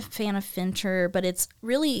 I've been a fan of Fincher, but it's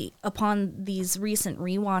really upon these recent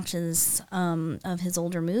rewatches of his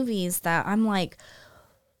older movies that I'm like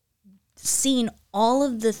seeing all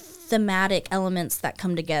of the thematic elements that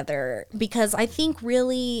come together, because I think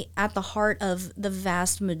really at the heart of the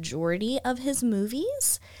vast majority of his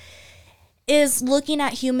movies is looking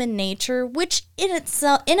at human nature, which in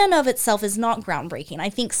and of itself is not groundbreaking. I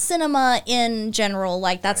think cinema in general,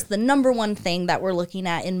 like that's the number one thing that we're looking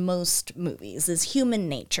at in most movies is human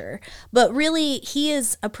nature. But really, he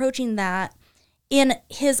is approaching that in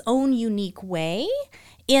his own unique way,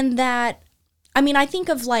 in that, I mean, I think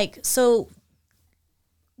of like, so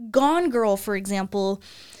Gone Girl, for example,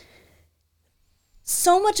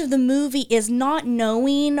 so much of the movie is not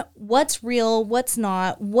knowing what's real, what's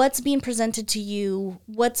not, what's being presented to you,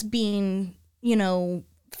 what's being,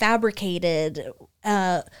 fabricated,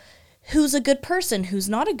 who's a good person, who's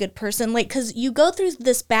not a good person. Like, because you go through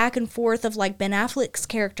this back and forth of like Ben Affleck's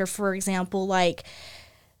character, for example, like,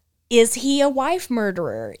 is he a wife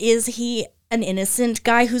murderer? Is he an innocent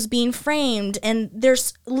guy who's being framed? And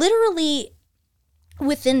there's literally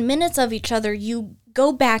within minutes of each other, you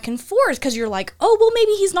go back and forth because you're like, oh, well,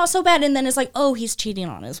 maybe he's not so bad. And then it's like, oh, he's cheating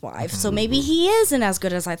on his wife. So maybe he isn't as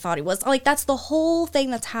good as I thought he was. Like, that's the whole thing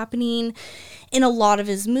that's happening in a lot of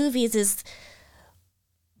his movies is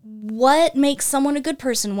what makes someone a good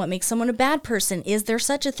person? What makes someone a bad person? Is there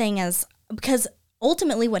such a thing as, because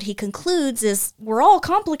ultimately what he concludes is we're all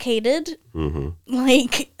complicated.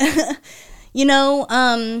 Like,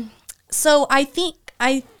 so I think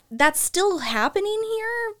that's still happening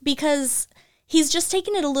here because he's just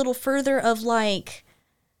taking it a little further of like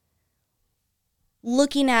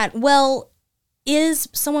looking at, well, is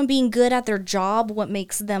someone being good at their job what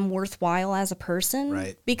makes them worthwhile as a person?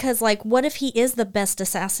 Right. Because like, what if he is the best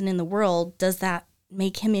assassin in the world? Does that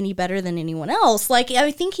make him any better than anyone else? Like,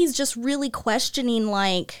 I think he's just really questioning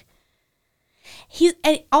like,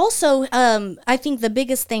 I think the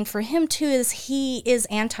biggest thing for him too is he is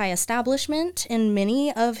anti-establishment in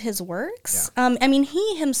many of his works. Yeah. I mean,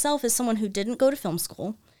 he himself is someone who didn't go to film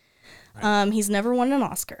school. Right. He's never won an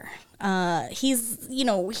Oscar. He's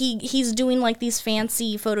doing like these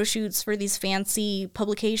fancy photo shoots for these fancy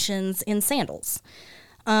publications in sandals.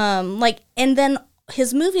 And then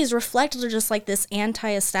his movies reflect just like this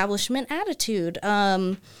anti-establishment attitude.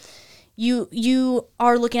 You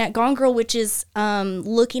are looking at Gone Girl, which is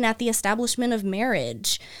looking at the establishment of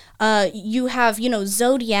marriage. You have,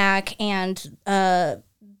 Zodiac and the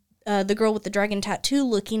girl with the dragon tattoo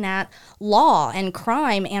looking at law and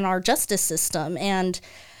crime and our justice system. And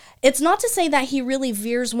it's not to say that he really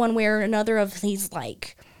veers one way or another of these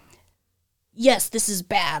like, yes, this is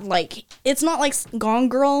bad. Like, it's not like Gone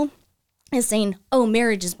Girl is saying, oh,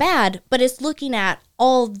 marriage is bad, but it's looking at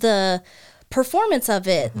all the performance of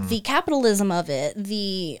it, the capitalism of it,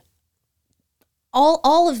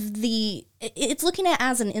 all of the, it's looking at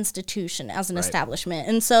as an institution, as an establishment.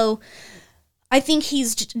 And so I think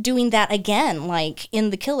he's doing that again, like in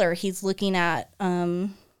The Killer, he's looking at,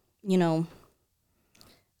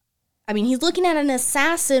 he's looking at an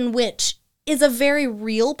assassin, which is a very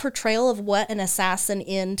real portrayal of what an assassin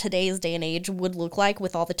in today's day and age would look like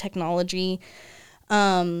with all the technology.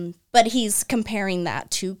 But he's comparing that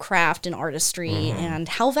to craft and artistry and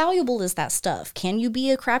how valuable is that stuff? Can you be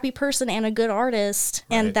a crappy person and a good artist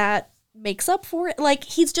and that makes up for it? Like,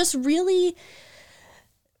 he's just really,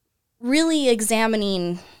 really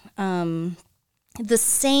examining the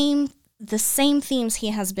same themes he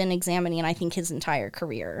has been examining, I think, his entire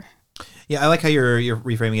career. Yeah, I like how you're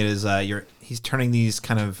reframing it as he's turning these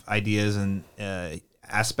kind of ideas and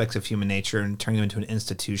aspects of human nature and turning them into an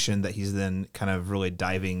institution that he's then kind of really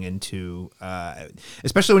diving into,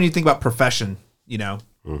 especially when you think about profession. You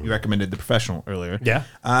recommended The Professional earlier. Yeah.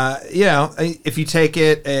 If you take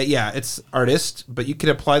it, it's artist, but you could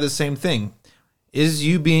apply the same thing. Is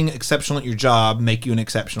you being exceptional at your job make you an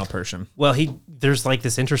exceptional person? Well, there's like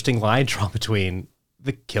this interesting line drawn between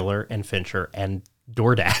The Killer and Fincher and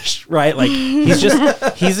DoorDash, right? Like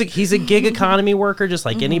he's a gig economy worker just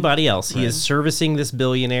like anybody else. He is servicing this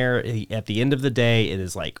billionaire. At the end of the day, it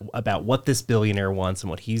is like about what this billionaire wants and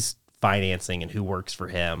what he's financing and who works for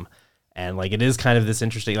him. And like it is kind of this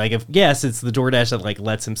interesting, like it's the DoorDash that like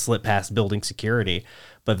lets him slip past building security,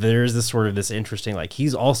 but there's this sort of this interesting, like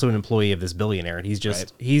he's also an employee of this billionaire and he's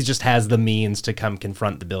just has the means to come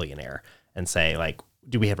confront the billionaire and say like,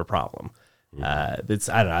 do we have a problem? It's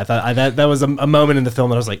I don't know. I thought that was a moment in the film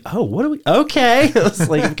that I was like, oh, what are we? Okay, it was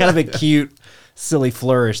like kind of a cute, silly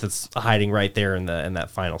flourish that's hiding right there in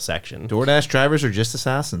that final section. DoorDash drivers are just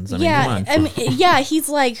assassins. I mean, come on. I mean, yeah, he's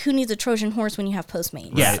like, who needs a Trojan horse when you have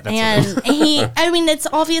Postmates? Yeah, that's and I mean, it's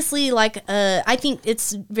obviously like, I think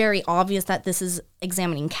it's very obvious that this is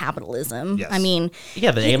examining capitalism. Yes. I mean,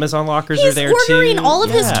 Yeah, the Amazon lockers are he's there ordering too. all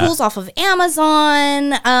of his Yeah. tools off of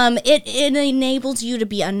Amazon. It enables you to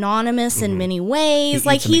be anonymous in many ways.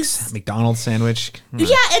 Like he's McDonald's sandwich.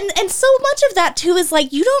 yeah, and so much of that too is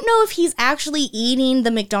like you don't know if he's actually eating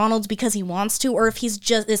the McDonald's because he wants to, or if he's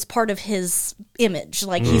just it's part of his image.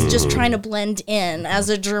 Like he's just trying to blend in as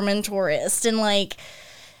a German tourist. And like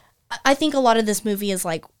I think a lot of this movie is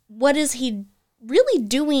like, what is he really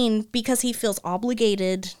doing because he feels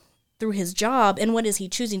obligated through his job, and what is he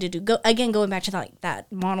choosing to do? Going back to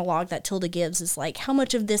that monologue that Tilda gives is like, how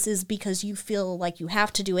much of this is because you feel like you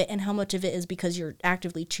have to do it, and how much of it is because you're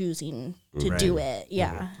actively choosing to do it?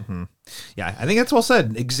 Yeah. Yeah, I think that's well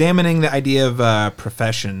said. Examining the idea of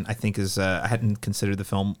profession, I think is I hadn't considered the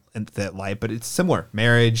film in that light, but it's similar.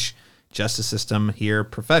 Marriage, justice system, here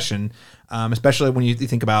profession, especially when you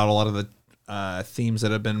think about a lot of the themes that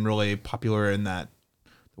have been really popular in that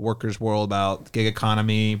workers' world about gig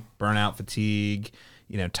economy, burnout, fatigue,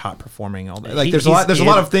 top performing, all that. Like there's a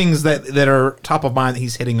lot of things that are top of mind that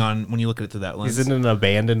he's hitting on when you look at it through that lens. He's in an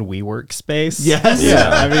abandoned WeWork space. Yes. Yeah.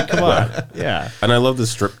 I mean, come on. Yeah. And I love the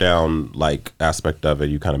stripped down like aspect of it.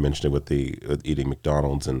 You kind of mentioned it with eating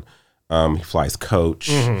McDonald's, and he flies coach.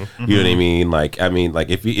 You know what I mean? Like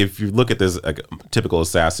if you look at this like typical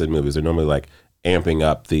assassin movies, they're normally like amping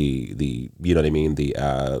up the you know what I mean? The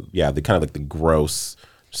the kind of like the gross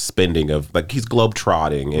spending of like he's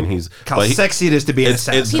globetrotting and he's How sexy it is to be an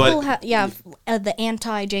assassin. People the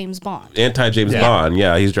anti-James Bond. Anti-James Bond,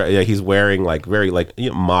 he's wearing like very like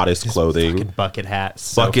modest clothing, Fucking bucket hat.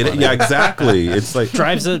 So bucket, funny. yeah, exactly. It's like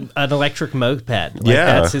Drives an electric moped. Like,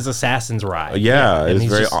 Yeah. that's his assassin's ride. yeah, and it's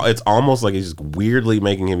he's very. just It's almost like he's just weirdly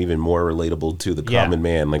making him even more relatable to the Yeah. common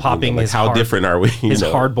man. Like Popping like his how hard- different are we? his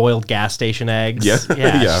hard-boiled gas station eggs. Yeah. yeah.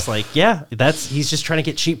 Yeah. It's just like he's just trying to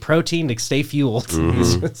get cheap protein to stay fueled.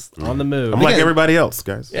 He's just on the move. I'm like everybody else,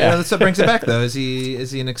 guys. Yeah, that's what brings it back though. Is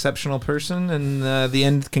he an exceptional person? And the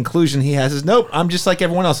end conclusion he has is nope. I'm just like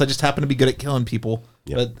everyone else. I just happen to be good at killing people.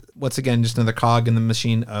 Yeah. But once again, just another cog in the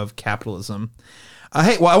machine of capitalism.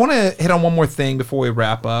 Hey, well, I want to hit on one more thing before we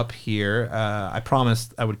wrap up here. I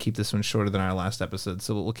promised I would keep this one shorter than our last episode,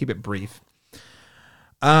 so we'll keep it brief.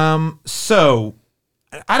 So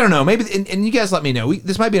I don't know. Maybe, and you guys let me know.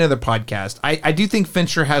 This might be another podcast. I do think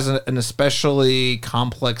Fincher has an especially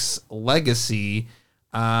complex legacy,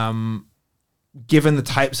 given the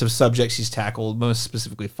types of subjects he's tackled, most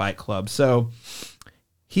specifically Fight Club. So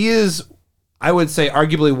he is, I would say,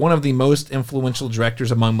 arguably one of the most influential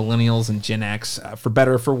directors among millennials and Gen X. For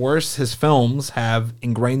better or for worse, his films have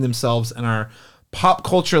ingrained themselves in our pop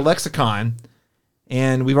culture lexicon.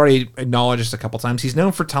 And we've already acknowledged this a couple times. He's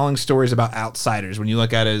known for telling stories about outsiders. When you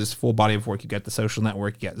look at his full body of work, you got The Social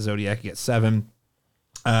Network, you got Zodiac, you got Seven.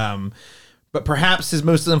 But perhaps his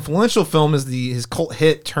most influential film is his cult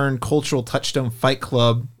hit turned cultural touchstone Fight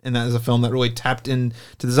Club. And that is a film that really tapped into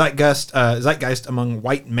the zeitgeist among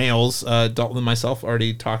white males. Dalton and myself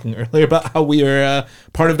already talking earlier about how we are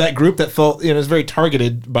part of that group that felt is very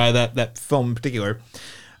targeted by that film in particular.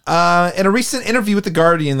 In a recent interview with The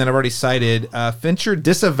Guardian that I've already cited, Fincher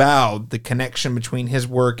disavowed the connection between his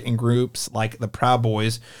work and groups like the Proud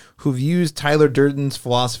Boys, who've used Tyler Durden's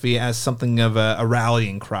philosophy as something of a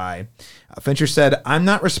rallying cry. Fincher said, "I'm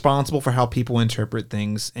not responsible for how people interpret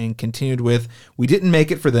things," and continued with, "We didn't make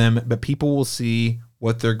it for them, but people will see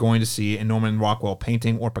what they're going to see in Norman Rockwell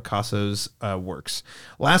painting or Picasso's works."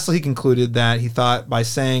 Lastly, he concluded that he thought by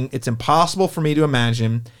saying, "It's impossible for me to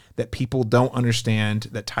imagine that people don't understand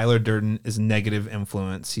that Tyler Durden is a negative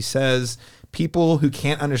influence." He says, "People who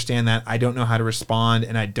can't understand that, I don't know how to respond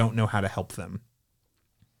and I don't know how to help them."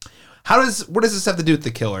 What does this have to do with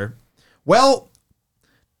The Killer? Well,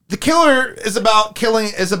 The Killer is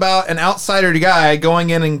about an outsider guy going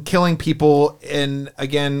in and killing people. And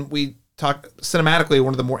again, we talk cinematically,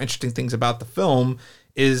 one of the more interesting things about the film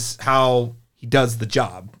is how he does the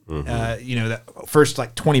job. That first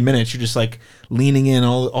like 20 minutes, you're just like leaning in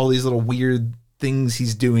all these little weird things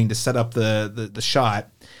he's doing to set up the shot.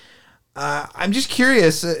 I'm just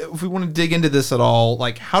curious if we want to dig into this at all.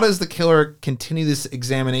 Like, how does The Killer continue this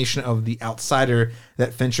examination of the outsider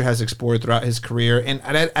that Fincher has explored throughout his career? And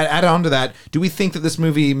I'd add on to that, do we think that this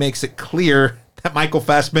movie makes it clear that Michael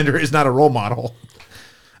Fassbender is not a role model?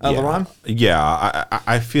 LaRon? Yeah,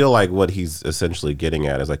 I feel like what he's essentially getting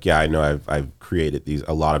at is like, yeah, I know I've created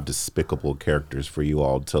a lot of despicable characters for you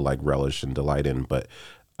all to like relish and delight in, but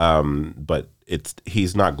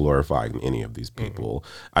he's not glorifying any of these people.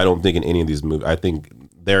 I don't think in any of these movies. I think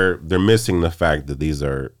they're missing the fact that these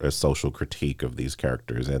are a social critique of these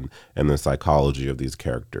characters and the psychology of these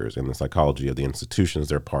characters and the psychology of the institutions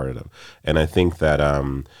they're part of. And I think that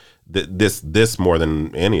this more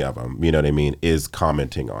than any of them, you know what I mean, is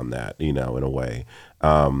commenting on that, you know, in a way.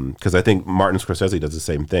 Because I think Martin Scorsese does the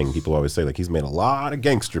same thing. People always say like he's made a lot of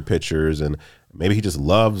gangster pictures and maybe he just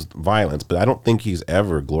loves violence, but I don't think he's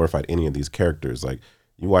ever glorified any of these characters. Like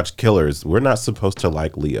you watch Killers, we're not supposed to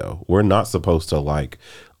like Leo. We're not supposed to like,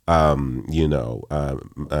 Robert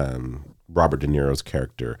De Niro's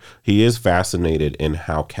character. He is fascinated in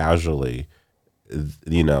how casually,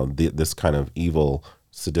 you know, this kind of evil,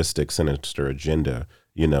 sadistic, sinister agenda,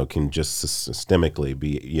 you know, can just systemically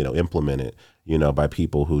be, you know, implemented, you know, by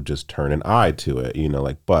people who just turn an eye to it, you know,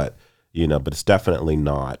 like, but it's definitely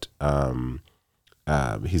not,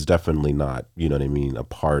 he's definitely not, you know what I mean, a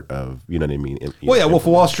part of, you know what I mean. Wolf of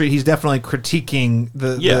Wall Street, he's definitely critiquing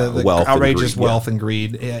the wealth outrageous and wealth and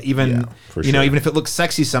greed. Even if it looks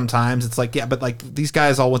sexy sometimes, it's like, yeah, but like these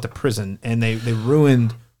guys all went to prison and they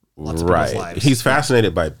ruined lots of people's lives. He's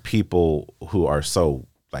fascinated by people who are so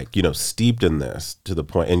like, you know, steeped in this to the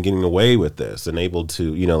point and getting away with this and able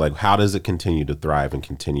to, you know, like how does it continue to thrive and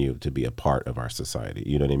continue to be a part of our society?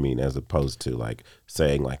 You know what I mean? As opposed to like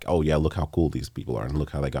saying like, oh yeah, look how cool these people are and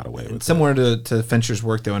look how they got away with it. Similar to Fincher's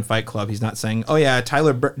work though in Fight Club, he's not saying, oh yeah,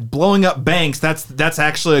 Tyler blowing up banks, that's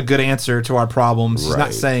actually a good answer to our problems. He's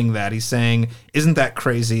not saying that. He's saying, isn't that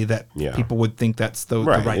crazy that people would think that's the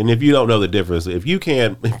right. And if you don't know the difference, if you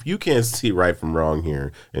can't see right from wrong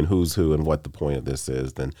here and who's who and what the point of this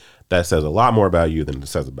is, then that says a lot more about you than it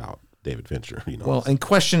says about David Fincher. You know. Well, and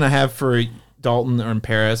question I have for Dalton or in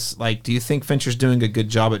Paris, like, do you think Fincher's doing a good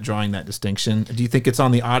job at drawing that distinction? Do you think it's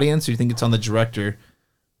on the audience or do you think it's on the director?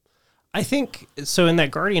 I think so. In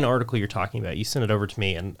that Guardian article you're talking about, you sent it over to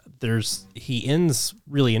me, and he ends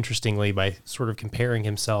really interestingly by sort of comparing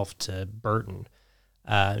himself to Burton,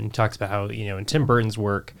 and he talks about how, you know, in Tim Burton's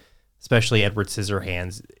work, especially Edward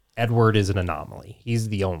Scissorhands, Edward is an anomaly. He's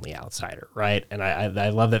the only outsider, right? And I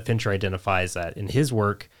love that Fincher identifies that in his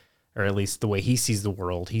work, or at least the way he sees the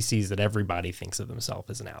world. He sees that everybody thinks of themselves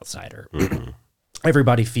as an outsider.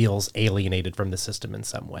 Everybody feels alienated from the system in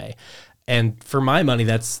some way. And for my money,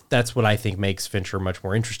 that's what I think makes Fincher much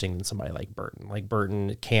more interesting than somebody like Burton. Like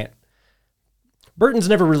Burton's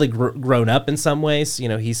never really grown up in some ways. You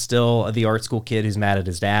know, he's still the art school kid who's mad at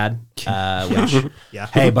his dad. Which,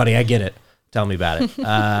 hey, buddy, I get it. Tell me about it.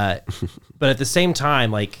 But at the same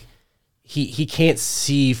time, like he can't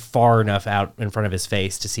see far enough out in front of his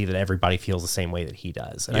face to see that everybody feels the same way that he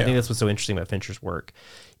does. And I think that's what's so interesting about Fincher's work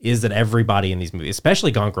is that everybody in these movies,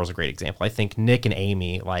 especially Gone Girl's a great example. I think Nick and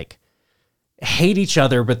Amy like hate each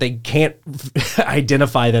other, but they can't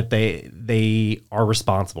identify that they are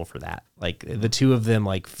responsible for that. Like the two of them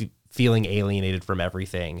like feeling alienated from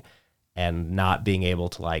everything and not being able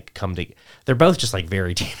to like come to, they're both just like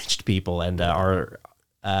very damaged people and are,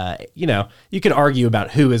 you know, you can argue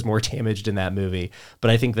about who is more damaged in that movie,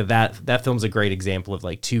 but I think that film's a great example of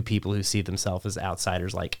like two people who see themselves as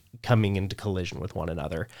outsiders, like coming into collision with one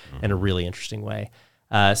another in a really interesting way.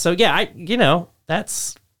 So yeah,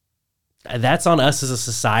 that's on us as a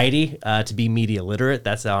society to be media literate.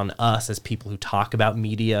 That's on us as people who talk about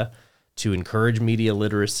media to encourage media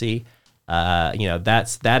literacy.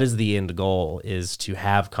 That is the end goal, is to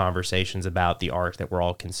have conversations about the art that we're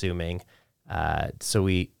all consuming. So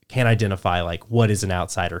we can identify like what is an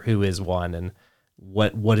outsider, who is one, and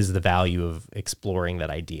what is the value of exploring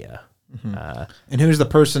that idea. And who's the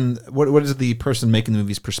person? What is the person making the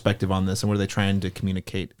movie's perspective on this, and what are they trying to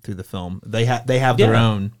communicate through the film? They have their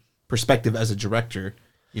own perspective as a director,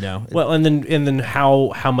 you know. Well, and then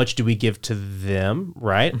how much do we give to them,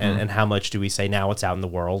 right? And how much do we say now it's out in the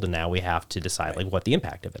world, and now we have to decide like what the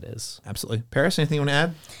impact of it is. Absolutely. Paris, anything you want to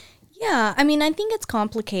add? Yeah, I mean, I think it's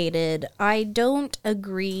complicated. I don't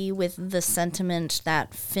agree with the sentiment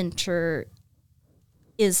that Fincher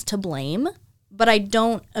is to blame, but I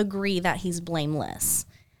don't agree that he's blameless.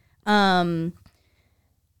 I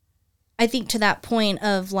think to that point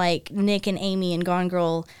of like Nick and Amy and Gone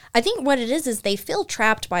Girl, I think what it is they feel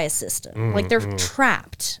trapped by a system. Like they're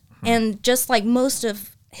trapped. And just like most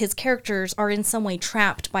of his characters are in some way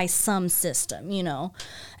trapped by some system, you know.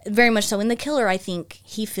 Very much so. In The Killer, I think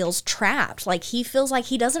he feels trapped. Like he feels like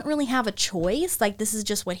he doesn't really have a choice. Like this is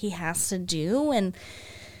just what he has to do. And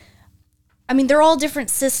I mean, they're all different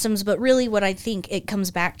systems, but really what I think it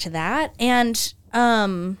comes back to that. And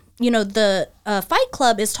the Fight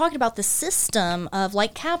Club is talking about the system of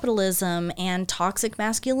like capitalism and toxic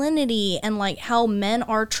masculinity and like how men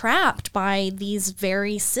are trapped by these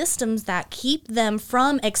very systems that keep them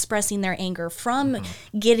from expressing their anger, from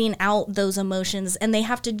getting out those emotions, and they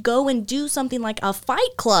have to go and do something like a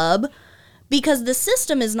Fight Club because the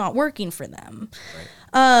system is not working for them.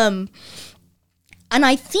 Right. And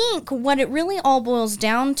I think what it really all boils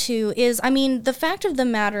down to is, I mean, the fact of the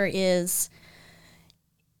matter is,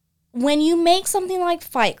 when you make something like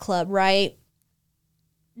Fight Club, right,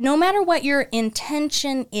 no matter what your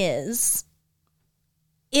intention is,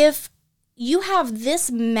 if you have this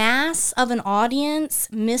mass of an audience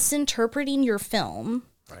misinterpreting your film,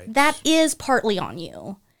 that is partly on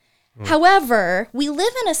you. However, we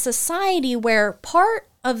live in a society where part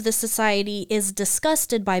of the society is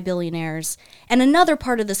disgusted by billionaires and another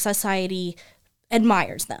part of the society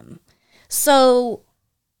admires them. So,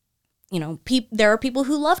 there are people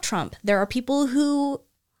who love Trump. There are people who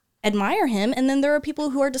admire him, and then there are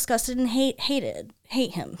people who are disgusted and hate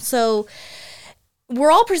him. So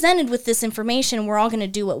we're all presented with this information, and we're all going to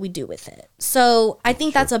do what we do with it. So I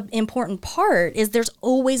think that's an important part, is there's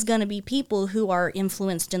always going to be people who are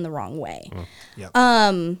influenced in the wrong way.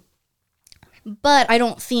 But I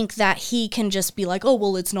don't think that he can just be like, oh,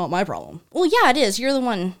 well, it's not my problem. Well, yeah, it is. You're the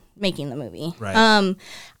one making the movie. Right.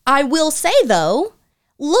 I will say, though,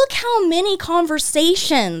 look how many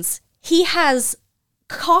conversations he has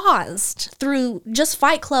caused through just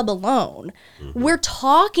Fight Club alone. We're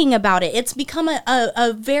talking about it. It's become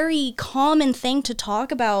a very common thing to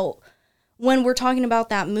talk about when we're talking about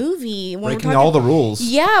that movie. When Breaking all the rules.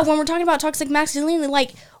 Yeah, when we're talking about toxic masculinity,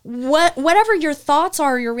 like whatever your thoughts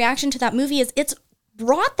are, your reaction to that movie is, it's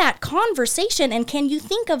brought that conversation. And can you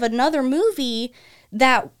think of another movie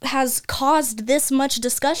that has caused this much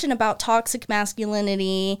discussion about toxic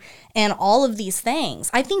masculinity and all of these things?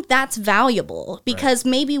 I think that's valuable, because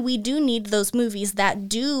maybe we do need those movies that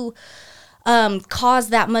do cause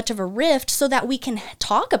that much of a rift so that we can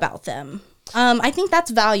talk about them. I think that's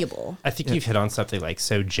valuable. I think you've hit on something like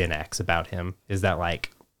so Gen X about him, is that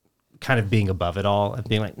like kind of being above it all and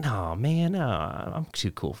being like, no, man, no, I'm too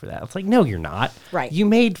cool for that. It's like, no, you're not. Right. You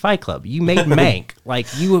made Fight Club. You made Mank. Like,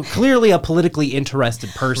 you were clearly a politically interested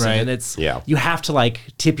person, Right. and it's you have to like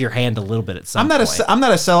tip your hand a little bit at some I'm not point. I'm not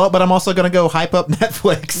a sellout, but I'm also going to go hype up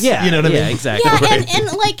Netflix. Yeah, you know what I mean? yeah, exactly. Yeah,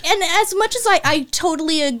 and as much as I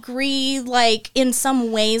totally agree, like in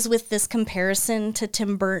some ways with this comparison to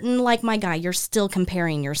Tim Burton, like, my guy, you're still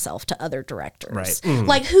comparing yourself to other directors. Right.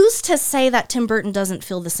 Like, who's to say that Tim Burton doesn't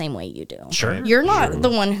feel the same way you do? Sure. You're not the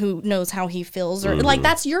one who knows how he feels, or like,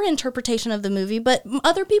 that's your interpretation of the movie, but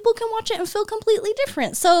other people can watch it and feel completely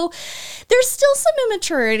different. So there's still some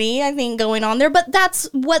immaturity, I think, going on there, but that's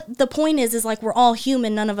what the point is like, we're all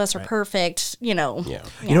human. None of us are perfect, Yeah.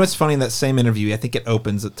 You know what's funny? In that same interview, I think it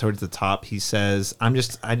opens it towards the top. He says,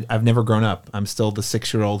 I've never grown up. I'm still the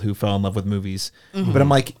 6-year-old who fell in love with movies. But I'm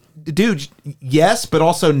like, dude, yes, but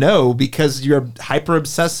also no, because you're hyper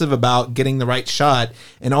obsessive about getting the right shot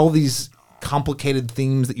and all these complicated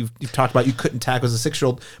themes that you've talked about you couldn't tackle as a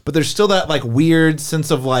 6-year-old. But there's still that like weird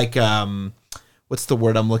sense of like, what's the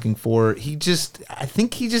word I'm looking for? I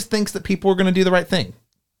think he just thinks that people are going to do the right thing.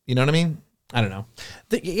 You know what I mean? I don't know.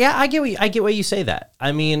 Yeah, I get why you say that.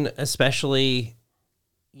 I mean, especially,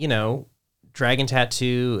 Dragon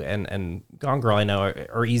Tattoo and Gone Girl, I know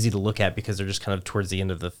are easy to look at because they're just kind of towards the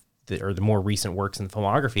end of the more recent works in the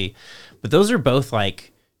filmography. But those are both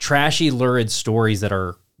like trashy, lurid stories that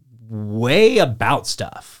are way about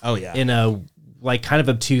stuff. Oh, yeah. In a like kind of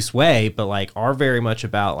obtuse way, but like are very much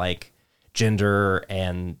about like gender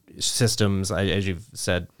and systems, as you've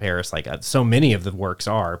said, Paris. Like so many of the works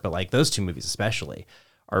are, but like those two movies especially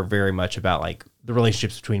are very much about like the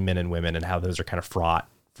relationships between men and women and how those are kind of fraught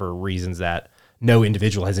for reasons that no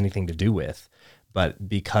individual has anything to do with, but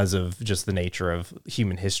because of just the nature of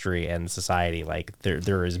human history and society, like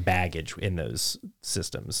there is baggage in those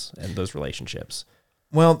systems and those relationships.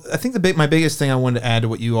 Well, I think my biggest thing I wanted to add to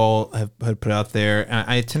what you all have put out there,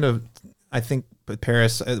 I think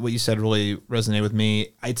Paris, what you said really resonated with me.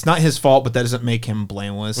 It's not his fault, but that doesn't make him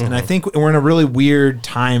blameless. And I think we're in a really weird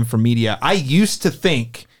time for media. I used to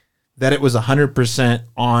think that it was 100%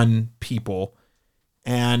 on people.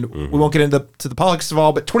 And we won't get into the politics of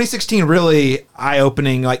all, but 2016 really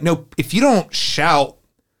eye-opening. Like, no, if you don't shout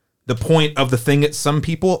the point of the thing at some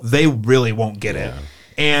people, they really won't get it.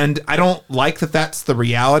 And I don't like that that's the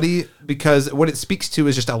reality, because what it speaks to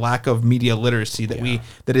is just a lack of media literacy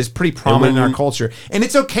that is pretty prominent in our culture. And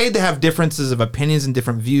it's okay to have differences of opinions and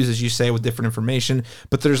different views, as you say, with different information,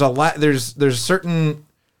 but there's certain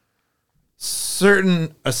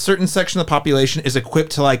a certain section of the population is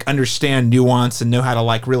equipped to like understand nuance and know how to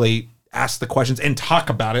like really ask the questions and talk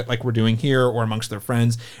about it like we're doing here or amongst their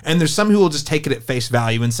friends. And there's some who will just take it at face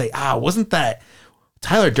value and say, wasn't that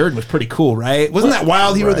Tyler Durden was pretty cool, right? Wasn't that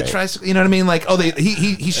wild? He rode the tricycle. You know what I mean? Like,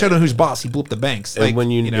 he showed him who's boss. He blew up the banks. Like, and when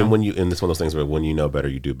you and it's one of those things where when you know better,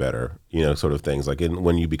 you do better. Sort of things. Like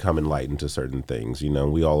when you become enlightened to certain things,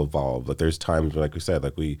 we all evolve. Like there's times, like we said,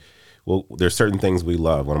 there's certain things we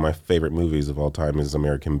love. One of my favorite movies of all time is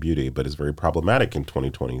American Beauty, but it's very problematic in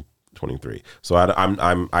 2023. So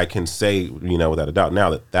I can say, without a doubt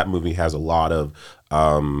now that movie has a lot of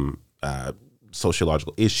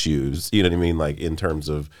sociological issues, you know what I mean? Like in terms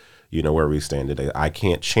of, where we stand today. I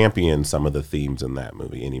can't champion some of the themes in that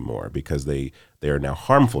movie anymore because they are now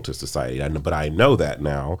harmful to society. But I know that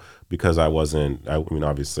now because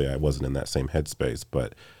obviously I wasn't in that same headspace,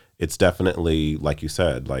 but it's definitely, like you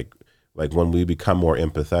said, like when we become more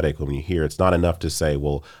empathetic, when you hear, it's not enough to say,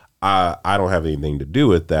 well, I don't have anything to do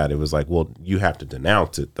with that. It was like, well, you have to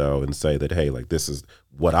denounce it though and say that, hey, like this is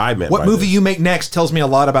what I meant. What by movie this. you make next tells me a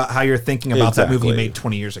lot about how you're thinking about that movie you made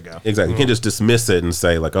 20 years ago. Exactly. You can't just dismiss it and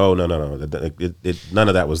say like, oh, no. None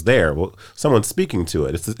of that was there. Well, someone's speaking to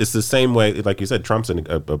it. It's the same way, like you said, Trump's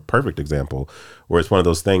a perfect example where it's one of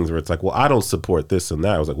those things where it's like, well, I don't support this and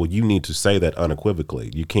that. I was like, well, you need to say that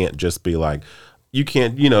unequivocally. You can't just be like, you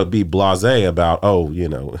can't, be blasé about,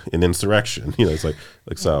 an insurrection. It's like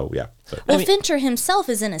so, yeah. So. Well, Fincher himself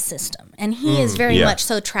is in a system, and he is very much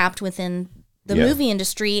so trapped within the movie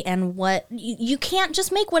industry, and what you can't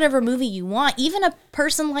just make whatever movie you want. Even a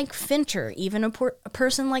person like Fincher, even a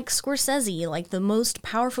person like Scorsese, like the most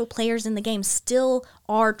powerful players in the game, still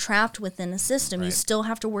are trapped within a system. Right. You still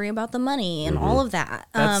have to worry about the money and all of that.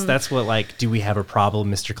 That's what, like, do we have a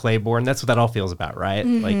problem, Mr. Claiborne? That's what that all feels about, right?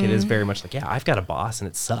 Like, it is very much like, yeah, I've got a boss and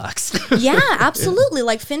it sucks. Yeah, absolutely.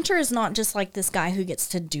 Like, Fincher is not just like this guy who gets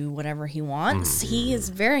to do whatever he wants. He is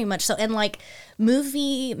very much so. And like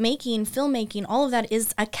movie making, filmmaking, all of that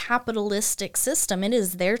is a capitalistic system. It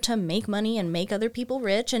is there to make money and make other people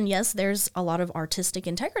rich. And yes, there's a lot of artistic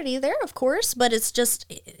integrity there, of course, but it's just,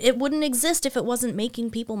 it wouldn't exist if it wasn't making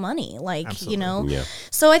people money. Like, Absolutely. Yeah.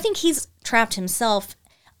 So I think he's trapped himself.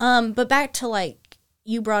 But back to like,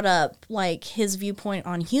 you brought up like his viewpoint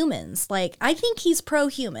on humans. Like, I think he's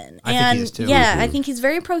pro-human. I think he is too. Yeah, I think he's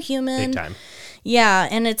very pro-human. Big time. Yeah,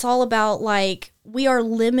 and it's all about like, we are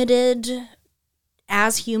limited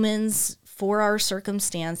as humans for our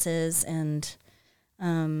circumstances, and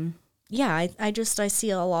I see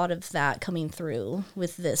a lot of that coming through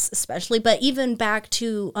with this especially. But even back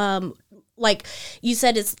to like you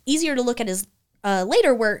said, it's easier to look at his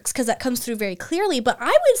later works because that comes through very clearly. But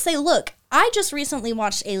I would say, look, I just recently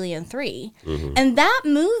watched Alien 3, and that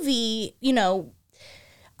movie,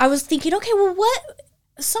 I was thinking, okay, well, what?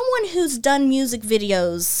 Someone who's done music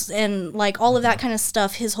videos and like all of that kind of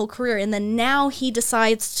stuff his whole career, and then now he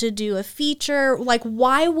decides to do a feature, like,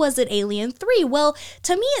 why was it Alien 3? Well,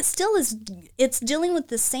 to me it still is, it's dealing with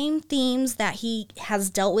the same themes that he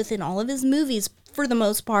has dealt with in all of his movies for the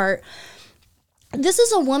most part. This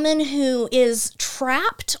is a woman who is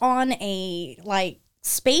trapped on a like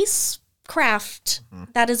spacecraft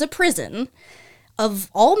that is a prison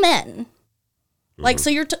of all men. Like,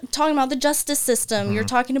 so you're talking about the justice system, you're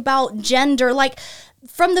talking about gender, like,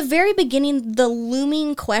 from the very beginning, the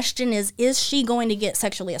looming question is she going to get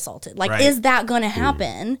sexually assaulted? Like, right. Is that going to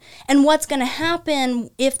happen? And what's going to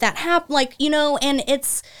happen if that happens? Like, and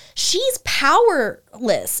she's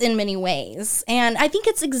powerless in many ways. And I think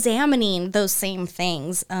it's examining those same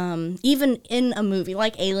things, even in a movie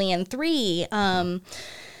like Alien 3.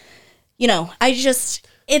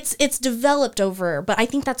 It's developed over, but I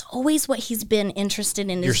think that's always what he's been interested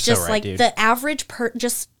in. Is just right, like dude. The average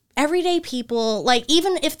just everyday people, like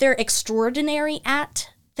even if they're extraordinary at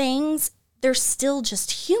things, they're still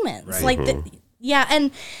just humans. Right.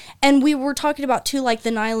 Like and we were talking about too, like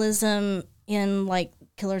the nihilism in like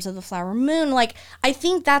Killers of the Flower Moon. Like I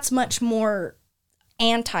think that's much more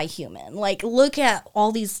anti-human. Like look at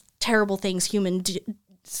all these terrible things humans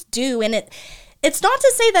do, and it's not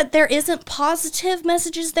to say that there isn't positive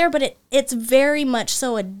messages there, but it's very much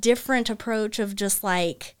so a different approach of just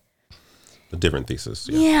like a different thesis.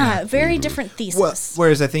 Yeah, very different thesis. Well,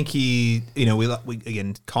 whereas I think he, we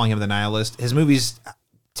again calling him the nihilist, his movies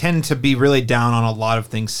tend to be really down on a lot of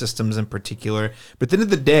things, systems in particular. But at the end of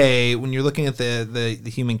the day, when you're looking at the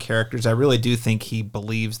human characters, I really do think he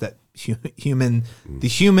believes that humans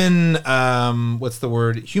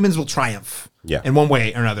will triumph. Yeah. In one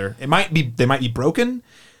way or another. They might be broken,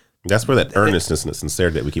 That's where that earnestness and the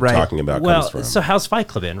sincerity that we keep Right. talking about Well, comes from. so how's Fight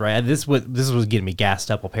Club in, right? This was getting me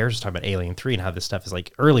gassed up while Paris was talking about Alien 3 and how this stuff is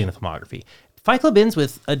like early in the filmography. Fight Club ends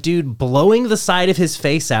with a dude blowing the side of his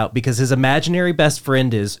face out because his imaginary best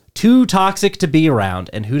friend is too toxic to be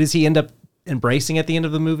around. And who does he end up embracing at the end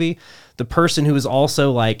of the movie? The person who is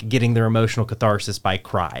also like getting their emotional catharsis by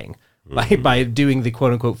crying. By doing the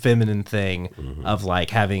quote unquote feminine thing of like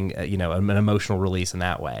having an emotional release in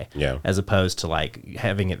that way, as opposed to like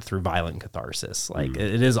having it through violent catharsis. Like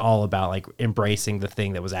it is all about like embracing the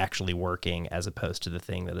thing that was actually working, as opposed to the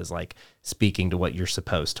thing that is like speaking to what you're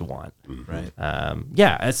supposed to want. Right.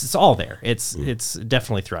 It's all there. It's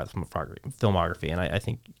definitely throughout the filmography, and I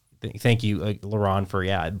think. Thank you, Laurent, for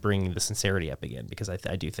bringing the sincerity up again, because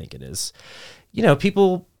I do think it is,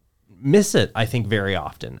 people miss it, I think, very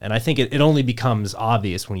often, and I think it only becomes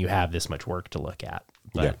obvious when you have this much work to look at.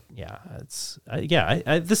 But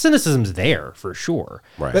the cynicism's there for sure.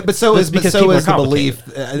 Right. But so is because the people are belief.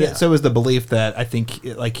 complicated. So is the belief that I think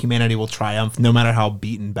like humanity will triumph no matter how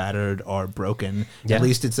beaten, battered, or broken. Yeah. At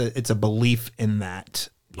least it's a belief in that.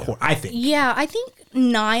 Core, I think. Yeah, I think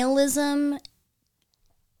nihilism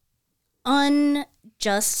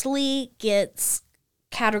unjustly gets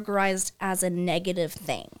categorized as a negative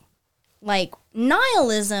thing. Like,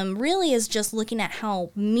 nihilism really is just looking at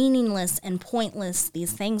how meaningless and pointless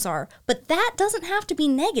these things are. But that doesn't have to be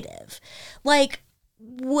negative. Like,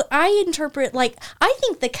 what I interpret, like, I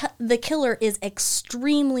think the killer is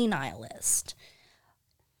extremely nihilist.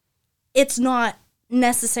 It's not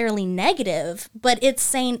necessarily negative, but it's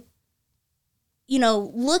saying,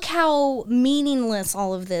 look how meaningless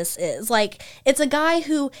all of this is. Like, it's a guy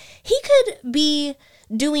who, he could be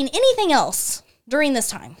doing anything else during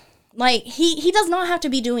this time. Like, he does not have to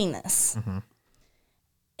be doing this. Mm-hmm.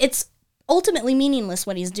 It's ultimately meaningless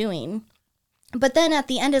what he's doing. But then at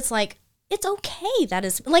the end, it's like, it's okay. That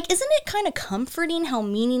is, like, isn't it kind of comforting how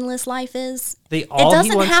meaningless life is? It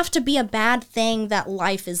doesn't have to be a bad thing that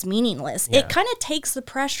life is meaningless. Yeah. It kind of takes the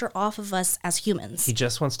pressure off of us as humans. He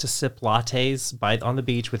just wants to sip lattes on the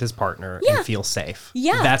beach with his partner and feel safe.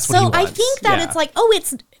 Yeah. That's what he wants. I think that it's like,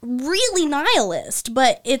 it's really nihilist,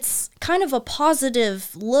 but it's kind of a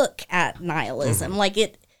positive look at nihilism. Mm-hmm. Like,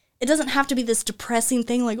 it doesn't have to be this depressing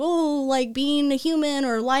thing like, like being a human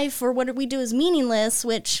or life or what we do is meaningless,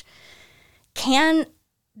 which can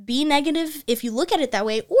be negative if you look at it that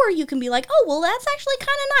way, or you can be like, that's actually kind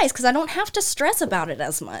of nice because I don't have to stress about it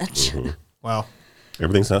as much. Mm-hmm. Well,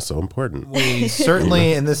 everything's not so important. We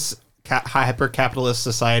certainly in this hyper-capitalist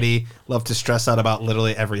society love to stress out about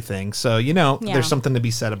literally everything. So, there's something to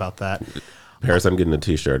be said about that. Paris, I'm getting a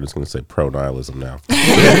t-shirt. It's going to say pro-nihilism now.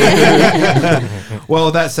 Well,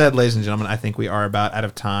 with that said, ladies and gentlemen, I think we are about out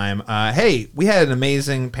of time. Hey, we had an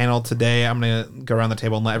amazing panel today. I'm going to go around the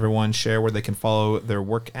table and let everyone share where they can follow their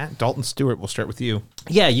work at. Dalton Stewart, we'll start with you.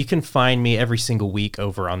 Yeah, you can find me every single week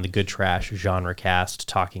over on the Good Trash Genre Cast,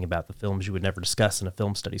 talking about the films you would never discuss in a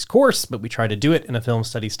film studies course, but we try to do it in a film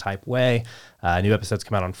studies type way. New episodes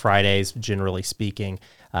come out on Fridays, generally speaking.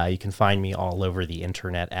 You can find me all over the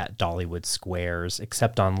internet at Dollywood Squares,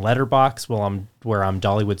 except on Letterboxd, where I'm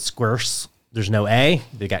Dollywood Squares. There's no A.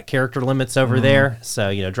 They got character limits over there,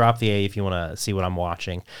 so drop the A if you want to see what I'm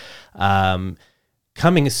watching.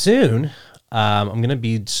 Coming soon, I'm going to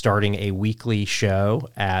be starting a weekly show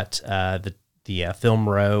at the Film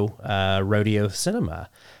Row Rodeo Cinema.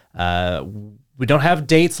 We don't have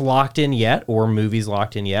dates locked in yet or movies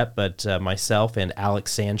locked in yet, but myself and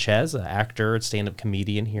Alex Sanchez, an actor and stand-up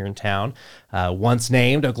comedian here in town, once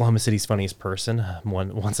named Oklahoma City's funniest person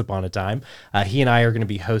once upon a time, he and I are going to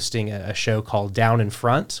be hosting a show called Down in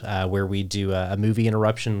Front, where we do a movie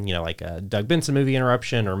interruption, like a Doug Benson movie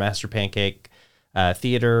interruption or Master Pancake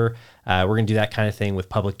theater. We're going to do that kind of thing with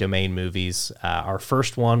public domain movies. Our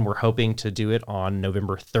first one, we're hoping to do it on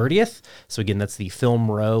November 30th. So again, that's the Film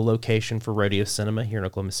Row location for Rodeo Cinema here in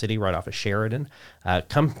Oklahoma City, right off of Sheridan.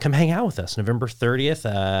 Come hang out with us. November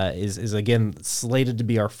 30th is again slated to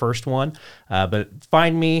be our first one. But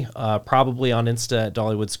find me probably on Insta at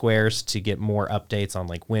Dollywood Squares to get more updates on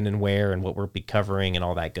like when and where and what we'll be covering and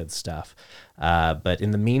all that good stuff. But in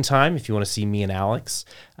the meantime, if you want to see me and Alex,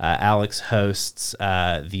 Alex hosts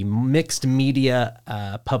the Mixed Media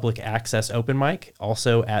Public Access Open Mic,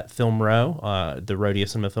 also at Film Row, the Rodeo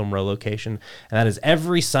Cinema Film Row location. And that is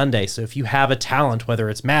every Sunday. So if you have a talent, whether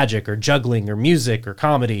it's magic or juggling or music or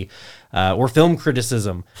comedy or film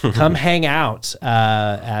criticism, come hang out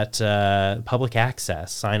at Public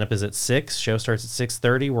Access. Sign up is at 6. Show starts at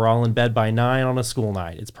 6:30. We're all in bed by 9 on a school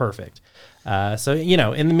night. It's perfect. So,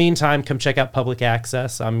 in the meantime, come check out Public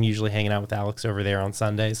Access. I'm usually hanging out with Alex over there on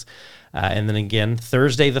Sundays. And then again,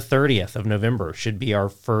 Thursday, the 30th of November should be our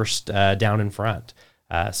first Down in Front.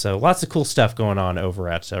 So lots of cool stuff going on over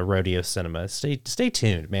at Rodeo Cinema. Stay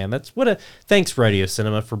tuned, man. Thanks, Rodeo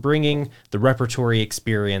Cinema, for bringing the repertory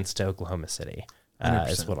experience to Oklahoma City,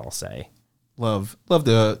 is what I'll say. Love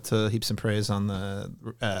to heap some praise on the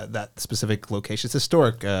that specific location. It's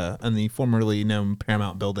historic in the formerly known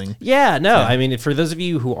Paramount building. Yeah, no, I mean, for those of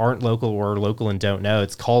you who aren't local or local and don't know,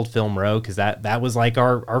 it's called Film Row because that was like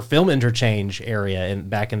our film interchange area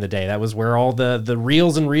back in the day. That was where all the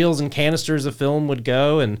reels and canisters of film would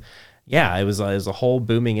go, and yeah, it was a whole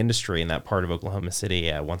booming industry in that part of Oklahoma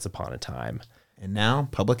City once upon a time. And now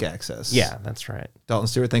Public Access. Yeah, that's right. Dalton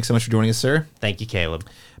Stewart, thanks so much for joining us, sir. Thank you, Caleb.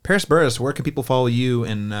 Paris Burris, where can people follow you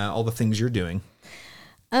and all the things you're doing?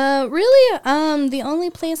 Really, the only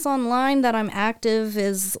place online that I'm active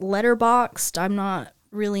is Letterboxd. I'm not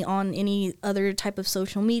really on any other type of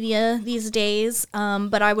social media these days.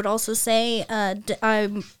 But I would also say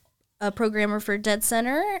I'm a programmer for Dead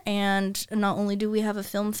Center, and not only do we have a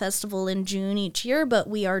film festival in June each year, but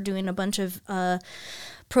we are doing a bunch of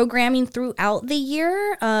programming throughout the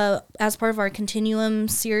year as part of our Continuum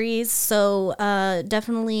series. So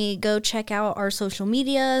definitely go check out our social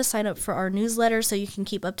media, sign up for our newsletter so you can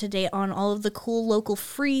keep up to date on all of the cool local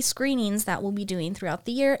free screenings that we'll be doing throughout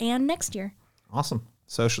the year and next year. Awesome.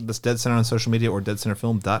 This Dead Center on social media or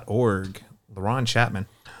deadcenterfilm.org. LaRon Chapman.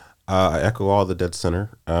 I echo all the Dead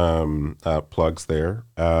Center plugs there.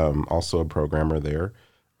 Also a programmer there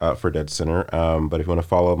for Dead Center. But if you want to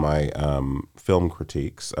follow my film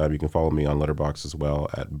critiques, you can follow me on Letterboxd as well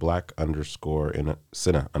at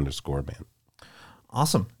black_Cinna_man.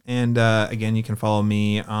 Awesome. And again, you can follow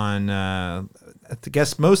me on, I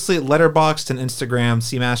guess, mostly Letterboxd and Instagram,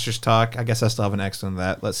 Seamasters Talk. I guess I still have an X on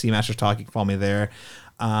that. Let Seamasters Talk. You can follow me there.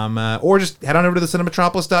 Or just head on over to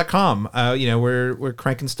thecinematropolis.com. We're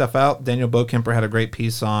cranking stuff out. Daniel Bokemper had a great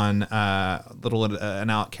piece on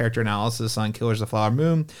character analysis on Killers of the Flower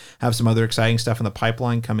Moon. Have some other exciting stuff in the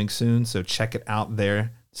pipeline coming soon, so check it out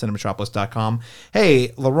there, cinematropolis.com. Hey,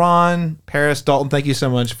 LaRon, Paris, Dalton, thank you so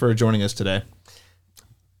much for joining us today.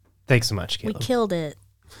 Thanks so much, Caleb. We killed it.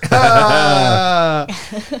 And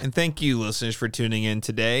thank you, listeners, for tuning in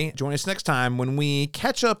today. Join us next time when we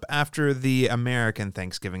catch up after the American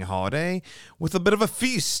Thanksgiving holiday with a bit of a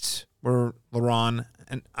feast where LaRon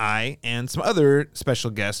and I and some other special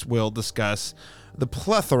guests will discuss the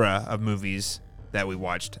plethora of movies that we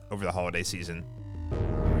watched over the holiday season.